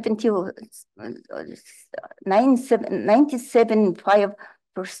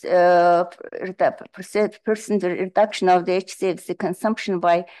 97.5% reduction of the HCFC consumption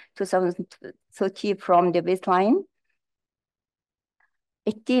by 2030 from the baseline.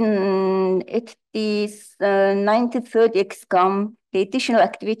 At the 93rd XCOM, the additional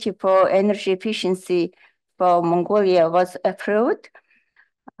activity for energy efficiency for Mongolia was approved.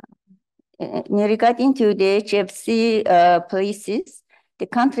 Regarding to the HFC policies, the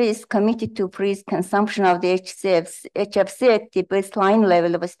country is committed to freeze consumption of the HFC at the baseline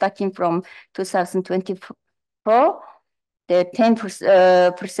level of starting from 2024, the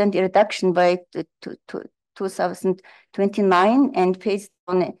 10% reduction by 2029, and based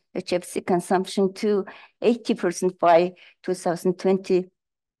on HFC consumption to 80% by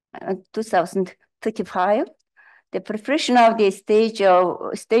 2035. The preparation of the stage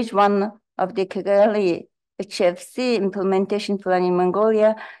 1 of the Kigali HFC implementation plan in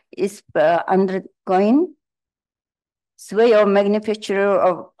Mongolia is undergoing. Sway of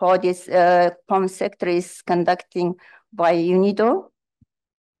manufacturer for this pump sector is conducting by UNIDO.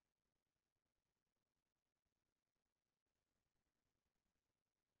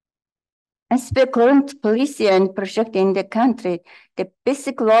 As the current policy and project in the country, the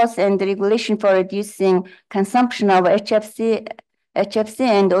basic laws and regulation for reducing consumption of HFC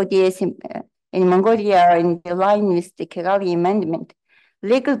and ODS in Mongolia are in line with the Kigali Amendment.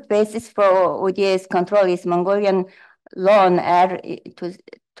 Legal basis for ODS control is Mongolian Law on Air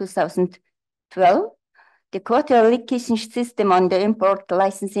 2012. The quota allocation system on the import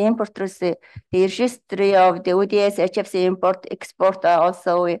licensing importers, the registry of the ODS HFC import export are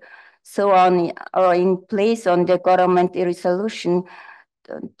also are in place on the government resolution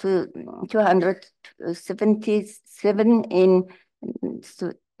 277 in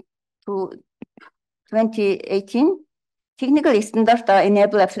 2018. Technical standards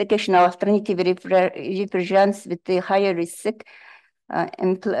enable application of alternative refrigerants with the higher risk have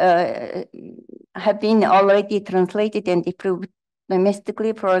been already translated and approved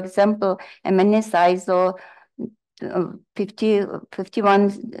domestically. For example, MNS ISO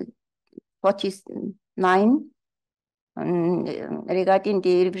 5149 regarding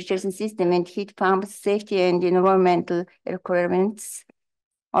the refrigeration system and heat pump safety and environmental requirements.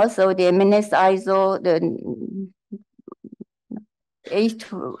 Also, the MNS ISO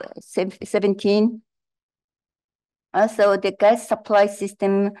 817. Also, the gas supply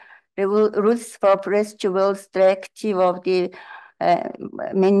system rules for residuals directive of the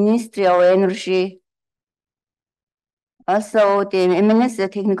Ministry of Energy. Also, the Ministry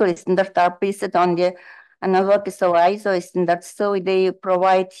of Technical Standards are based on the analogous of ISO standards, so they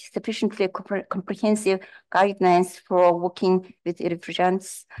provide sufficiently comprehensive guidelines for working with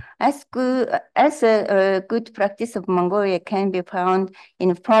refrigerants. As a good practice of Mongolia can be found in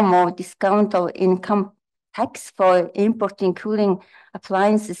the form of discount of income tax for importing cooling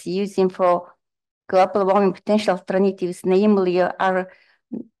appliances using for global warming potential alternatives, namely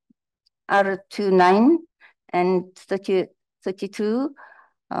R29 and 32.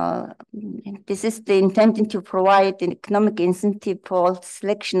 This is the intended to provide an economic incentive for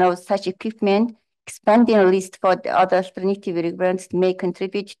selection of such equipment. Expanding a list for the other alternative refrigerants may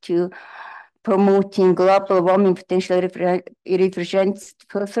contribute to promoting global warming potential refrigerants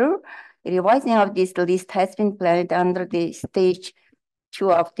further. Revising of this list has been planned under the stage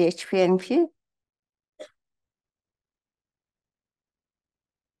 2 of the HPMP.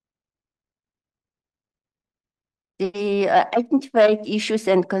 The identified issues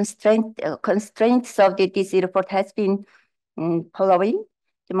and constraints of this report has been following.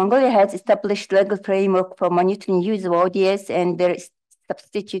 Mongolia has established legal framework for monitoring use of ODS and their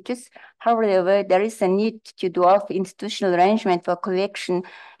substitutes. However, there is a need to develop institutional arrangement for collection,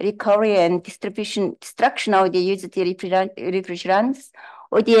 recovery, and destruction of the used refrigerants.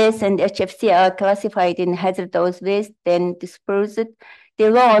 ODS and HFC are classified in hazardous waste, then dispersed. The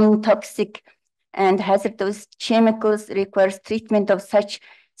law on toxic and hazardous chemicals requires treatment of such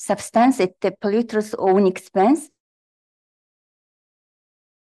substance at the polluter's own expense.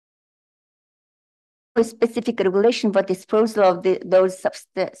 A specific regulation for disposal of those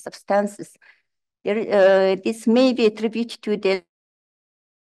substances. This may be attributed to the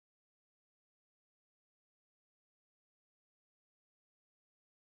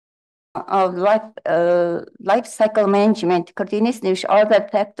of life cycle management, coordination with other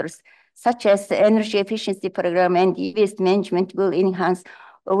factors, such as the energy efficiency program and e-waste management will enhance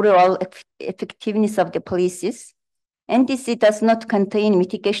overall effectiveness of the policies. NDC does not contain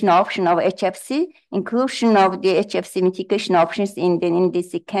mitigation option of HFC. Inclusion of the HFC mitigation options in the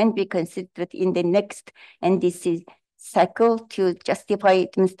NDC can be considered in the next NDC cycle to justify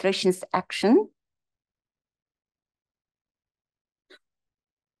administration's action.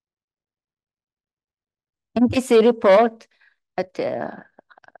 In this report,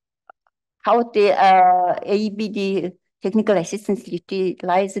 how the ABD technical assistance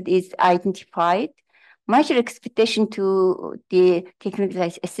utilized is identified. Major expectation to the technical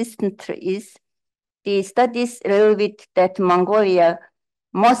assistant is the studies revealed that Mongolia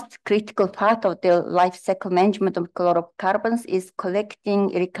most critical part of the life cycle management of fluorocarbons is collecting,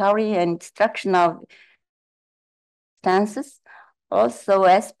 recovery, and destruction of substances. Also,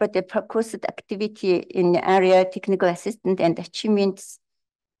 as per the focused activity in the area, technical assistance and achievements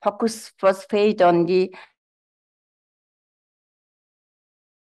focus was paid on the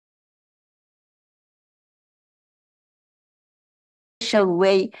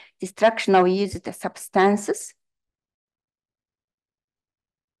way destruction of used substances.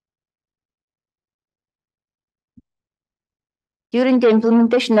 During the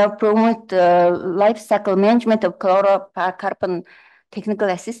implementation of promote life cycle management of fluorocarbon technical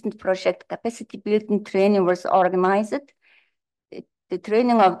assistance project, capacity building training was organized. The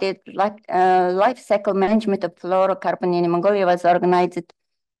training of the life cycle management of fluorocarbon in Mongolia was organized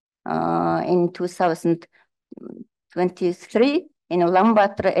in 2023 in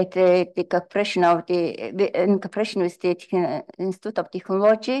Ulaanbaatar at the cooperation of in cooperation with the Institute of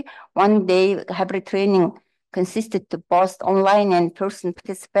Technology. One day hybrid training consisted of both online and person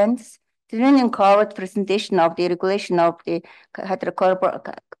participants. The training covered presentation of the regulation of the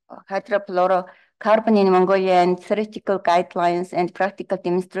hydrofluorocarbon in Mongolia and theoretical guidelines and practical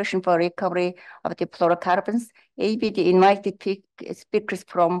demonstration for recovery of the fluorocarbons. ABD invited speakers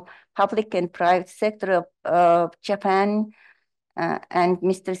from public and private sector of Japan, and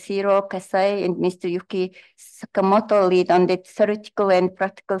Mr. Shiro Kasai and Mr. Yuki Sakamoto lead on the theoretical and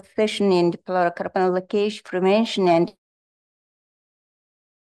practical session in the fluorocarbon leakage prevention and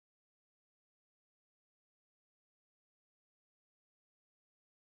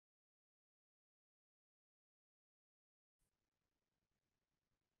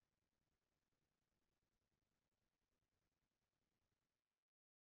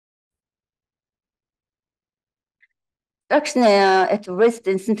destruction at risk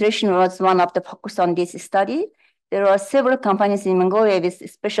concentration was one of the focus on this study. There are several companies in Mongolia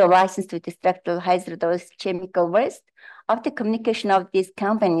with special license to destruct hazardous chemical waste. After communication of these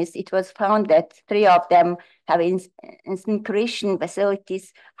companies, it was found that 3 of them have incineration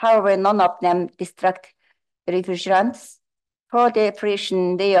facilities. However, none of them destruct refrigerants. For the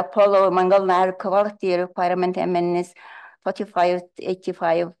operation, they follow Mongolian air quality requirement MNS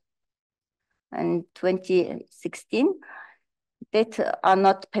 4585 and 2016. That are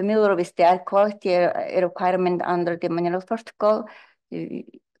not familiar with the air quality requirement under the Mineral Protocol. There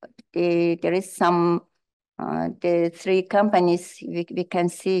is some, the three companies, we can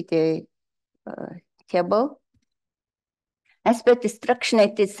see the table. Aspect destruction,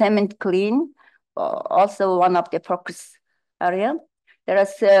 it is cement clean, also one of the focus area. There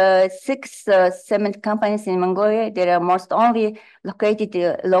are 6 cement companies in Mongolia. They are most only located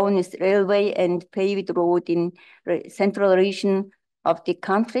along with railway and paved road in central region of the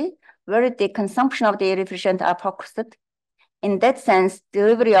country, where the consumption of the refrigerant are focused. In that sense,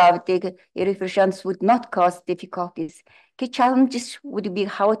 delivery of the refrigerants would not cause difficulties. Key challenges would be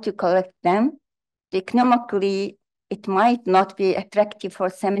how to collect them. Economically, it might not be attractive for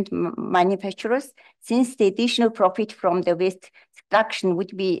cement manufacturers, since the additional profit from the waste extraction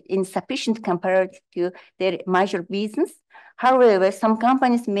would be insufficient compared to their major business. However, some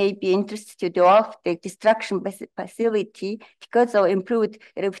companies may be interested to develop the destruction facility because of improved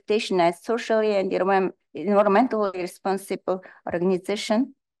reputation as socially and environmentally responsible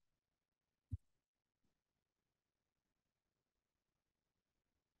organization.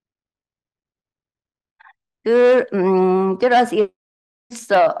 There is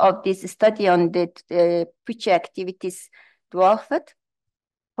of this study on the future activities developed.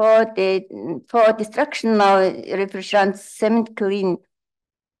 For destruction of refrigerant cement clean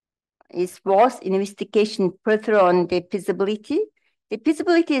is worth investigation further on the feasibility. The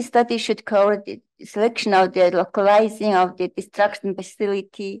feasibility study should cover the selection of the localizing of the destruction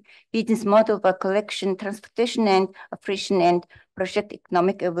facility, business model for collection, transportation and operation, and project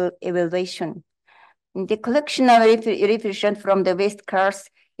economic evaluation. The collection of refrigerant from the waste cars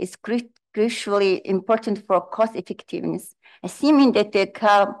is crucially important for cost effectiveness. Assuming that the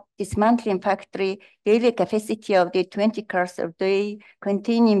car dismantling factory daily capacity of the 20 cars a day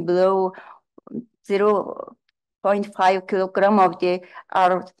containing below 0.5 kilogram of the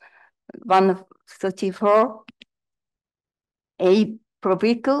R134 A per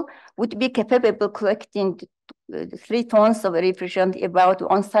vehicle would be capable of collecting 3 tons of refrigerant. About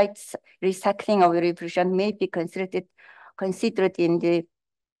on-site recycling of refrigerant may be considered in the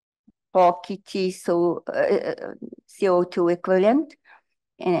 4 kT CO2 equivalent.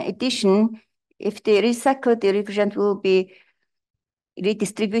 In addition, if the recycled refrigerant will be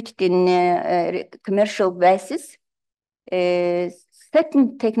redistributed in commercial basis,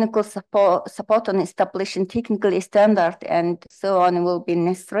 certain technical support on establishing technical standard and so on will be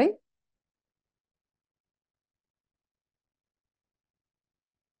necessary.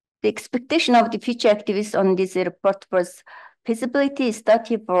 The expectation of the future activities on this report was feasibility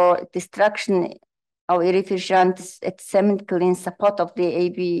study for destruction of refrigerants at cement clean support of the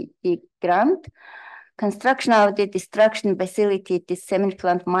ABD grant. Construction of the destruction facility at the cement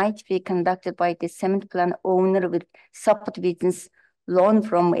plant might be conducted by the cement plant owner with support business loan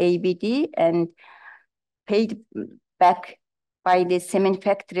from ABD and paid back by the cement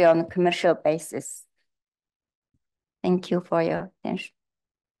factory on a commercial basis. Thank you for your attention.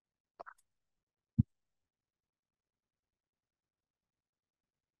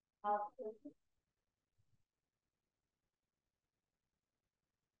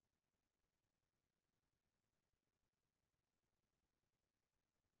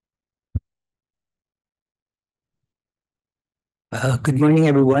 Good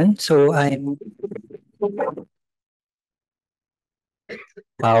morning, everyone. So I'm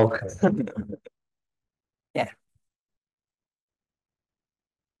wow. Yeah.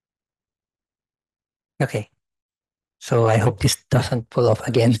 Okay. So I hope this doesn't pull off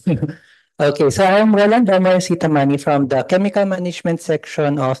again. Okay, so I'm Roland Omar Sitamani from the Chemical Management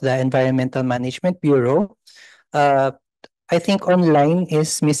section of the Environmental Management Bureau. I think online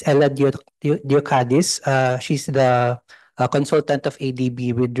is Miss Ella Diocadis. She's the consultant of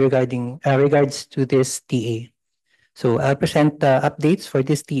ADB with regards to this TA. So I'll present the updates for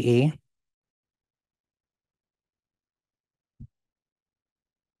this TA.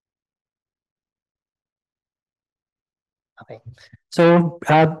 Okay. So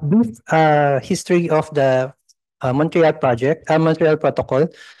brief history of the Montreal Protocol.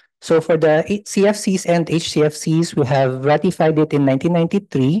 So for the CFCs and HCFCs, we have ratified it in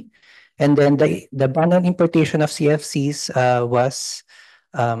 1993. And then the ban on importation of CFCs was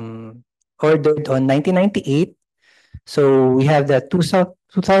ordered on 1998. So we have the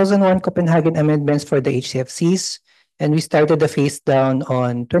 2001 Copenhagen Amendments for the HCFCs, and we started the phase down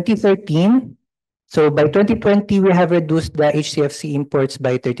on 2013. So by 2020, we have reduced the HCFC imports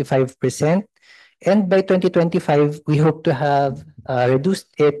by 35%. And by 2025, we hope to have reduced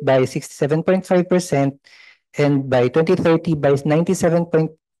it by 67.5%, and by 2030 by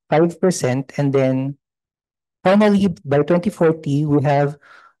 97.5%, and then finally by 2040 we have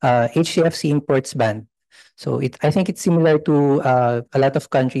HCFC imports banned. So I think it's similar to a lot of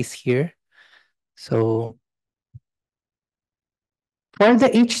countries here. So for the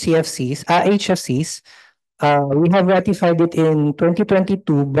HFCs, we have ratified it in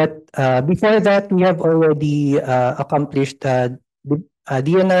 2022, but before that, we have already accomplished the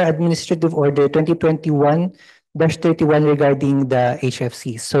DNR Administrative Order 2021-31 regarding the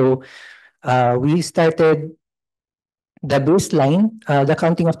HFCs. So we started the baseline, the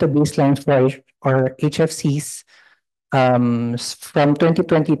counting of the baseline for our HFCs from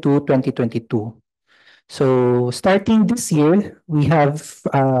 2022. So starting this year, we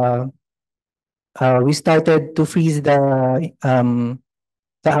started to freeze the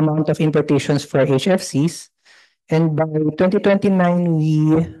amount of importations for HFCs, and by 2029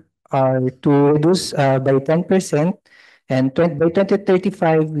 we are to reduce by 10%, and by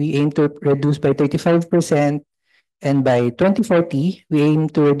 2035 we aim to reduce by 35%, and by 2040 we aim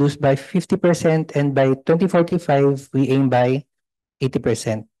to reduce by 50%, and by 2045 we aim by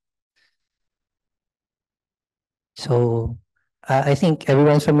 80%. So I think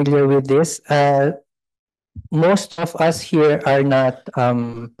everyone's familiar with this. Most of us here are not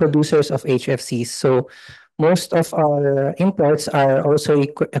producers of HFCs, so most of our imports are also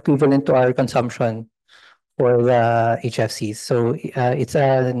equivalent to our consumption for the HFCs. So it's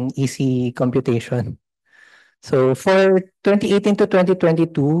an easy computation. So for 2018 to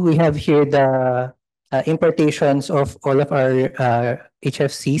 2022, we have here the importations of all of our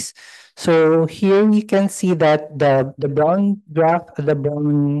HFCs. So here you can see that the brown graph, the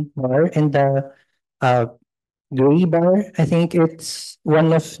brown bar, and the gray bar, I think it's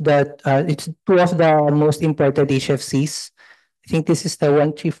it's two of the most imported HFCs. I think this is the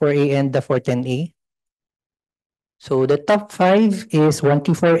 134A and the 410A. So the top 5 is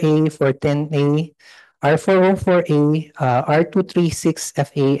 134A, 410A, R404A,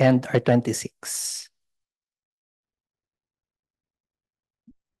 R236FA, and R26.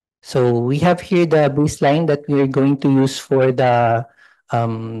 So we have here the baseline that we're going to use for the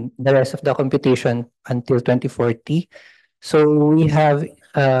rest of the computation until 2040. So we have,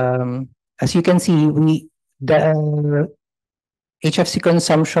 as you can see, the HFC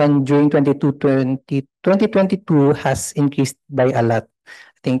consumption during 2022 has increased by a lot.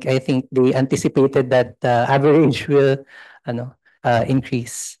 I think they anticipated that the average will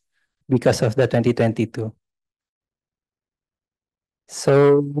increase because of the 2022.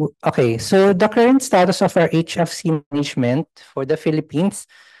 So, okay, so the current status of our HFC management for the Philippines,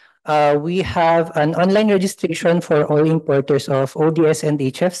 we have an online registration for all importers of ODS and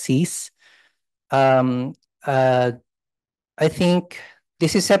HFCs. I think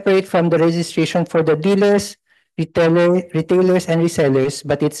this is separate from the registration for the dealers, retailers, and resellers,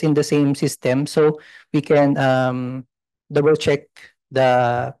 but it's in the same system. So we can double check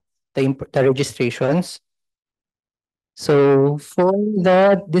the registrations. So for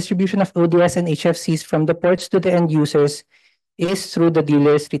the distribution of ODS and HFCs from the ports to the end users is through the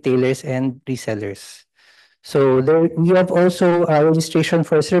dealers, retailers, and resellers. So we have also a registration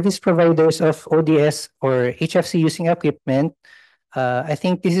for service providers of ODS or HFC using equipment. I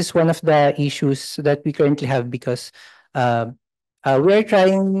think this is one of the issues that we currently have because we are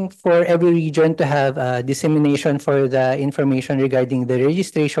trying for every region to have dissemination for the information regarding the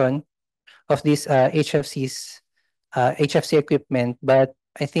registration of these HFC equipment, but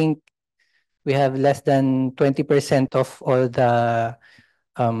I think we have less than 20% of all the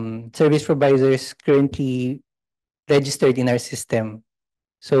service providers currently registered in our system.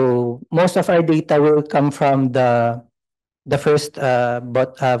 So most of our data will come from the first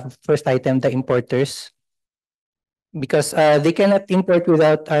first item, the importers, because they cannot import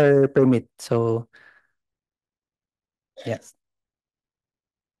without our permit. So yes.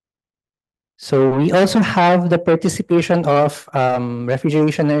 So we also have the participation of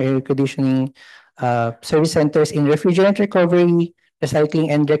refrigeration and air conditioning service centers in refrigerant recovery,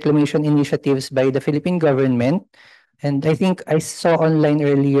 recycling, and reclamation initiatives by the Philippine government. And I think I saw online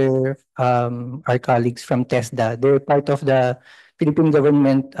earlier our colleagues from TESDA. They're part of the Philippine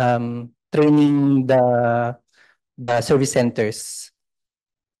government training the service centers.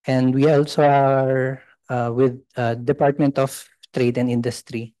 And we also are with Department of Trade and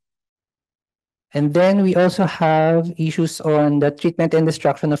Industry. And then we also have issues on the treatment and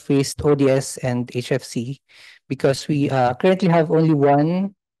destruction of waste, ODS and HFC, because we currently have only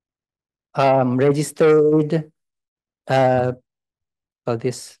one registered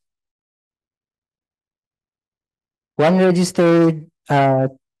one registered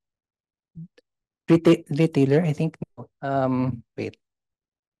retailer, I think. Wait.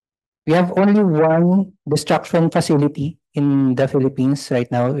 We have only one destruction facility in the Philippines right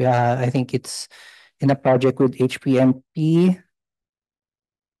now. I think it's in a project with HPMP.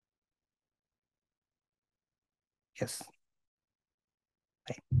 Yes.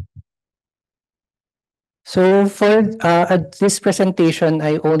 Okay. So for this presentation,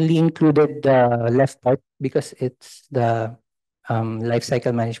 I only included the left part because it's the life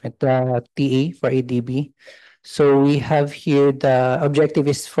cycle management, the TA for ADB. So we have here the objective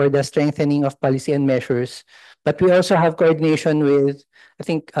is for the strengthening of policy and measures, but we also have coordination with, I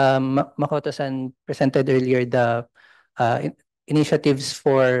think Makoto-san presented earlier the initiatives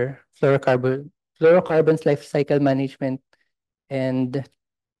for fluorocarbons life cycle management, and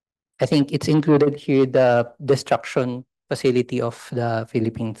I think it's included here the destruction facility of the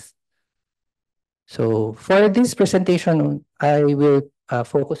Philippines. So for this presentation, I will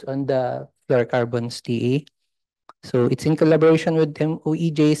focus on the fluorocarbons TA. So it's in collaboration with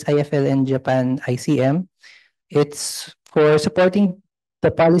MOEJ's IFL and Japan ICM. It's for supporting the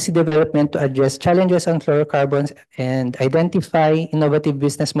policy development to address challenges on fluorocarbons and identify innovative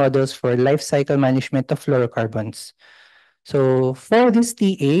business models for life cycle management of fluorocarbons. So for this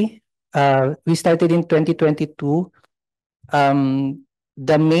TA, we started in 2022.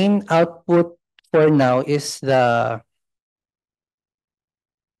 The main output for now is the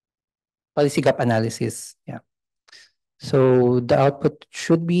policy gap analysis. Yeah. So the output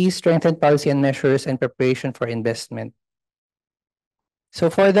should be strengthened policy and measures and preparation for investment. So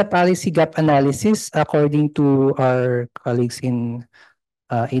for the policy gap analysis, according to our colleagues in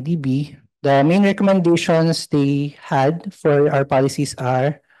ADB, the main recommendations they had for our policies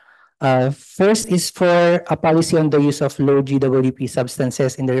are, first is for a policy on the use of low GWP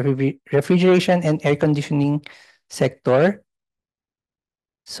substances in the refrigeration and air conditioning sector.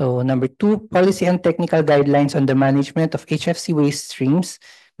 So number two, policy and technical guidelines on the management of HFC waste streams,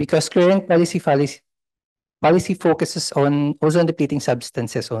 because current policy focuses on ozone depleting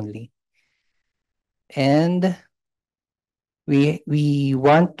substances only. And we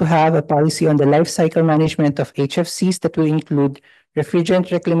want to have a policy on the life cycle management of HFCs that will include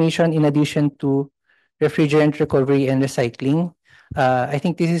refrigerant reclamation in addition to refrigerant recovery and recycling. I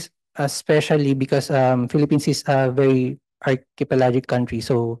think this is especially because Philippines is a very archipelagic country.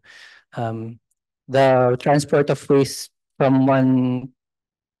 So the transport of waste from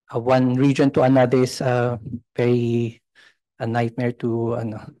one region to another is very a nightmare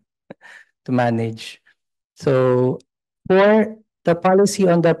to manage. So for the policy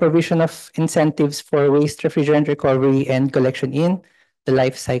on the provision of incentives for waste refrigerant recovery and collection in the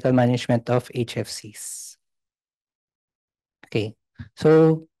life cycle management of HFCs. Okay,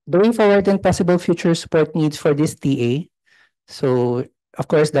 so the way forward and possible future support needs for this TA. So of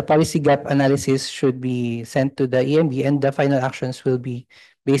course, the policy gap analysis should be sent to the EMB and the final actions will be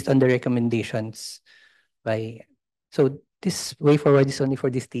based on the recommendations by, so this way forward is only for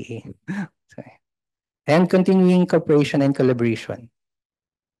this TA. Sorry. And continuing cooperation and collaboration.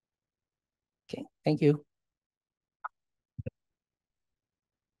 Okay, thank you.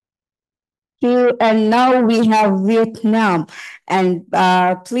 And now we have Vietnam. And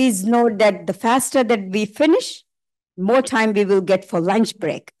please note that the faster that we finish, more time we will get for lunch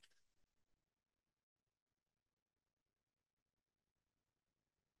break.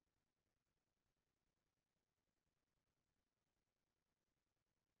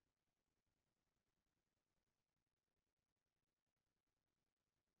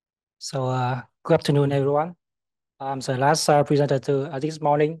 So good afternoon, everyone. I'm the last presenter this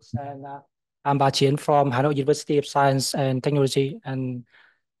morning, and I'm Ba Chien from Hanoi University of Science and Technology. And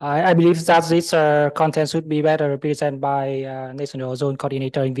I believe that this content should be better represented by National Zone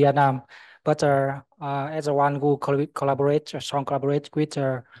Coordinator in Vietnam. But as the one who strong collaborate with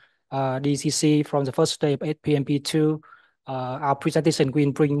DCC from the first day of 8PMP2, our presentation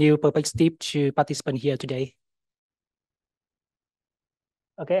will bring new perspective to participants here today.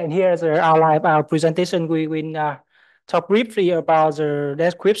 Okay, and here's our outline of our presentation. We will talk briefly about the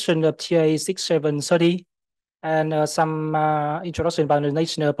description of TA 6730 and some introduction about the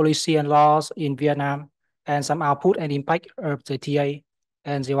national policy and laws in Vietnam and some output and impact of the TA.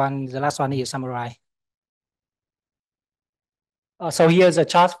 And the last one is summary. So here's a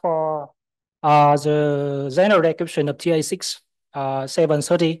chart for the general description of TA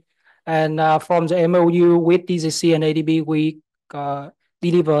 6730. And from the MOU with DCC and ADB, we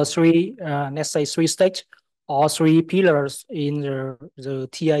deliver three, let's say three stages or three pillars in the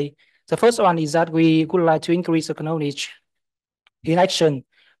TA. The first one is that we would like to increase the knowledge in action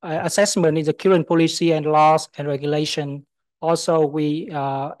assessment in the current policy and laws and regulation. Also, we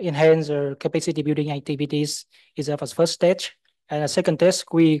enhance the capacity building activities is the first stage. And the second stage,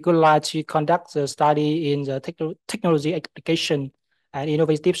 we would like to conduct the study in the technology application and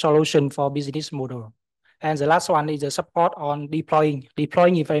innovative solution for business model. And the last one is the support on deploying.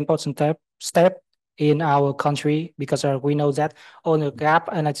 Deploying is a very important step in our country because we know that on the gap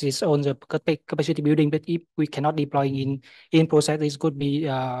analysis on the capacity building, but if we cannot deploy in process, this could be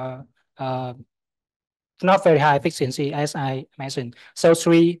not very high efficiency as I mentioned. So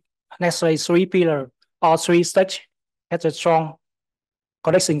necessarily three pillar or three stage has a strong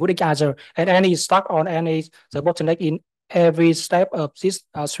connection with each other, and any stuck on any the bottleneck in every step of this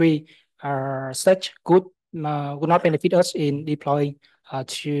three stage would not benefit us in deploying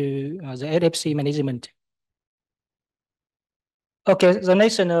to the NFC management. Okay, the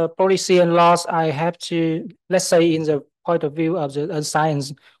national policy and laws, I have to, let's say in the point of view of the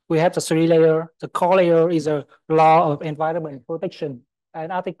science, we have the three layer. The core layer is a law of environment protection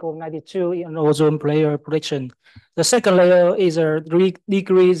and Article 92 in ozone layer protection. The second layer is a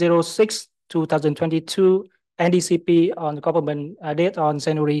Decree 06 2022 NDCP on the government date on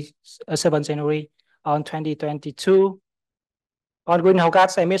January 7 January on 2022 on greenhouse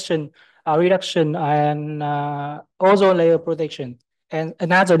gas emission reduction and ozone layer protection, and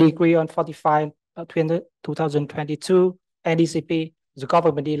another decree on 45 2022 NDCP, the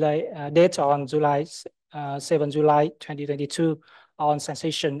government delay date on July 7 July 2022 on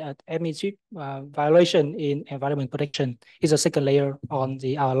sanction at MEG violation in environment protection is a second layer on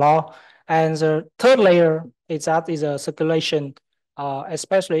our law. And the third layer is that is a circulation,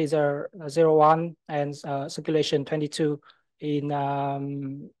 especially the 01 and circulation 22 in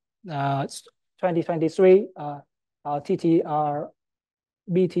 2023 TTR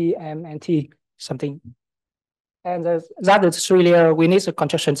BTM and T something. And that is three layer we need a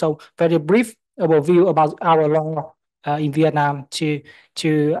construction. So very brief overview about our law in Vietnam to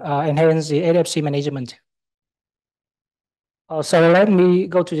enhance the NFC management. So let me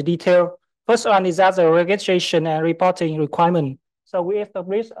go to the detail. First one is that the registration and reporting requirement. So we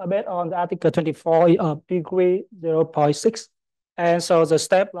established a bit on the Article 24 of Decree 0.6. And so the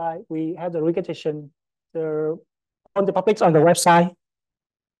step like we have the registration on the public on the website.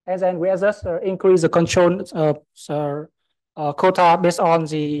 And then we just increase the control quota based on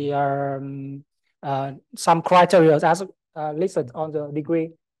the some criteria as listed on the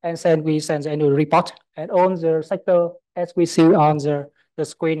degree. And then we send the annual report. And on the sector, as we see on the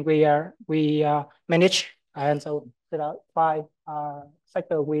screen, we manage. And so there are 5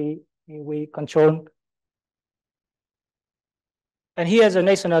 sector we control. And here's a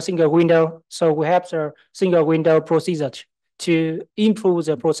national single window. So we have the single window procedure to improve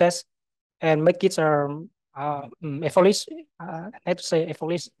the process and make it effortless, let's say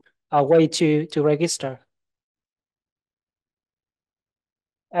effortless way to register.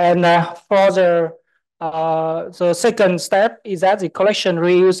 And for the second step is that the collection,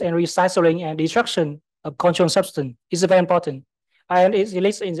 reuse, and recycling and destruction of controlled substance is very important. And it's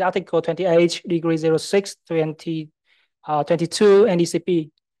listed in the Article 28, Degree 06 22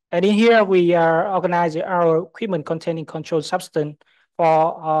 NDCP. And in here, we are organizing our equipment containing controlled substance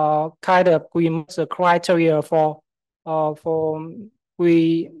for kind of we make the criteria for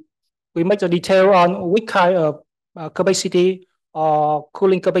we make the detail on which kind of capacity or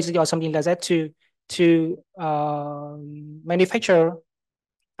cooling capacity or something like that to manufacture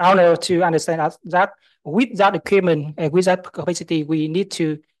owner to understand that with that equipment and with that capacity, we need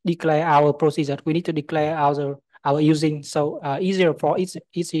to declare our procedure. We need to declare our using, so easier for it's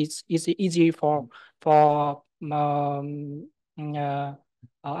easy for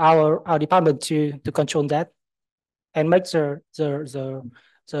our department to control that and make the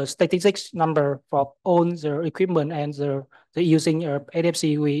statistics number for all the equipment and the using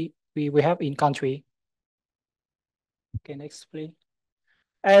NFC we have in country. Okay, next please.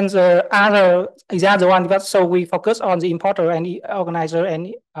 And the other is the other one, but so we focus on the importer and the organizer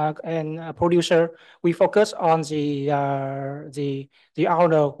and producer. We focus on the owner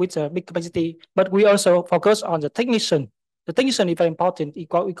with a big capacity, but we also focus on the technician. The technician is very important. We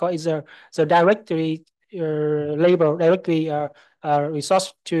call it the directory labor, directly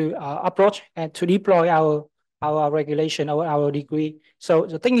resource to approach and to deploy our regulation, our degree. So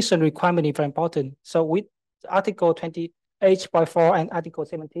the technician requirement is very important. So with Article 28.4 and Article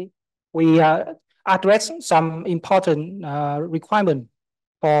 70, we address some important requirement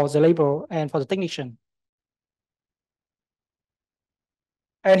for the labor and for the technician.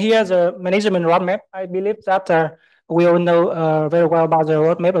 And here's the management roadmap. I believe that we all know very well about the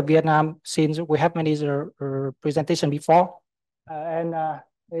roadmap of Vietnam since we have many presentation before. And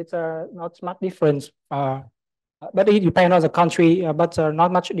It's not much different, but it depends on the country, but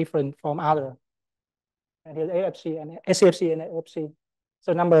not much different from other. And here's AFC and SCFC and AFC.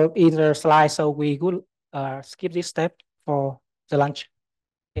 So number in the slide, so we could skip this step for the lunch.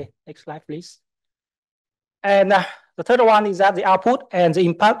 Okay, next slide, please. And the third one is that the output and the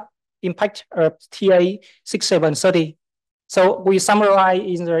impact of TA 6730. So we summarize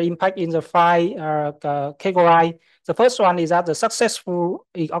in the impact in the 5 categories. The first one is that the successful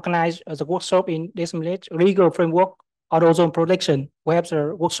organized the workshop in disseminate legal framework on ozone protection. We have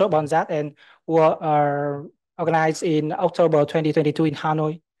the workshop on that and were organized in October 2022 in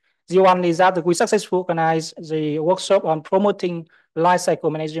Hanoi. The one is that we successfully organized the workshop on promoting life cycle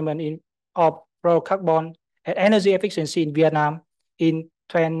management of fluorocarbon and energy efficiency in Vietnam in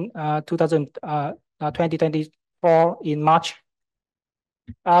 2024 in March.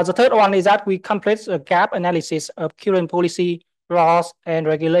 The third one is that we complete a gap analysis of current policy, laws, and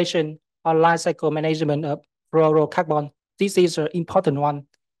regulation on life cycle management of fluorocarbon. This is an important one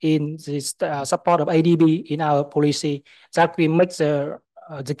in this support of ADB in our policy, that we make the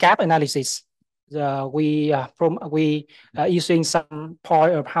gap analysis. We using some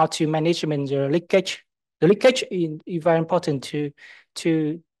point of how to manage the leakage. The leakage is very important to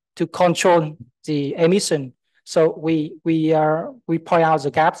control the emission. So we point out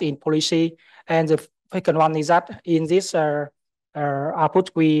the gaps in policy, and the second one is that in this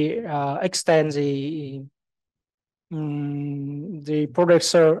output we extend the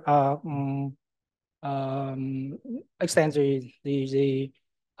producer extend the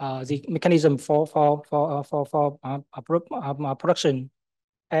mechanism for production,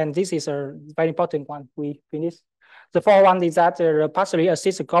 and this is a very important one. We finished. The fourth one is that partially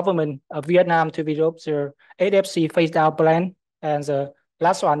assist the government of Vietnam to develop the HFC phase down plan, and the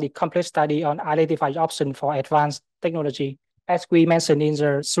last one, the complete study on identified option for advanced technology, as we mentioned in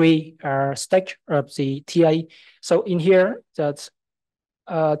the 3 stage of the TA. So in here, that's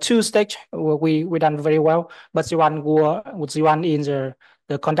 2 stage we done very well, but the one in the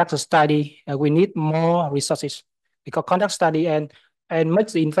conduct study, we need more resources, because conduct study and make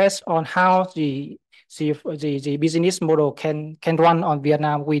the invest on how the business model can run on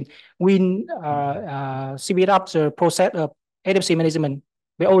Vietnam. We speed up the process of HFC management.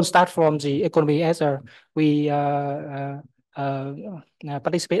 We all start from the economy, as we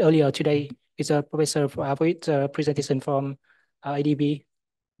participate earlier today. It's a professor with a presentation from ADB.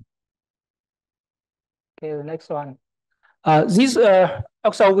 Okay, the next one. This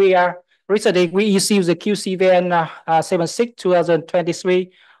also recently we issued the QCVN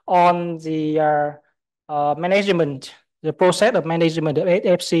 76/2023 on the management, the process of management of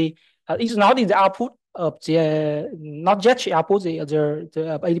HFC. It's not in the output of the not just the output the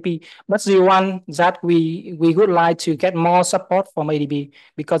ADB, but the one that we would like to get more support from ADB,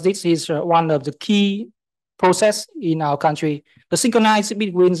 because this is one of the key process in our country. The synchronized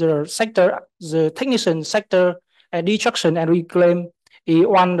between the sector, the technician sector, and destruction and reclaim is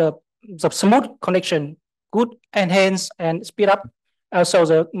one of the smooth connection, good enhance and speed up.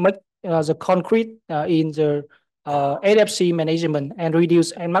 Also the concrete in the HFC management and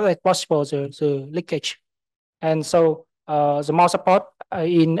reduce and make it possible the leakage. And so the more support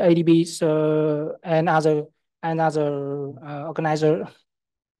in ADBs and other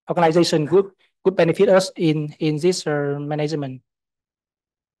organization could benefit us in this management.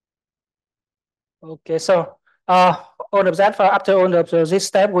 Okay, so all of that, after all of this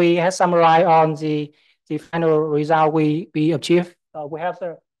step, we have summarized on the final result we achieved. We have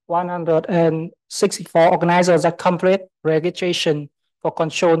 164 organizers that complete registration for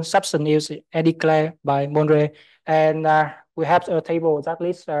controlled substance use and declared by Monterey, and we have a table that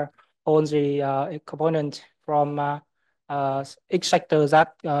lists all the components from each sector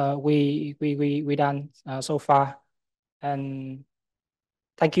that we done so far. And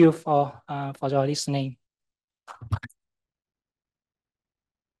thank you for your listening.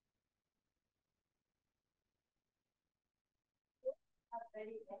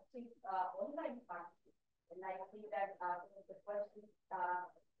 Online part, and I think that the questions have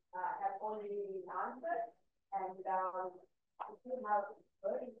already been answered, and if you have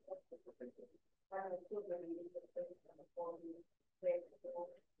very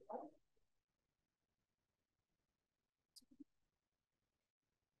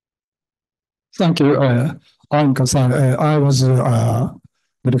Thank you, Anka-san. I was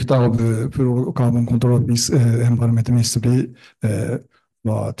Director of Fluorocarbon Control Office, Environment Ministry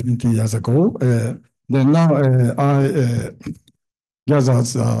 20 years ago. Then now I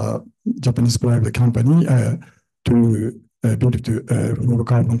gathered a Japanese private company to build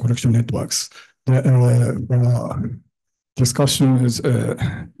fluorocarbon collection networks. discussion is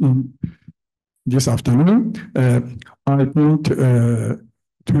in this afternoon. I point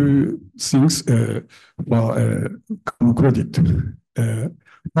two things for credit.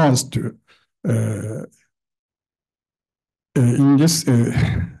 First, in this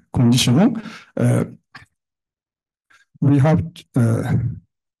condition, we have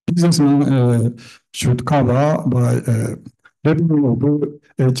businessmen should cover by revenue of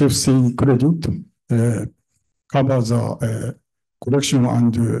HFC credit, cover the collection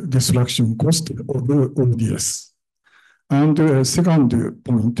and destruction cost of ODS. And second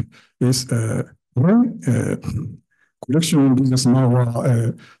point is when collection businessman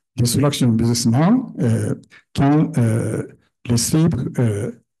or destruction businessman can receive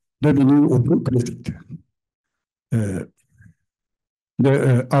revenue of credit.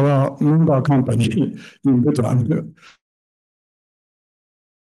 Our member company in Vietnam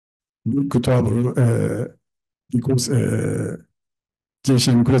big trouble because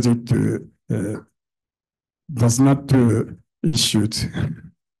Jason credit does not issued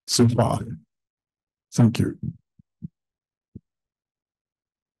so far. Thank you.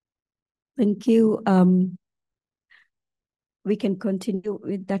 Thank you. We can continue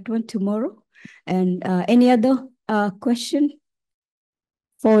with that one tomorrow. And any other question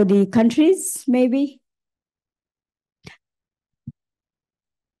for the countries, maybe?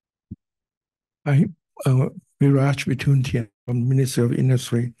 Hi, Miraj Vituntian from Ministry of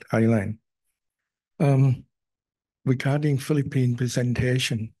Industry, Thailand. Regarding Philippine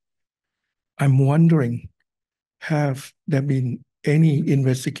presentation, I'm wondering, have there been any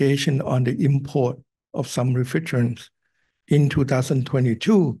investigation on the import of some refrigerants in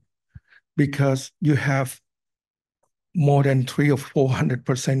 2022? Because you have more than 300 or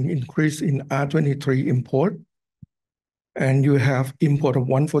 400% increase in R23 import, and you have import of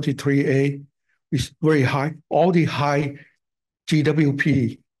 143A, which is very high. All the high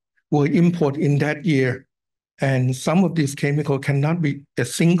GWP were imported in that year, and some of these chemicals cannot be, a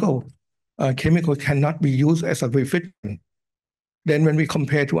single chemical cannot be used as a refrigerant. Then when we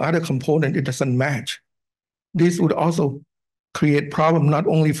compare to other components, it doesn't match. This would also create problem not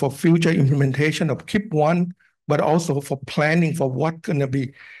only for future implementation of KIP 1, but also for planning for what's going to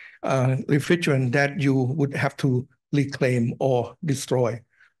be refrigerant that you would have to reclaim or destroy.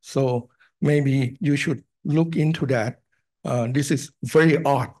 So maybe you should look into that. This is very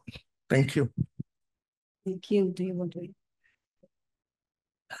odd. Thank you. Thank you. Do you want to?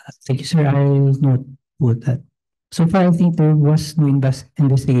 Thank you, sir. I will not put that. So far, I think there was no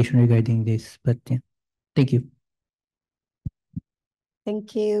investigation regarding this, but yeah. Thank you.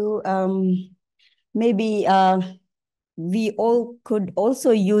 Thank you. Maybe we all could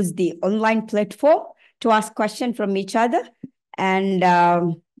also use the online platform to ask questions from each other, and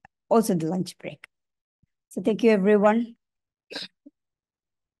also the lunch break. So thank you, everyone.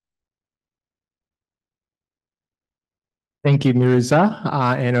 Thank you, Mirza.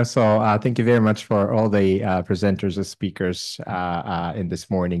 And also, thank you very much for all the presenters and speakers in this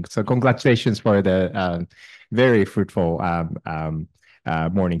morning. So congratulations for the very fruitful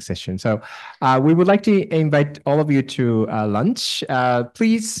morning session. So we would like to invite all of you to lunch.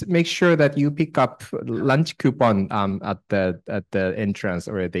 Please make sure that you pick up lunch coupon at the entrance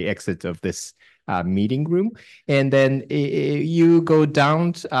or at the exit of this meeting room, and then you go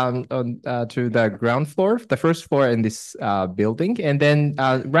down to the ground floor, the first floor in this building, and then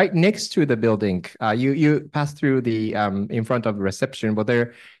right next to the building, you pass through the in front of the reception, but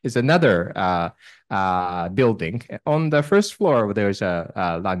there is another building. On the first floor, there's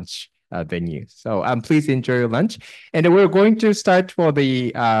a lunch venue. So please enjoy your lunch, and we're going to start for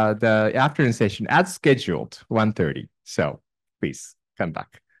the afternoon session as scheduled, 1:30. So please come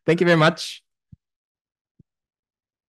back. Thank you very much.